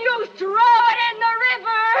and you throw it in the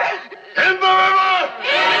river. In the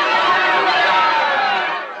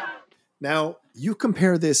river! Now, you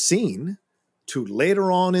compare this scene to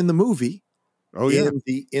later on in the movie. Oh, yeah.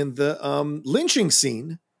 In the lynching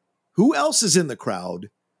scene, who else is in the crowd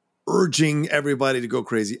urging everybody to go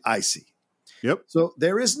crazy? Icy. Yep. So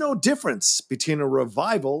there is no difference between a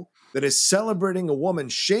revival that is celebrating a woman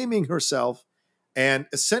shaming herself and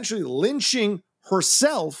essentially lynching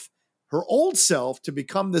herself her old self to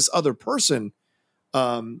become this other person.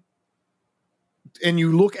 And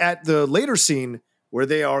you look at the later scene where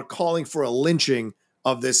they are calling for a lynching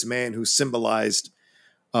of this man who symbolized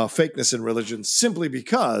fakeness in religion simply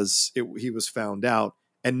because he was found out,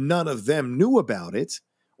 and none of them knew about it,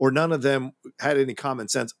 or none of them had any common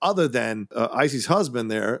sense other than Icy's husband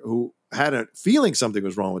there, who had a feeling something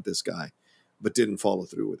was wrong with this guy, but didn't follow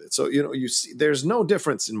through with it. So, you see, there's no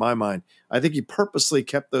difference in my mind. I think he purposely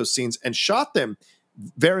kept those scenes and shot them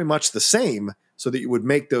very much the same so that you would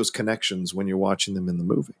make those connections when you're watching them in the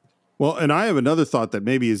movie. Well, and I have another thought that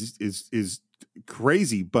maybe is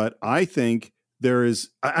crazy, but I think there is,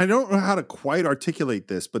 I don't know how to quite articulate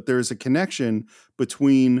this, but there is a connection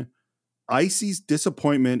between Icy's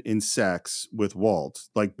disappointment in sex with Walt,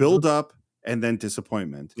 like build up and then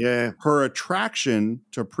disappointment. Yeah. Her attraction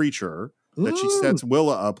to Preacher that she sets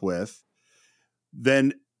Willa up with,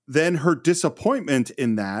 then her disappointment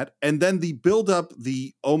in that, and then the build up,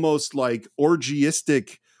 the almost like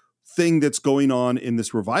orgiastic thing that's going on in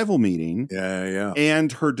this revival meeting. Yeah. And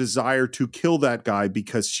her desire to kill that guy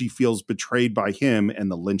because she feels betrayed by him and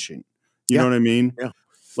the lynching. You know what I mean? Yeah.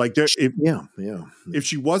 Like if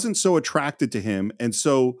she wasn't so attracted to him and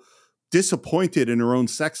so disappointed in her own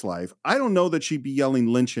sex life, I don't know that she'd be yelling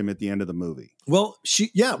lynch him at the end of the movie. Well,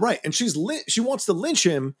 right. And she wants to lynch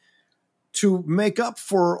him to make up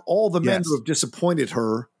for all the men who have disappointed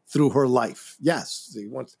her through her life. Yes. He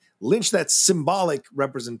wants lynch, that symbolic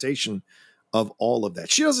representation of all of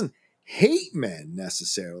that. She doesn't hate men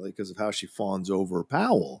necessarily because of how she fawns over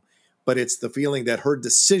Powell, but it's the feeling that her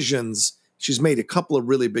decisions, she's made a couple of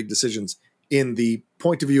really big decisions in the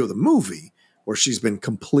point of view of the movie where she's been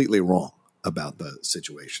completely wrong about the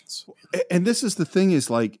situations. And this is the thing is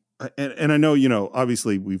like, and I know,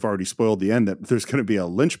 obviously we've already spoiled the end that there's going to be a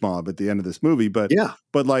lynch mob at the end of this movie, but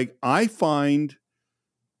like I find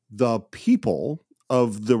the people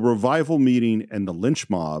of the revival meeting and the lynch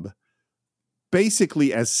mob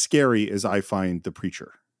basically as scary as I find the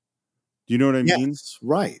Preacher. Do you know what I mean?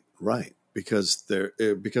 Right. Because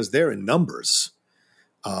they're in numbers.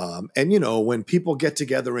 And when people get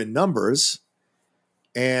together in numbers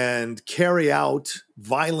and carry out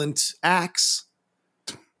violent acts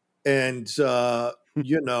and,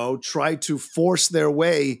 try to force their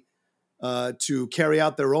way to carry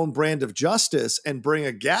out their own brand of justice and bring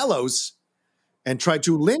a gallows and try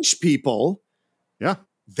to lynch people. Yeah.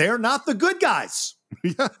 They're not the good guys.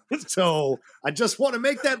 Yeah. So I just want to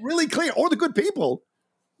make that really clear. Or the good people.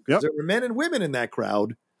 Because there were men and women in that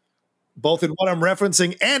crowd, both in what I'm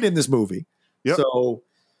referencing and in this movie. Yep. So,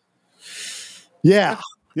 yeah.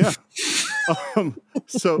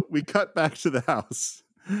 So we cut back to the house.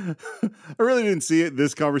 I really didn't see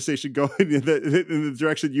this conversation going in the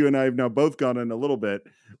direction you and I have now both gone in a little bit.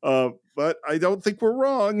 But I don't think we're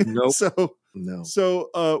wrong. Nope.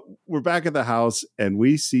 So we're back at the house and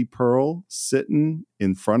we see Pearl sitting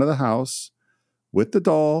in front of the house with the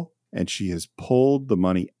doll, and she has pulled the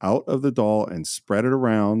money out of the doll and spread it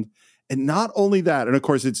around. And not only that, and of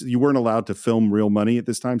course you weren't allowed to film real money at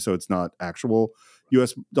this time, so it's not actual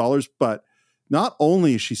US dollars, but not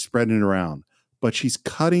only is she spreading it around, but she's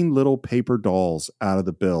cutting little paper dolls out of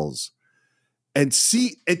the bills. And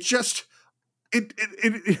see, it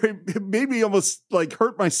made me almost like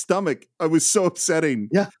hurt my stomach. I was so upsetting.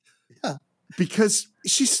 Yeah. Because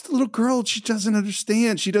she's a little girl. She doesn't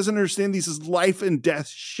understand. She doesn't understand this is life and death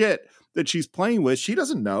shit that she's playing with. She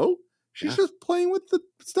doesn't know. She's just playing with the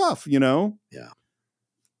stuff, Yeah.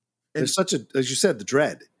 There's such as you said, the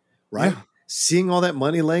dread, right? Yeah. Seeing all that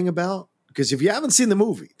money laying about. Because if you haven't seen the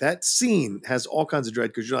movie, that scene has all kinds of dread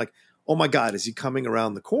because you're like, oh my God, is he coming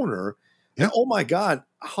around the corner? Yeah. And oh my God,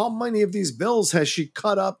 how many of these bills has she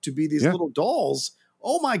cut up to be these little dolls?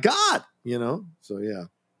 Oh my God, So, yeah.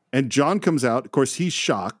 And John comes out. Of course, he's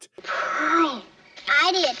shocked. Pearl,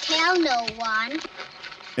 I didn't tell no one.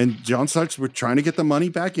 And John starts, we're trying to get the money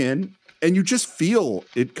back in. And you just feel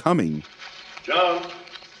it coming. John.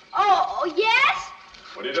 Oh, yes?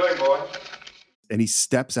 What are you doing, boy? And he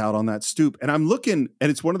steps out on that stoop. And I'm looking,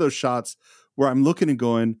 and it's one of those shots where I'm looking and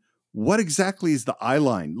going, what exactly is the eye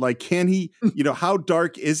line? Like, can he, how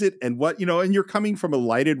dark is it? And what, and you're coming from a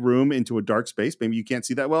lighted room into a dark space. Maybe you can't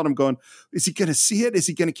see that well. And I'm going, is he going to see it?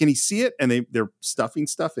 Can he see it? And they're stuffing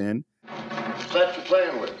stuff in. What's that you're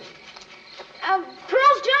playing with?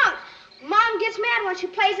 Pearl's junk. Mom gets mad when she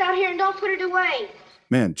plays out here and don't put it away.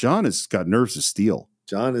 Man, John has got nerves of steel.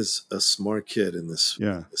 John is a smart kid in this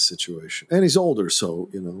situation. And he's older, so,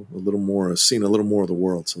 a little more, seen a little more of the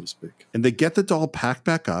world, so to speak. And they get the doll packed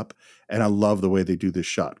back up, and I love the way they do this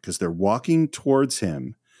shot, because they're walking towards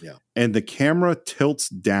him, and the camera tilts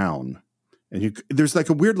down, And there's like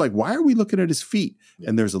a weird, like, why are we looking at his feet? Yeah.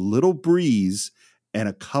 And there's a little breeze and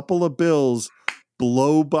a couple of bills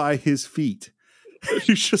blow by his feet.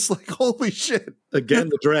 He's just like, holy shit. Again,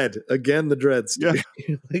 the dread. Again, the dreads. Yeah.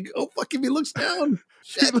 Like, oh, fuck, if he looks down.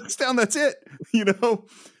 He looks down, that's it.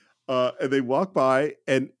 And they walk by,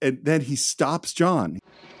 and then he stops John.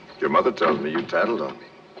 Your mother tells me you tattled on me.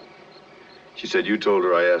 She said you told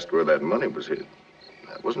her I asked where that money was hid.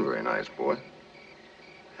 That wasn't very nice, boy.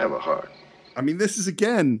 Have a heart. I mean, this is,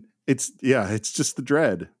 again, it's just the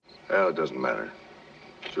dread. Well, it doesn't matter.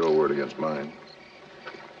 It's your word against mine.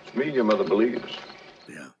 It's me your mother believes.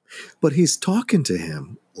 Yeah. But he's talking to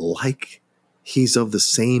him like he's of the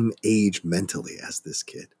same age mentally as this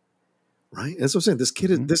kid. Right? That's what I'm saying. This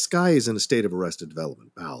kid, this guy is in a state of arrested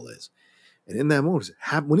development. Powell is. And in that moment,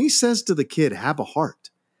 when he says to the kid, have a heart,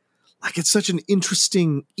 like it's such an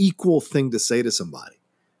interesting, equal thing to say to somebody.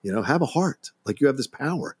 Have a heart. Like you have this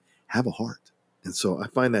power. Have a heart. And so I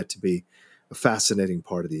find that to be a fascinating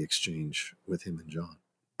part of the exchange with him and John.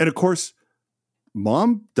 And of course,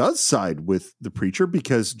 Mom does side with the preacher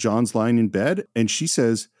because John's lying in bed and she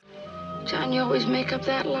says, John, you always make up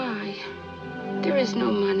that lie. There is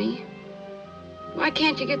no money. Why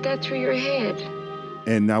can't you get that through your head?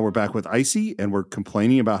 And now we're back with Icy and we're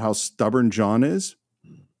complaining about how stubborn John is.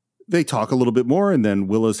 They talk a little bit more and then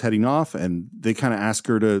Willa's heading off and they kind of ask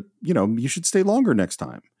her to, you should stay longer next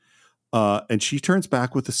time. And she turns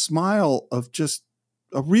back with a smile of just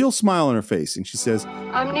a real smile on her face. And she says,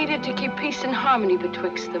 I'm needed to keep peace and harmony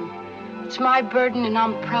betwixt them. It's my burden and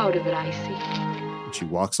I'm proud of it, Icy. And she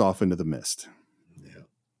walks off into the mist. Yeah.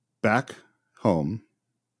 Back home,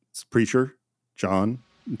 it's the preacher, John,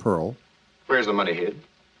 and Pearl. Where's the money hid?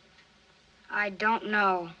 I don't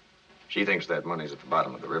know. She thinks that money's at the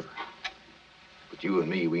bottom of the river. But you and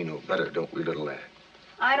me, we know better, don't we, little lad?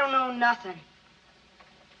 I don't know nothing.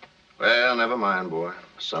 Well, never mind, boy.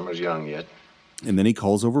 Summer's young yet. And then he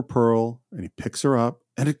calls over Pearl and he picks her up.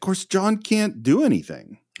 And of course, John can't do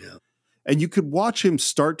anything. Yeah. And you could watch him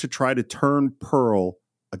start to try to turn Pearl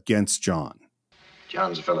against John.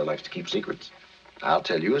 John's a fellow likes to keep secrets. I'll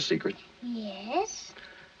tell you a secret. Yes?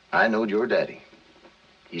 I knowed your daddy.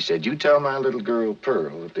 He said, you tell my little girl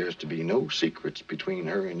Pearl that there's to be no secrets between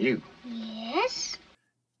her and you. Yes?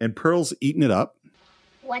 And Pearl's eating it up.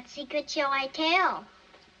 What secret shall I tell?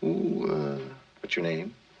 Ooh, what's your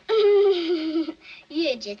name?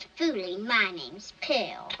 You're just fooling. My name's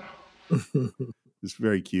Pearl. It's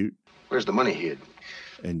very cute. Where's the money hid?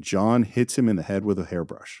 And John hits him in the head with a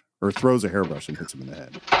hairbrush. Or throws a hairbrush and hits him in the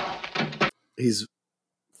head. He's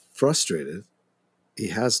frustrated. He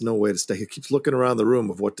has no way to stay. He keeps looking around the room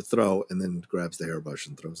of what to throw and then grabs the hairbrush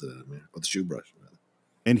and throws it at him. Or the shoe brush, rather.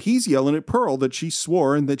 And he's yelling at Pearl that she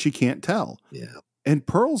swore and that she can't tell. Yeah. And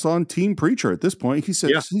Pearl's on Team Preacher at this point. He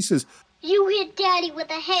says, You hit Daddy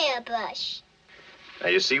with a hairbrush. Now,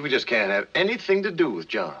 you see, we just can't have anything to do with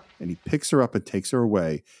John. And he picks her up and takes her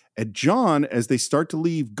away. And John, as they start to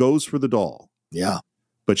leave, goes for the doll. Yeah.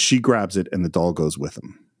 But she grabs it and the doll goes with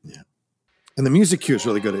him. Yeah. And the music cue is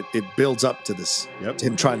really good. It builds up to this, to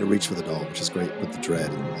him trying to reach for the doll, which is great with the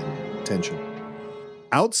dread and tension.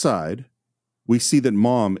 Outside, we see that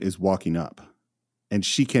Mom is walking up. And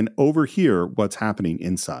she can overhear what's happening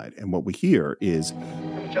inside. And what we hear is,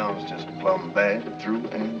 John's just plumb bad through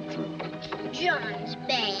and through. John's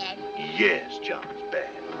bad. Yes, John's bad.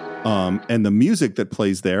 And the music that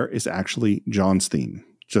plays there is actually John's theme,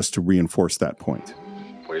 just to reinforce that point.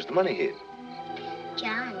 Where's the money hid?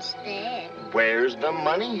 John's bad. Where's the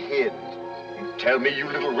money hid? You tell me, you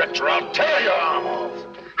little wretch, or I'll tear your arm off.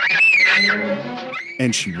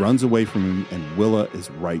 And she runs away from him, and Willa is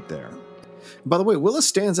right there. By the way, Willa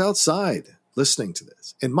stands outside listening to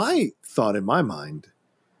this. And my thought in my mind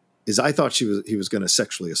is I thought he was going to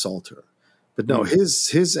sexually assault her. But no,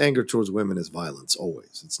 his anger towards women is violence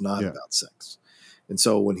always. It's not about sex. And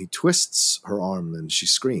so when he twists her arm and she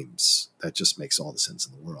screams, that just makes all the sense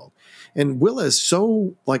in the world. And Willa is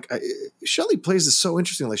so, Shelley plays this so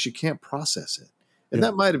interesting, like she can't process it. And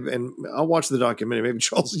that might have been, I'll watch the documentary, maybe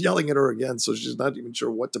Charles is yelling at her again, so she's not even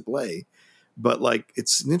sure what to play. But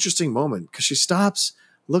it's an interesting moment because she stops,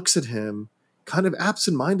 looks at him kind of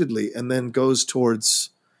absentmindedly, and then goes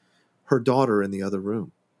towards her daughter in the other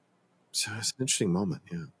room. So it's an interesting moment,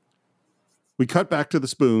 yeah. We cut back to the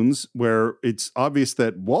Spoons where it's obvious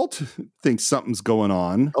that Walt thinks something's going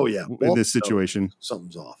on. Oh, yeah. In this situation.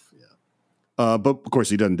 Something's off, yeah. But of course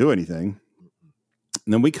he doesn't do anything.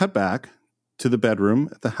 And then we cut back to the bedroom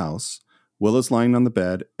at the house. Willa's lying on the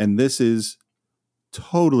bed, and this is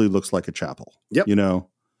totally looks like a chapel. Yep.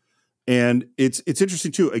 And it's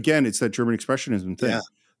interesting too. Again, it's that German expressionism thing. Yeah.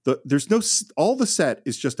 There's no, all the set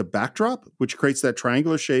is just a backdrop, which creates that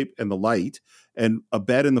triangular shape and the light and a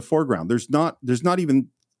bed in the foreground. There's not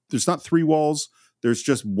three walls. There's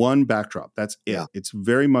just one backdrop. That's it. Yeah. It's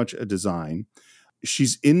very much a design.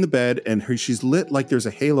 She's in the bed and she's lit like there's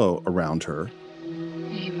a halo around her.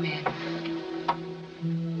 Amen.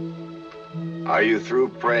 Are you through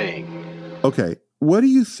praying? Okay. What do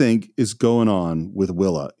you think is going on with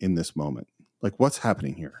Willa in this moment? Like, what's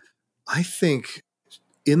happening here? I think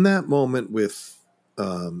in that moment with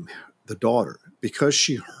the daughter, because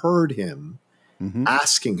she heard him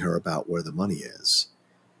asking her about where the money is,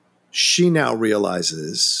 she now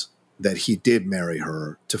realizes that he did marry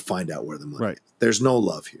her to find out where the money is. There's no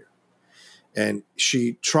love here. And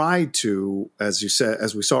she tried to, as you said,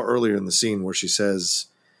 as we saw earlier in the scene where she says,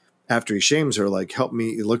 after he shames her, like, help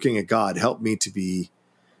me, looking at God, help me to be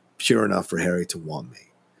pure enough for Harry to want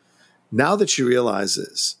me. Now that she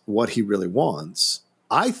realizes what he really wants,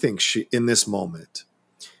 I think she, in this moment,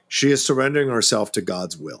 she is surrendering herself to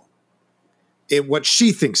God's will. What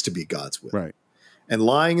she thinks to be God's will. Right. And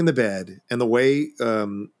lying in the bed, and the way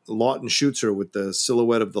Lawton shoots her with the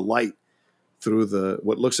silhouette of the light through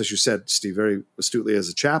what looks, as you said, Steve, very astutely, as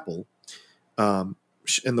a chapel, and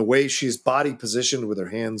the way she's body positioned with her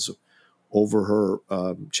hands over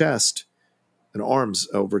her chest and arms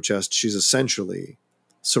over her chest, she's essentially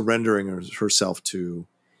surrendering herself to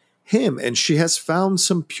him. And she has found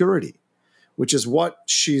some purity, which is what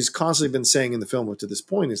she's constantly been saying in the film up to this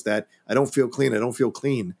point, is that I don't feel clean. I don't feel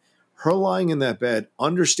clean. Her lying in that bed,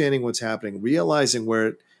 understanding what's happening, realizing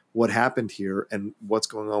what happened here and what's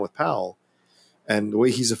going on with Powell and the way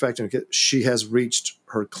he's affecting her, she has reached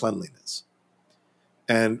her cleanliness.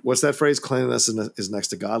 And what's that phrase? Cleanliness is next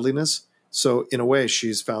to godliness. So in a way,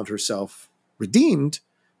 she's found herself redeemed.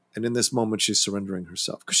 And in this moment, she's surrendering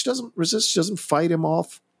herself because she doesn't resist. She doesn't fight him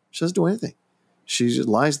off. She doesn't do anything. She just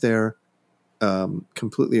lies there,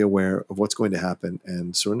 completely aware of what's going to happen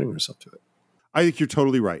and surrendering herself to it. I think you're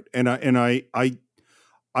totally right. And I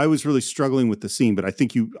was really struggling with the scene, but I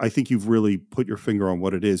think you've really put your finger on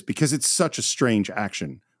what it is, because it's such a strange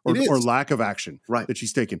action or lack of action that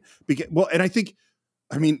she's taken. And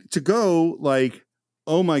I mean, to go like,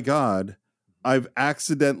 oh my God, I've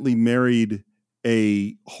accidentally married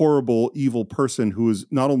a horrible, evil person who is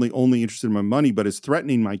not only interested in my money, but is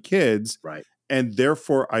threatening my kids. Right. And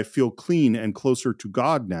therefore I feel clean and closer to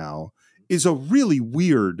God now, is a really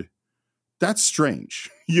weird, that's strange,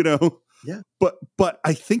 Yeah. But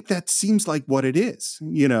I think that seems like what it is,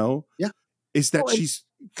 Yeah. Is that she's,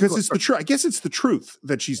 because it's the truth. I guess it's the truth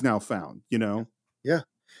that she's now found, Yeah.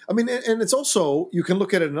 I mean, and it's also, you can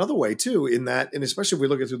look at it another way too, in that, and especially if we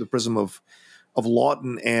look at it through the prism of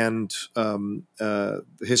Lawton and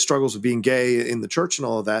his struggles of being gay in the church and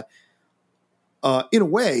all of that. In a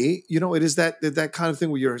way, it is that kind of thing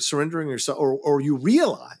where you're surrendering yourself, or you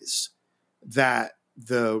realize that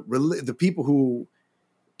the people who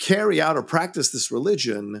carry out or practice this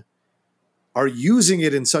religion are using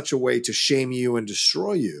it in such a way to shame you and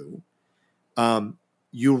destroy you.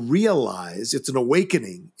 You realize it's an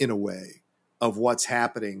awakening in a way of what's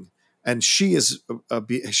happening. And she has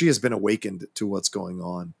been awakened to what's going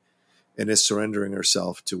on and is surrendering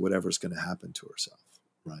herself to whatever's going to happen to herself.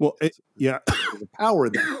 Right? Well, the power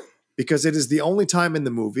there, because it is the only time in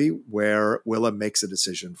the movie where Willa makes a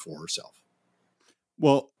decision for herself.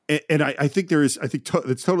 Well, and I think that's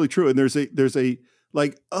totally true. And there's a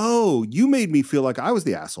like, oh, you made me feel like I was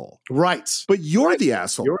the asshole. Right. But you're the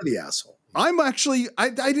asshole. You're the asshole. I'm actually, I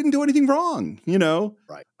didn't do anything wrong,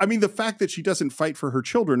 Right. I mean, the fact that she doesn't fight for her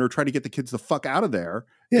children or try to get the kids the fuck out of there,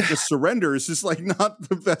 and just surrender is just like not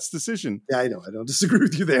the best decision. Yeah, I know. I don't disagree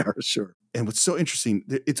with you there, sure. And what's so interesting,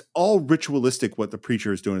 it's all ritualistic what the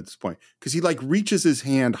preacher is doing at this point, because he like reaches his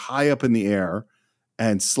hand high up in the air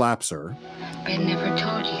and slaps her. Ben never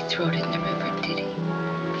told you he threw it in the river, did he?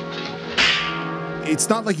 It's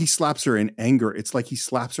not like he slaps her in anger. It's like he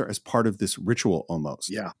slaps her as part of this ritual almost.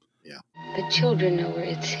 Yeah. The children know where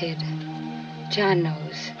it's hid. John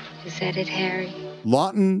knows. Is that it, Harry?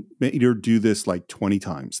 Lawton made her do this like 20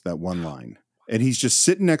 times, that one line. And he's just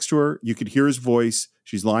sitting next to her. You could hear his voice.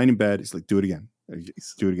 She's lying in bed. He's like, do it again.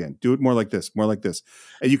 Do it again. Do it more like this, more like this.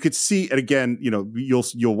 And you could see it again,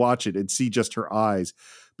 you'll watch it and see just her eyes.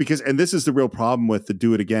 And this is the real problem with the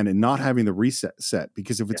do it again and not having the reset set,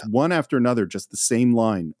 because if it's one after another, just the same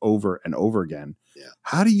line over and over again,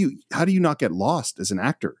 how do you not get lost as an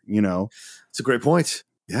actor? It's a great point.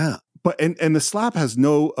 Yeah. But, and the slap has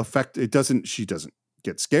no effect. She doesn't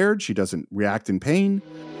get scared. She doesn't react in pain.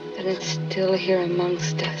 But it's still here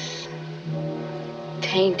amongst us,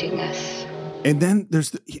 tainting us. And then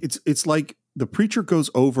there's it's like the preacher goes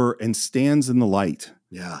over and stands in the light.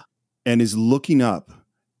 Yeah. And is looking up.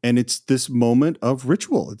 And it's this moment of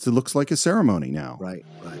ritual. It looks like a ceremony now. Right,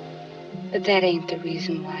 right. But that ain't the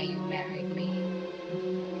reason why you married me.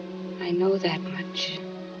 I know that much.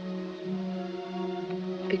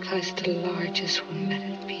 Because the Lord just wouldn't let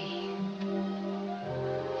it be.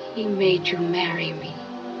 He made you marry me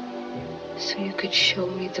so you could show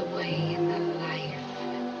me the way in the life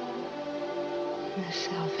and the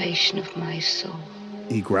salvation of my soul.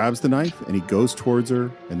 He grabs the knife and he goes towards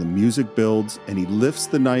her, and the music builds, and he lifts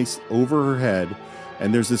the knife over her head.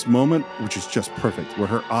 And there's this moment, which is just perfect, where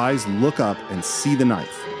her eyes look up and see the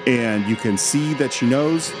knife. And you can see that she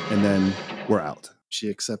knows, and then we're out. She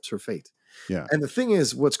accepts her fate. Yeah. And the thing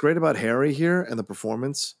is, what's great about Harry here and the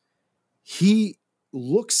performance, he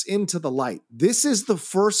looks into the light. This is the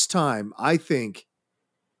first time, I think,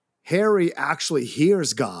 Harry actually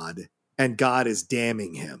hears God, and God is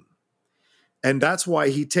damning him. And that's why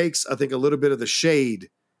he takes, I think, a little bit of the shade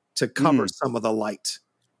to cover some of the light,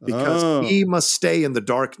 because he must stay in the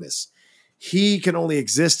darkness. He can only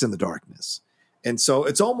exist in the darkness. And so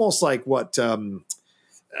it's almost like what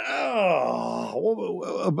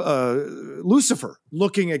Lucifer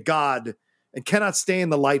looking at God and cannot stay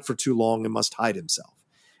in the light for too long and must hide himself.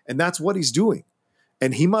 And that's what he's doing.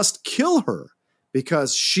 And he must kill her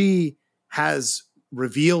because she has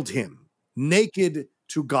revealed him naked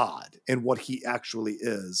to God and what he actually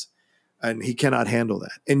is. And he cannot handle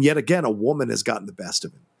that. And yet again, a woman has gotten the best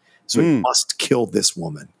of him. So he must kill this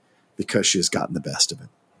woman because she has gotten the best of him.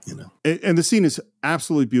 You know, and the scene is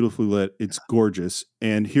absolutely beautifully lit. It's gorgeous.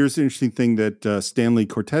 And here's the interesting thing that Stanley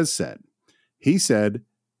Cortez said. He said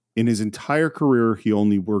in his entire career, he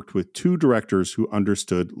only worked with 2 directors who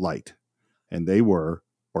understood light. And they were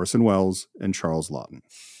Orson Welles and Charles Laughton.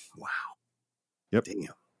 Wow. Yep.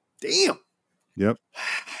 Damn. Yep.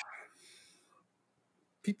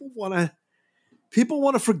 People want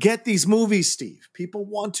to forget these movies, Steve. People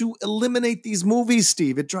want to eliminate these movies,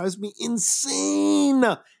 Steve. It drives me insane.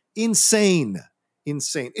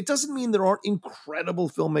 It doesn't mean there aren't incredible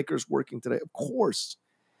filmmakers working today, of course.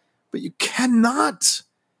 But you cannot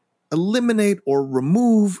eliminate or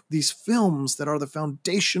remove these films that are the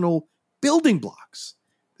foundational building blocks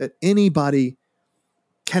that anybody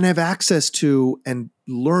can have access to and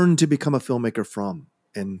learn to become a filmmaker from.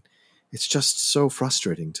 And it's just so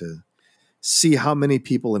frustrating to see how many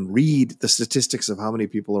people and read the statistics of how many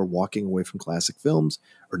people are walking away from classic films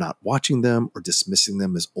or not watching them or dismissing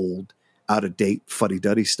them as old, out of date,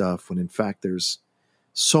 fuddy-duddy stuff, when in fact there's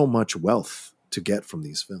so much wealth to get from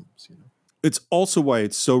these films. You know, it's also why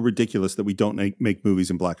it's so ridiculous that we don't make movies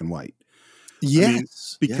in black and white. Yes. I mean,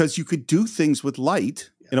 because you could do things with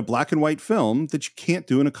light in a black and white film that you can't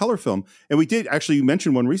do in a color film. And we did actually, you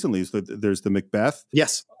mentioned one recently, is that there's the Macbeth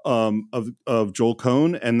of Joel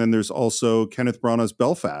Coen. And then there's also Kenneth Branagh's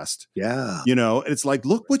Belfast. Yeah. You know, and it's like,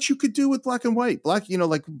 look what you could do with black and white. Black and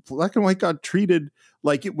white got treated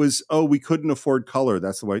like it was, we couldn't afford color.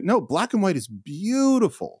 That's the way. No, black and white is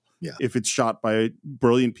beautiful. Yeah. If it's shot by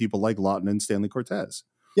brilliant people like Laughton and Stanley Cortez.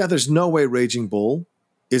 Yeah. There's no way Raging Bull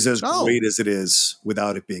is as great as it is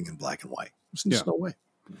without it being in black and white. There's just no way.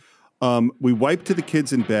 We wipe to the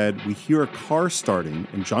kids in bed. We hear a car starting,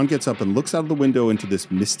 and John gets up and looks out of the window into this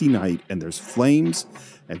misty night, and there's flames,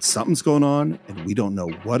 and something's going on, and we don't know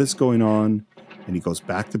what is going on. And he goes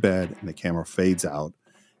back to bed, and the camera fades out.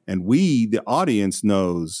 And we, the audience,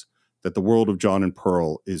 knows that the world of John and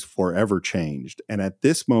Pearl is forever changed. And at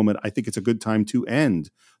this moment, I think it's a good time to end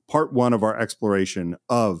part 1 of our exploration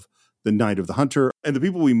of The Night of the Hunter. And the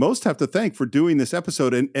people we most have to thank for doing this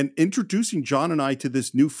episode and introducing John and I to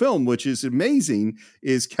this new film, which is amazing,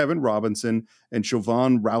 is Kevin Robinson and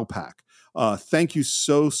Siobhan Raupak. Thank you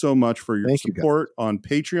so much for your support on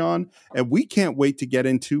Patreon. And we can't wait to get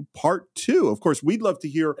into part 2. Of course, we'd love to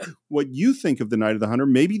hear what you think of The Night of the Hunter.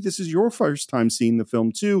 Maybe this is your first time seeing the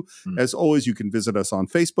film too. As always, you can visit us on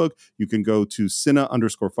Facebook. You can go to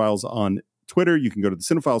Cine_Files on Twitter. You can go to the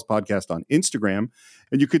Cinephiles Podcast on Instagram,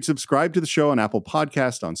 and you could subscribe to the show on Apple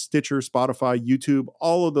Podcast, on Stitcher, Spotify, YouTube,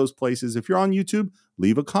 all of those places. If you're on YouTube,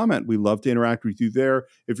 leave a comment. We love to interact with you there.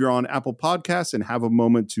 If you're on Apple Podcasts and have a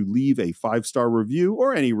moment to leave a 5-star review,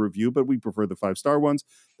 or any review, but we prefer the 5-star ones,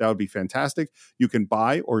 that would be fantastic. You can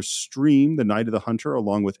buy or stream The Night of the Hunter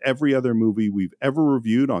along with every other movie we've ever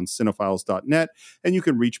reviewed on cinephiles.net. And you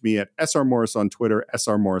can reach me at SR Morris on Twitter,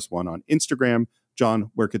 SR Morris1 on Instagram.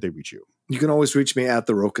 John, where could they reach you? You can always reach me at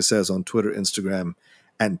The Rocha Says on Twitter, Instagram,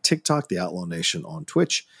 and TikTok, The Outlaw Nation on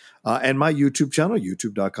Twitch, and my YouTube channel,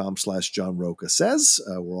 youtube.com/John Rocha Says,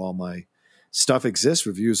 where all my stuff exists,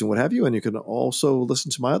 reviews and what have you. And you can also listen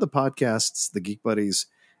to my other podcasts, The Geek Buddies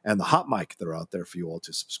and the hot mic that are out there for you all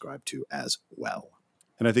to subscribe to as well.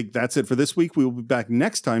 And I think that's it for this week. We will be back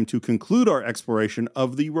next time to conclude our exploration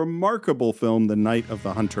of the remarkable film, The Night of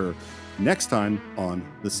the Hunter, next time on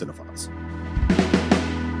The Cinephiles.